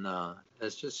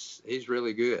it's just, he's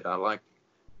really good.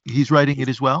 He's writing it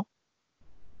as well?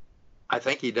 I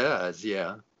think he does,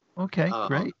 yeah. Okay,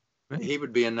 great. He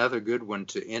would be another good one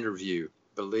to interview.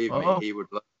 Believe me, he would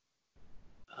love.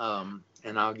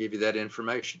 And I'll give you that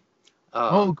information.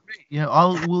 Great. Yeah,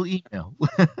 we'll email.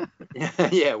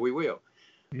 Yeah, we will.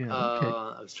 Yeah, okay.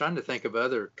 I was trying to think of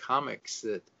other comics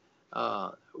that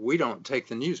we don't take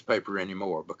the newspaper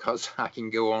anymore, because I can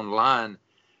go online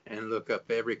and look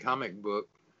up every comic book,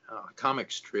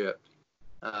 comic strip,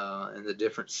 and the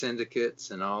different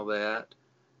syndicates and all that.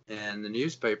 And the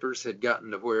newspapers had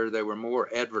gotten to where there were more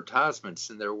advertisements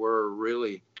than there were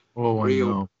really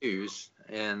real news.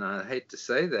 And I hate to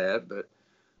say that, but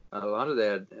a lot of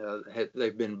that,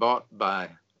 they've been bought by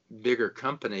bigger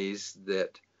companies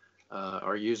that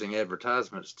are using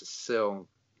advertisements to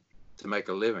make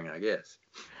a living, I guess.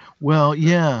 Well,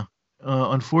 yeah.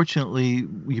 Unfortunately,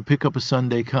 you pick up a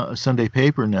Sunday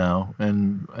paper now,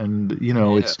 and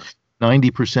it's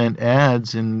 90%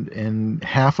 ads and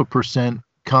 0.5%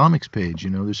 comics page.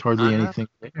 There's hardly anything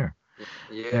there.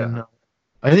 Yeah. And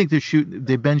I think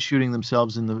they've been shooting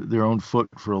themselves in their own foot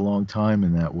for a long time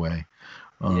in that way,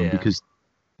 because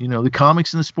the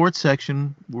comics in the sports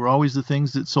section were always the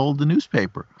things that sold the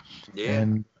newspaper,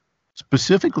 and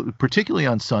particularly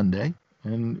on Sunday.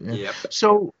 And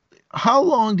so, how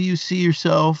long do you see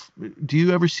yourself? Do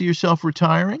you ever see yourself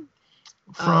retiring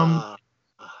from?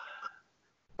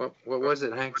 What was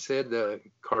it Hank said? The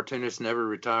cartoonists never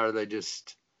retire; they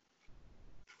just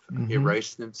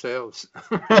erase themselves.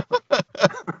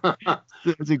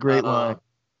 That's a great line.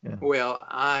 Yeah. Well,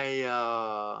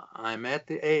 I'm at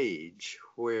the age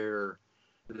where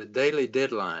the daily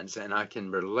deadlines, and I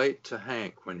can relate to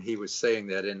Hank when he was saying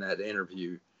that in that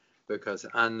interview, because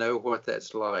I know what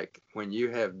that's like. When you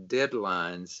have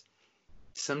deadlines,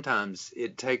 sometimes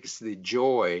it takes the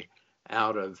joy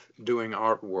out of doing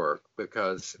artwork,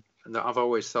 because I've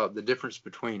always thought the difference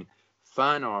between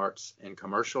fine arts and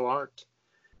commercial art.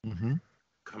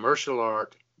 Commercial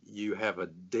art, you have a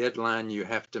deadline you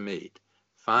have to meet.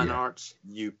 Fine arts,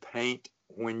 you paint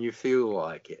when you feel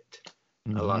like it,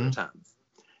 a lot of times.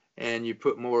 And you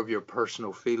put more of your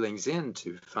personal feelings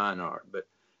into fine art. But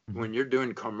when you're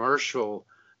doing commercial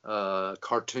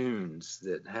cartoons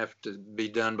that have to be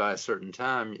done by a certain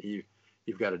time,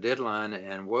 you've got a deadline,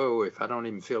 and whoa, if I don't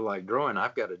even feel like drawing,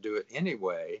 I've got to do it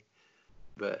anyway.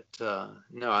 But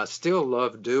no, I still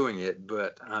love doing it,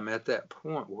 but I'm at that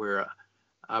point where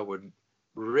I would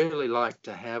really like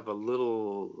to have a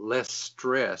little less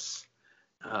stress,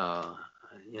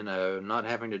 not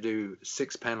having to do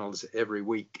 6 panels every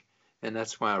week. And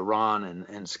that's why Ron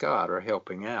and Scott are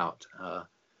helping out.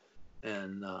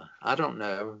 And I don't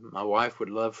know, my wife would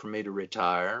love for me to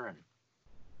retire.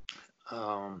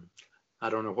 And I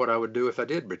don't know what I would do if I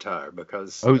did retire,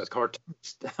 because a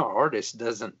cartoonist artist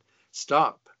doesn't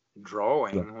stop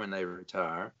drawing when they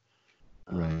retire.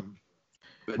 Right.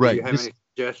 But do you have any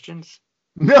suggestions?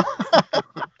 No.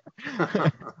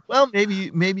 Well,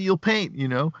 maybe you'll paint,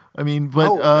 I mean,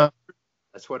 but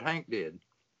that's what Hank did.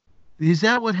 Is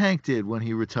that what Hank did when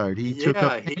he retired? He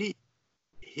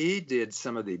did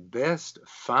some of the best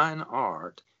fine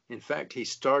art. In fact, he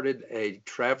started a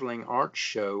traveling art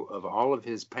show of all of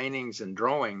his paintings and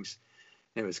drawings.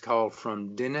 It was called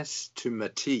From Denis to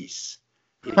Matisse.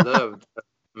 He loved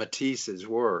Matisse's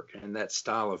work and that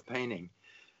style of painting.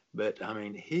 But I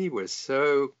mean, he was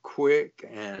so quick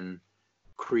and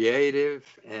creative,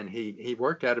 and he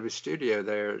worked out of his studio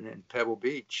there in Pebble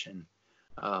Beach, and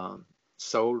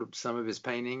sold some of his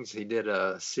paintings. He did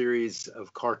a series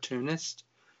of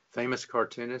famous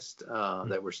cartoonists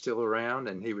that were still around,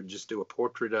 and he would just do a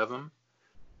portrait of them.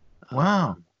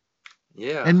 Wow.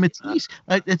 Yeah. And Matisse,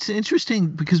 it's interesting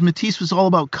because Matisse was all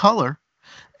about color,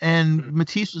 and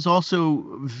Matisse was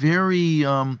also very,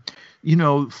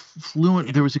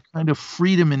 fluent. There was a kind of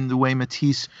freedom in the way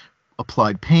Matisse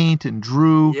applied paint and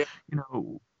drew,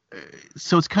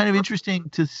 so it's kind of interesting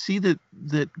to see that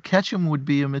Ketchum would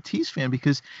be a Matisse fan,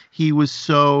 because he was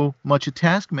so much a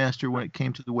taskmaster when it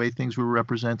came to the way things were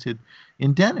represented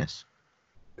in Dennis.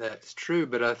 That's true,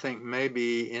 but I think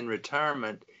maybe in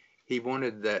retirement he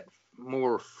wanted that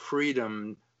more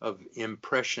freedom of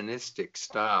impressionistic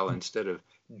style instead of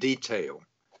detail.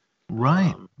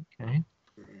 Right. Um, Okay.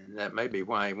 and that may be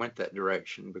why he went that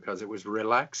direction, because it was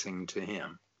relaxing to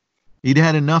him. He'd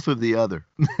had enough of the other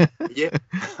Yeah.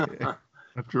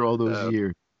 after all those So,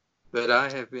 years. but I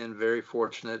have been very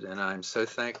fortunate, and I'm so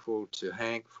thankful to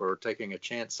Hank for taking a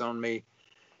chance on me,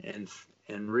 and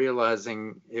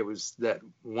realizing it was that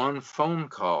one phone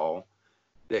call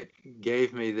that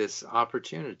gave me this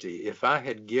opportunity. If I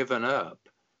had given up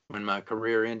when my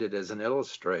career ended as an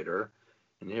illustrator,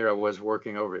 and here I was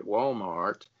working over at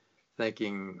Walmart,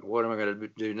 thinking, what am I going to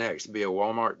do next? Be a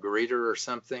Walmart greeter or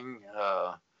something?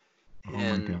 Oh my God.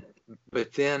 And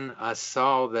but then I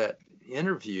saw that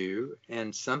interview,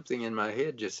 and something in my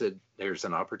head just said, "There's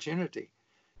an opportunity,"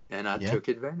 and I Yeah. took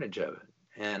advantage of it.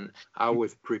 And I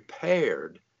was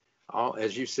prepared.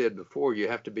 As you said before, you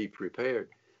have to be prepared.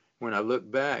 When I look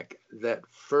back, that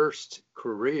first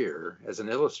career as an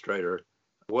illustrator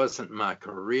wasn't my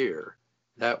career.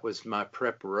 That was my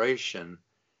preparation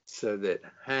so that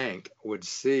Hank would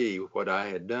see what I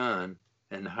had done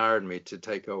and hired me to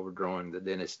take over drawing the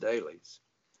Dennis Dailies.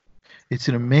 It's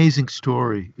an amazing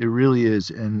story. It really is.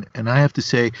 And I have to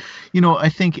say, you know, I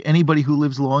think anybody who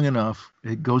lives long enough,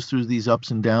 it goes through these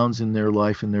ups and downs in their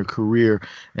life and their career,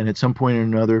 and at some point or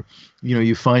another, you know,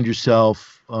 you find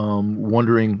yourself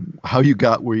wondering how you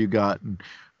got where you got,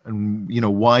 and you know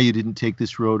why you didn't take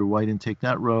this road or why you didn't take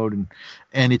that road,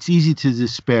 and it's easy to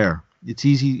despair. It's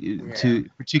easy Yeah. to,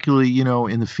 particularly, you know,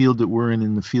 in the field that we're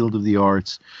in the field of the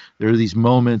arts, there are these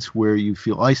moments where you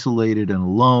feel isolated and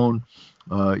alone.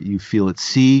 You feel at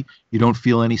sea. You don't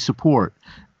feel any support.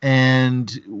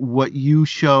 And what you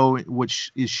show,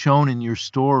 which is shown in your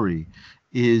story,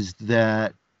 is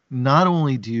that not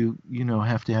only do you know,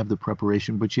 have to have the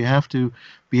preparation, but you have to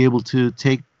be able to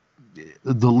take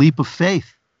the leap of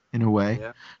faith in a way,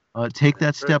 Yeah. take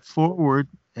That's that true. step forward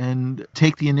and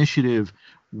take the initiative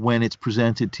when it's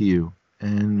presented to you.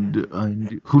 And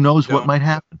who knows what Don't might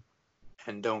happen.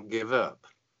 don't give up.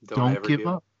 Don't Don't ever give give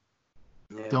up. up.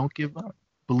 Yeah. Don't give up.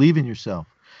 Believe in yourself.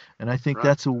 And I think Right.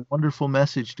 that's a wonderful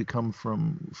message to come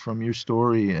from your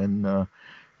story. And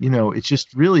you know, it's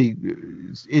just really,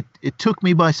 it took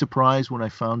me by surprise when I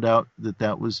found out that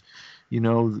that was, you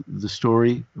know, the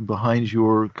story behind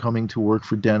your coming to work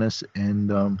for Dennis.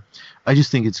 And I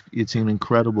just think it's an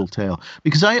incredible tale,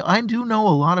 because I do know a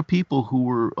lot of people who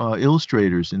were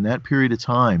illustrators in that period of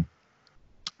time.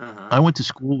 Uh-huh. I went to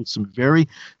school with some very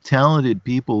talented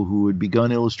people who had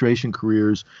begun illustration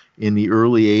careers in the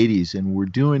early 80s and were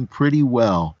doing pretty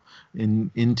well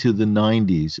into the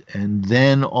 90s. And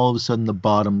then all of a sudden the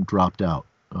bottom dropped out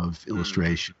of Mm.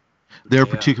 illustration. Their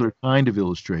Yeah. particular kind of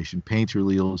illustration,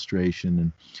 painterly illustration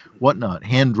and whatnot,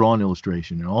 hand drawn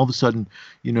illustration. And all of a sudden,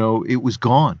 you know, it was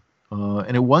gone.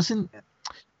 And it wasn't Yeah.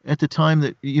 at the time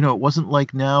that, you know, it wasn't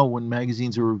like now when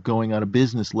magazines are going out of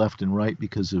business left and right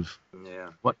because of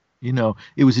Yeah. what, you know,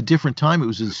 it was a different time. It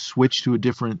was a switch to a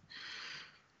different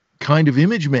kind of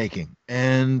image making,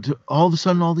 and all of a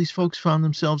sudden all these folks found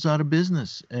themselves out of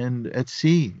business and at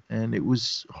sea, and it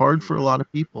was hard for a lot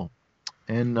of people.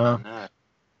 And I know.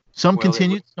 some Well,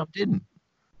 continued, some didn't.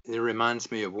 it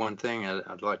reminds me of one thing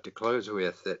I'd like to close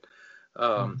with, that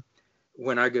um, Mhm.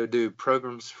 when I go do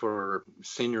programs for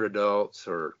senior adults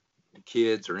or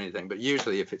kids or anything, but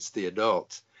usually if it's the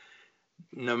adults,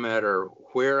 no matter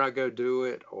where I go do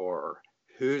it or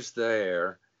who's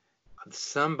there,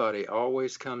 somebody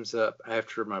always comes up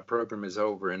after my program is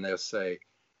over and they'll say,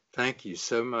 "Thank you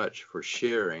so much for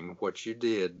sharing what you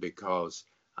did, because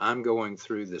I'm going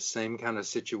through the same kind of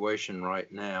situation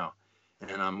right now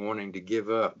and I'm wanting to give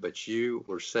up, but you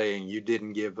were saying you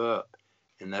didn't give up."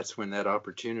 And that's when that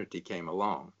opportunity came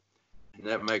along. And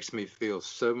that makes me feel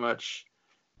so much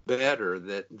better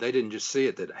that they didn't just see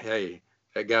it, that, hey,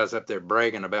 that guy's up there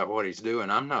bragging about what he's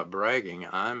doing. I'm not bragging.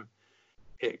 I'm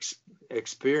ex-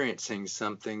 experiencing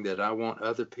something that I want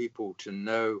other people to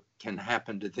know can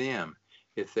happen to them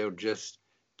if they'll just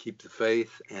keep the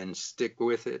faith and stick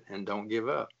with it and don't give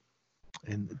up.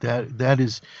 And that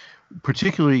is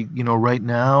particularly, you know, right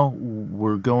now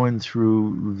we're going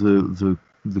through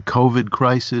the COVID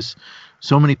crisis.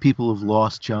 So many people have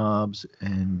lost jobs,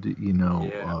 and you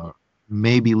know, Yeah,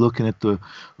 maybe looking at the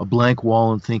a blank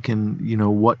wall and thinking, you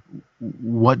know,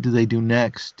 what do they do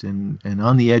next, and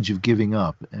on the edge of giving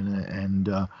up.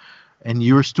 And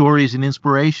your story is an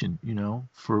inspiration, you know,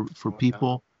 for well,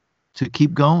 people to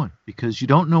keep going, because you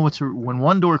don't know when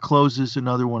one door closes,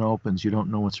 another one opens. You don't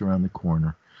know what's around the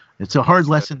corner. It's a hard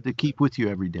so, lesson to keep with you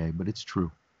every day, but it's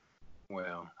true.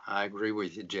 well, I agree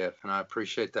with you, Jeff, and I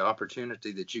appreciate the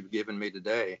opportunity that you've given me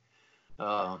today.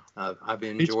 I've It's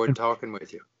enjoyed been talking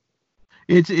with you.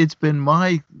 It's been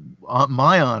my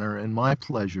honor and my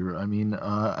pleasure. I mean,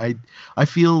 I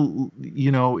feel,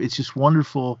 it's just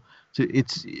wonderful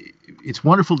it's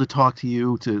wonderful to talk to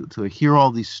you, to hear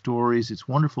all these stories. It's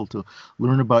wonderful to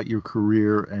learn about your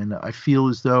career, and I feel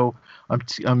as though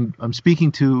I'm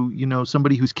speaking to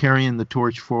somebody who's carrying the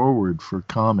torch forward for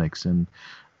comics, and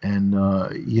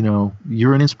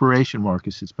you're an inspiration,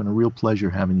 Marcus. It's been a real pleasure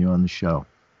having you on the show.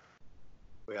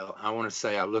 Well, I want to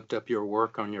say I looked up your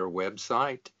work on your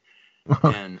website,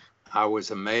 and I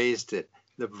was amazed at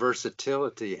the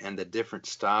versatility and the different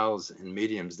styles and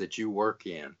mediums that you work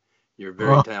in. You're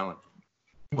very talented.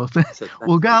 Well,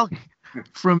 golly,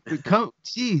 thank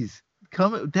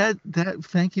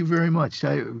you very much.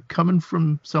 Coming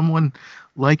from someone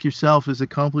like yourself, as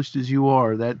accomplished as you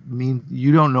are, that means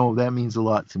that means a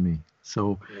lot to me.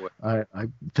 So I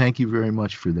thank you very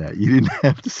much for that. You didn't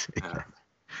have to say that.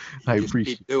 I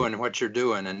appreciate keep doing what you're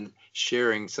doing and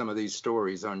sharing some of these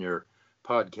stories on your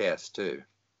podcast too.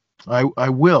 I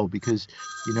will, because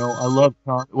I love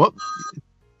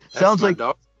sounds like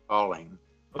dog calling.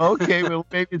 Okay, well,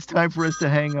 maybe it's time for us to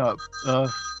hang up.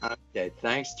 Okay,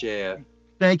 thanks, Jeff.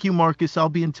 Thank you, Marcus. I'll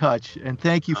be in touch, and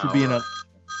thank you for being on.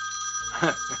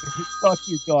 Talk to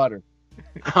your daughter.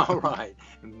 All right.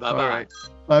 Bye-bye. All right.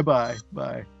 Bye-bye.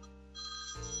 Bye.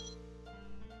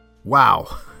 Wow.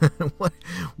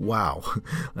 Wow.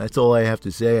 That's all I have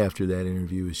to say after that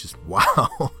interview is just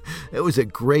wow. It was a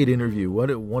great interview.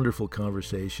 What a wonderful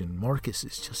conversation. Marcus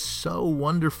is just so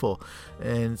wonderful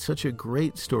and such a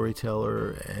great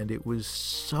storyteller, and it was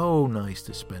so nice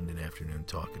to spend an afternoon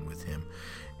talking with him.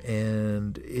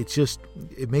 And it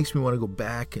makes me want to go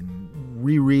back and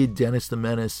reread Dennis the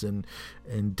Menace and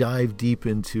dive deep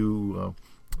into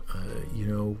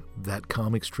that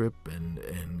comic strip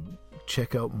and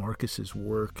check out Marcus's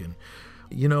work. And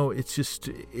it's just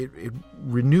it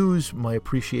renews my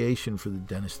appreciation for the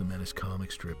Dennis the Menace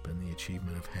comic strip and the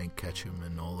achievement of Hank Ketcham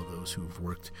and all of those who've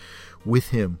worked with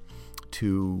him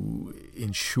to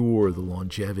ensure the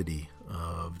longevity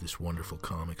of this wonderful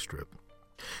comic strip.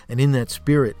 And in that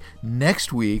spirit,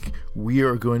 next week we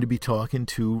are going to be talking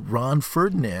to Ron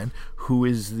Ferdinand, who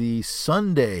is the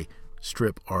Sunday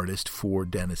strip artist for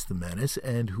Dennis the Menace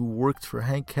and who worked for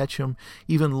Hank Ketcham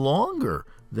even longer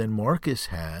than Marcus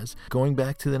has, going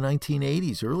back to the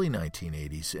 1980s, early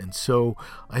 1980s. And so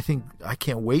I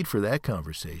can't wait for that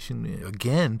conversation.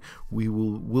 Again,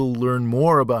 we'll learn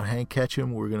more about Hank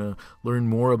Ketcham. We're going to learn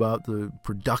more about the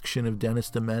production of Dennis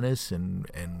the Menace and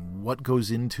what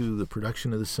goes into the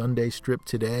production of the Sunday strip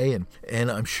today.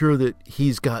 And I'm sure that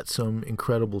he's got some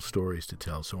incredible stories to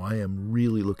tell. So I am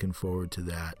really looking forward to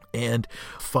that. And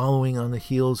following on the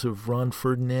heels of Ron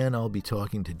Ferdinand, I'll be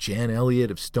talking to Jan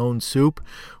Elliott of Stone Soup,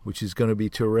 which is going to be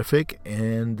terrific.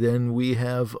 And then we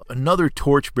have another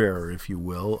torchbearer, if you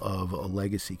will, of a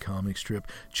legacy comic strip,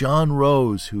 John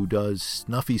Rose, who does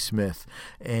Snuffy Smith.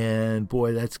 And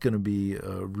boy, that's going to be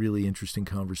a really interesting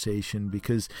conversation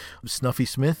because Snuffy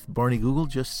Smith, Barney Google,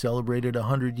 just celebrated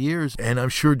 100 years. And I'm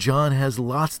sure John has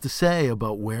lots to say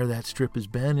about where that strip has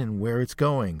been and where it's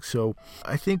going. So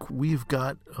I think we've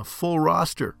got a full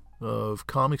roster of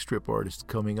comic strip artists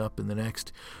coming up in the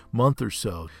next month or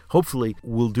so. Hopefully,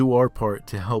 we'll do our part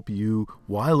to help you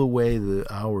while away the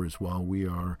hours while we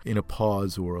are in a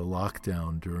pause or a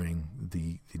lockdown during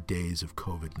the days of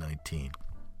COVID-19.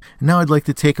 And now I'd like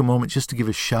to take a moment just to give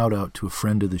a shout out to a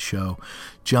friend of the show,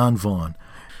 John Vaughn.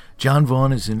 John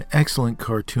Vaughn is an excellent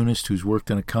cartoonist who's worked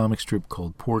on a comic strip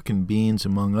called Pork and Beans,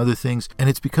 among other things, and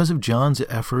it's because of John's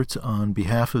efforts on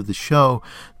behalf of the show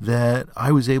that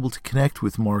I was able to connect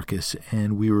with Marcus,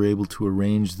 and we were able to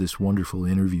arrange this wonderful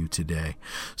interview today.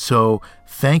 So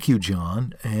thank you,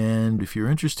 John, and if you're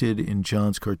interested in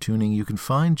John's cartooning, you can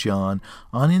find John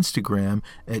on Instagram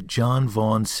at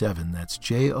JohnVaughn7. That's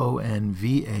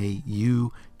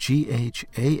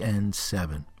JohnVaughan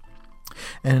 7.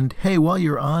 And hey, while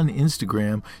you're on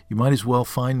Instagram, you might as well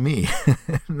find me.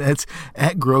 That's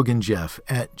at Grogan Jeff,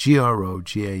 at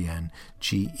GroganGeoff.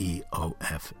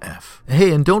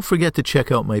 Hey, and don't forget to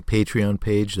check out my Patreon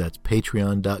page. That's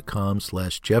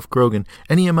patreon.com/Jeff Grogan.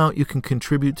 Any amount you can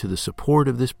contribute to the support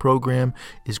of this program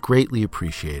is greatly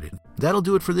appreciated. That'll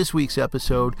do it for this week's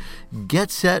episode.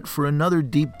 Get set for another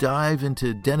deep dive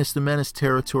into Dennis the Menace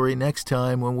territory next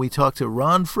time when we talk to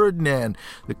Ron Ferdinand,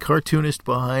 the cartoonist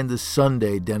behind the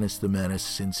Sunday Dennis the Menace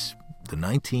since the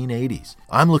 1980s.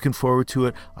 I'm looking forward to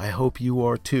it. I hope you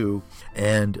are too.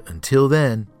 And until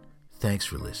then, thanks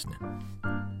for listening.